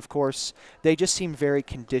win. And, of course, they just seem very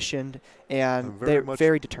conditioned and they're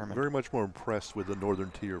very determined. Very much more impressed with the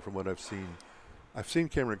Northern Tier from what I've seen. I've seen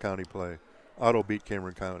Cameron County play. Otto beat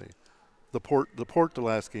Cameron County. The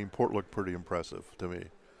last game, Port looked pretty impressive to me.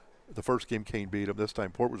 The first game, Kane beat him. This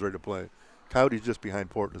time, Port was ready to play. County's just behind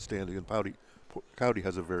Port in the standing, and County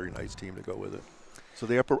has a very nice team to go with it. So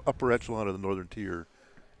the upper echelon of the Northern Tier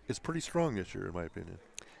is pretty strong this year, in my opinion.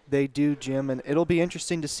 They do, Jim, and it'll be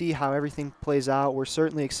interesting to see how everything plays out. We're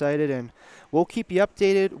certainly excited, and we'll keep you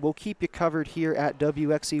updated. We'll keep you covered here at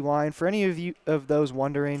WXEY. And for any of you of those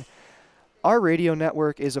wondering, our radio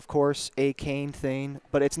network is, of course, a Kane thing,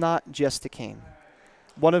 but it's not just a Kane.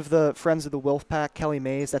 One of the friends of the Wolfpack, Kelly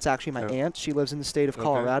Mays, that's actually my aunt. She lives in the state of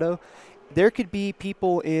Colorado. There could be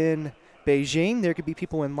people in Beijing, there could be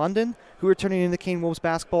people in London who are turning into Kane Wolves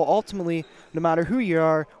basketball. Ultimately, no matter who you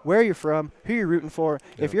are, where you're from, who you're rooting for,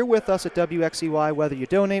 if you're with us at WXEY, whether you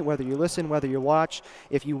donate, whether you listen, whether you watch,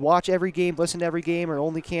 if you watch every game, listen to every game, or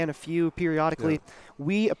only can a few periodically,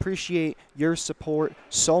 we appreciate your support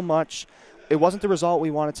so much. It wasn't the result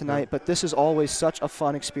we wanted tonight, but this is always such a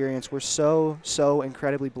fun experience. We're so, so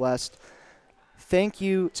incredibly blessed. Thank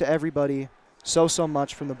you to everybody so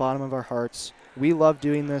much from the bottom of our hearts. We love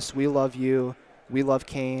doing this. We love you. We love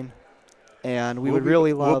Kane. And we'll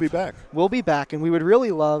be back. We'll be back, and we would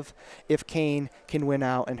really love if Kane can win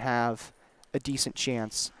out and have a decent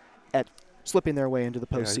chance at slipping their way into the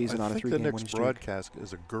postseason on a 3-game winning streak. I think the next broadcast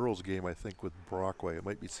is a girls' game, I think, with Brockway. It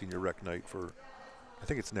might be senior rec night for, I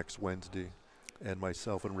think it's next Wednesday. And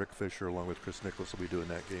myself and Rick Fisher, along with Chris Nicholas, will be doing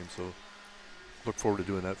that game. So look forward to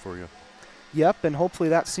doing that for you. Yep, and hopefully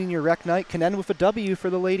that senior rec night can end with a W for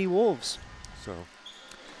the Lady Wolves.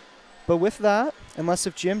 But with that, unless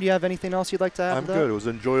if Jim, do you have anything else you'd like to add? I'm good. It was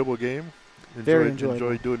an enjoyable game. Very enjoyable.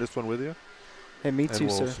 Enjoyed doing this one with you. Hey, me too,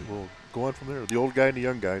 sir. We'll go on from there. The old guy and the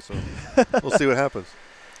young guy, so we'll see what happens.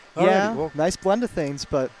 Nice blend of things.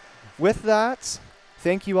 But with that,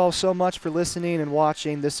 thank you all so much for listening and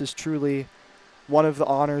watching. This is truly one of the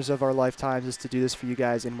honors of our lifetimes is to do this for you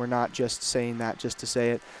guys, and we're not just saying that just to say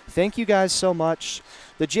it. Thank you guys so much.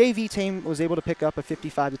 The JV team was able to pick up a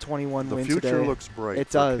 55-21 win today. The future looks bright. It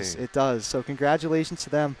does. It does. So congratulations to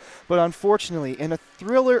them. But unfortunately, in a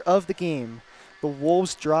thriller of the game, the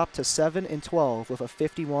Wolves dropped to 7-12 with a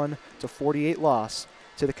 51-48 loss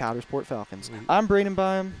to the Coudersport Falcons. I'm Braden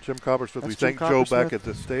Byam. Jim Coppersmith. We thank Joe back at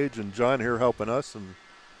the stage and John here helping us. And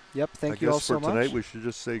thank you all so much. I guess for tonight we should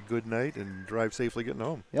just say good night and drive safely getting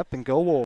home. Yep, and go Wolves.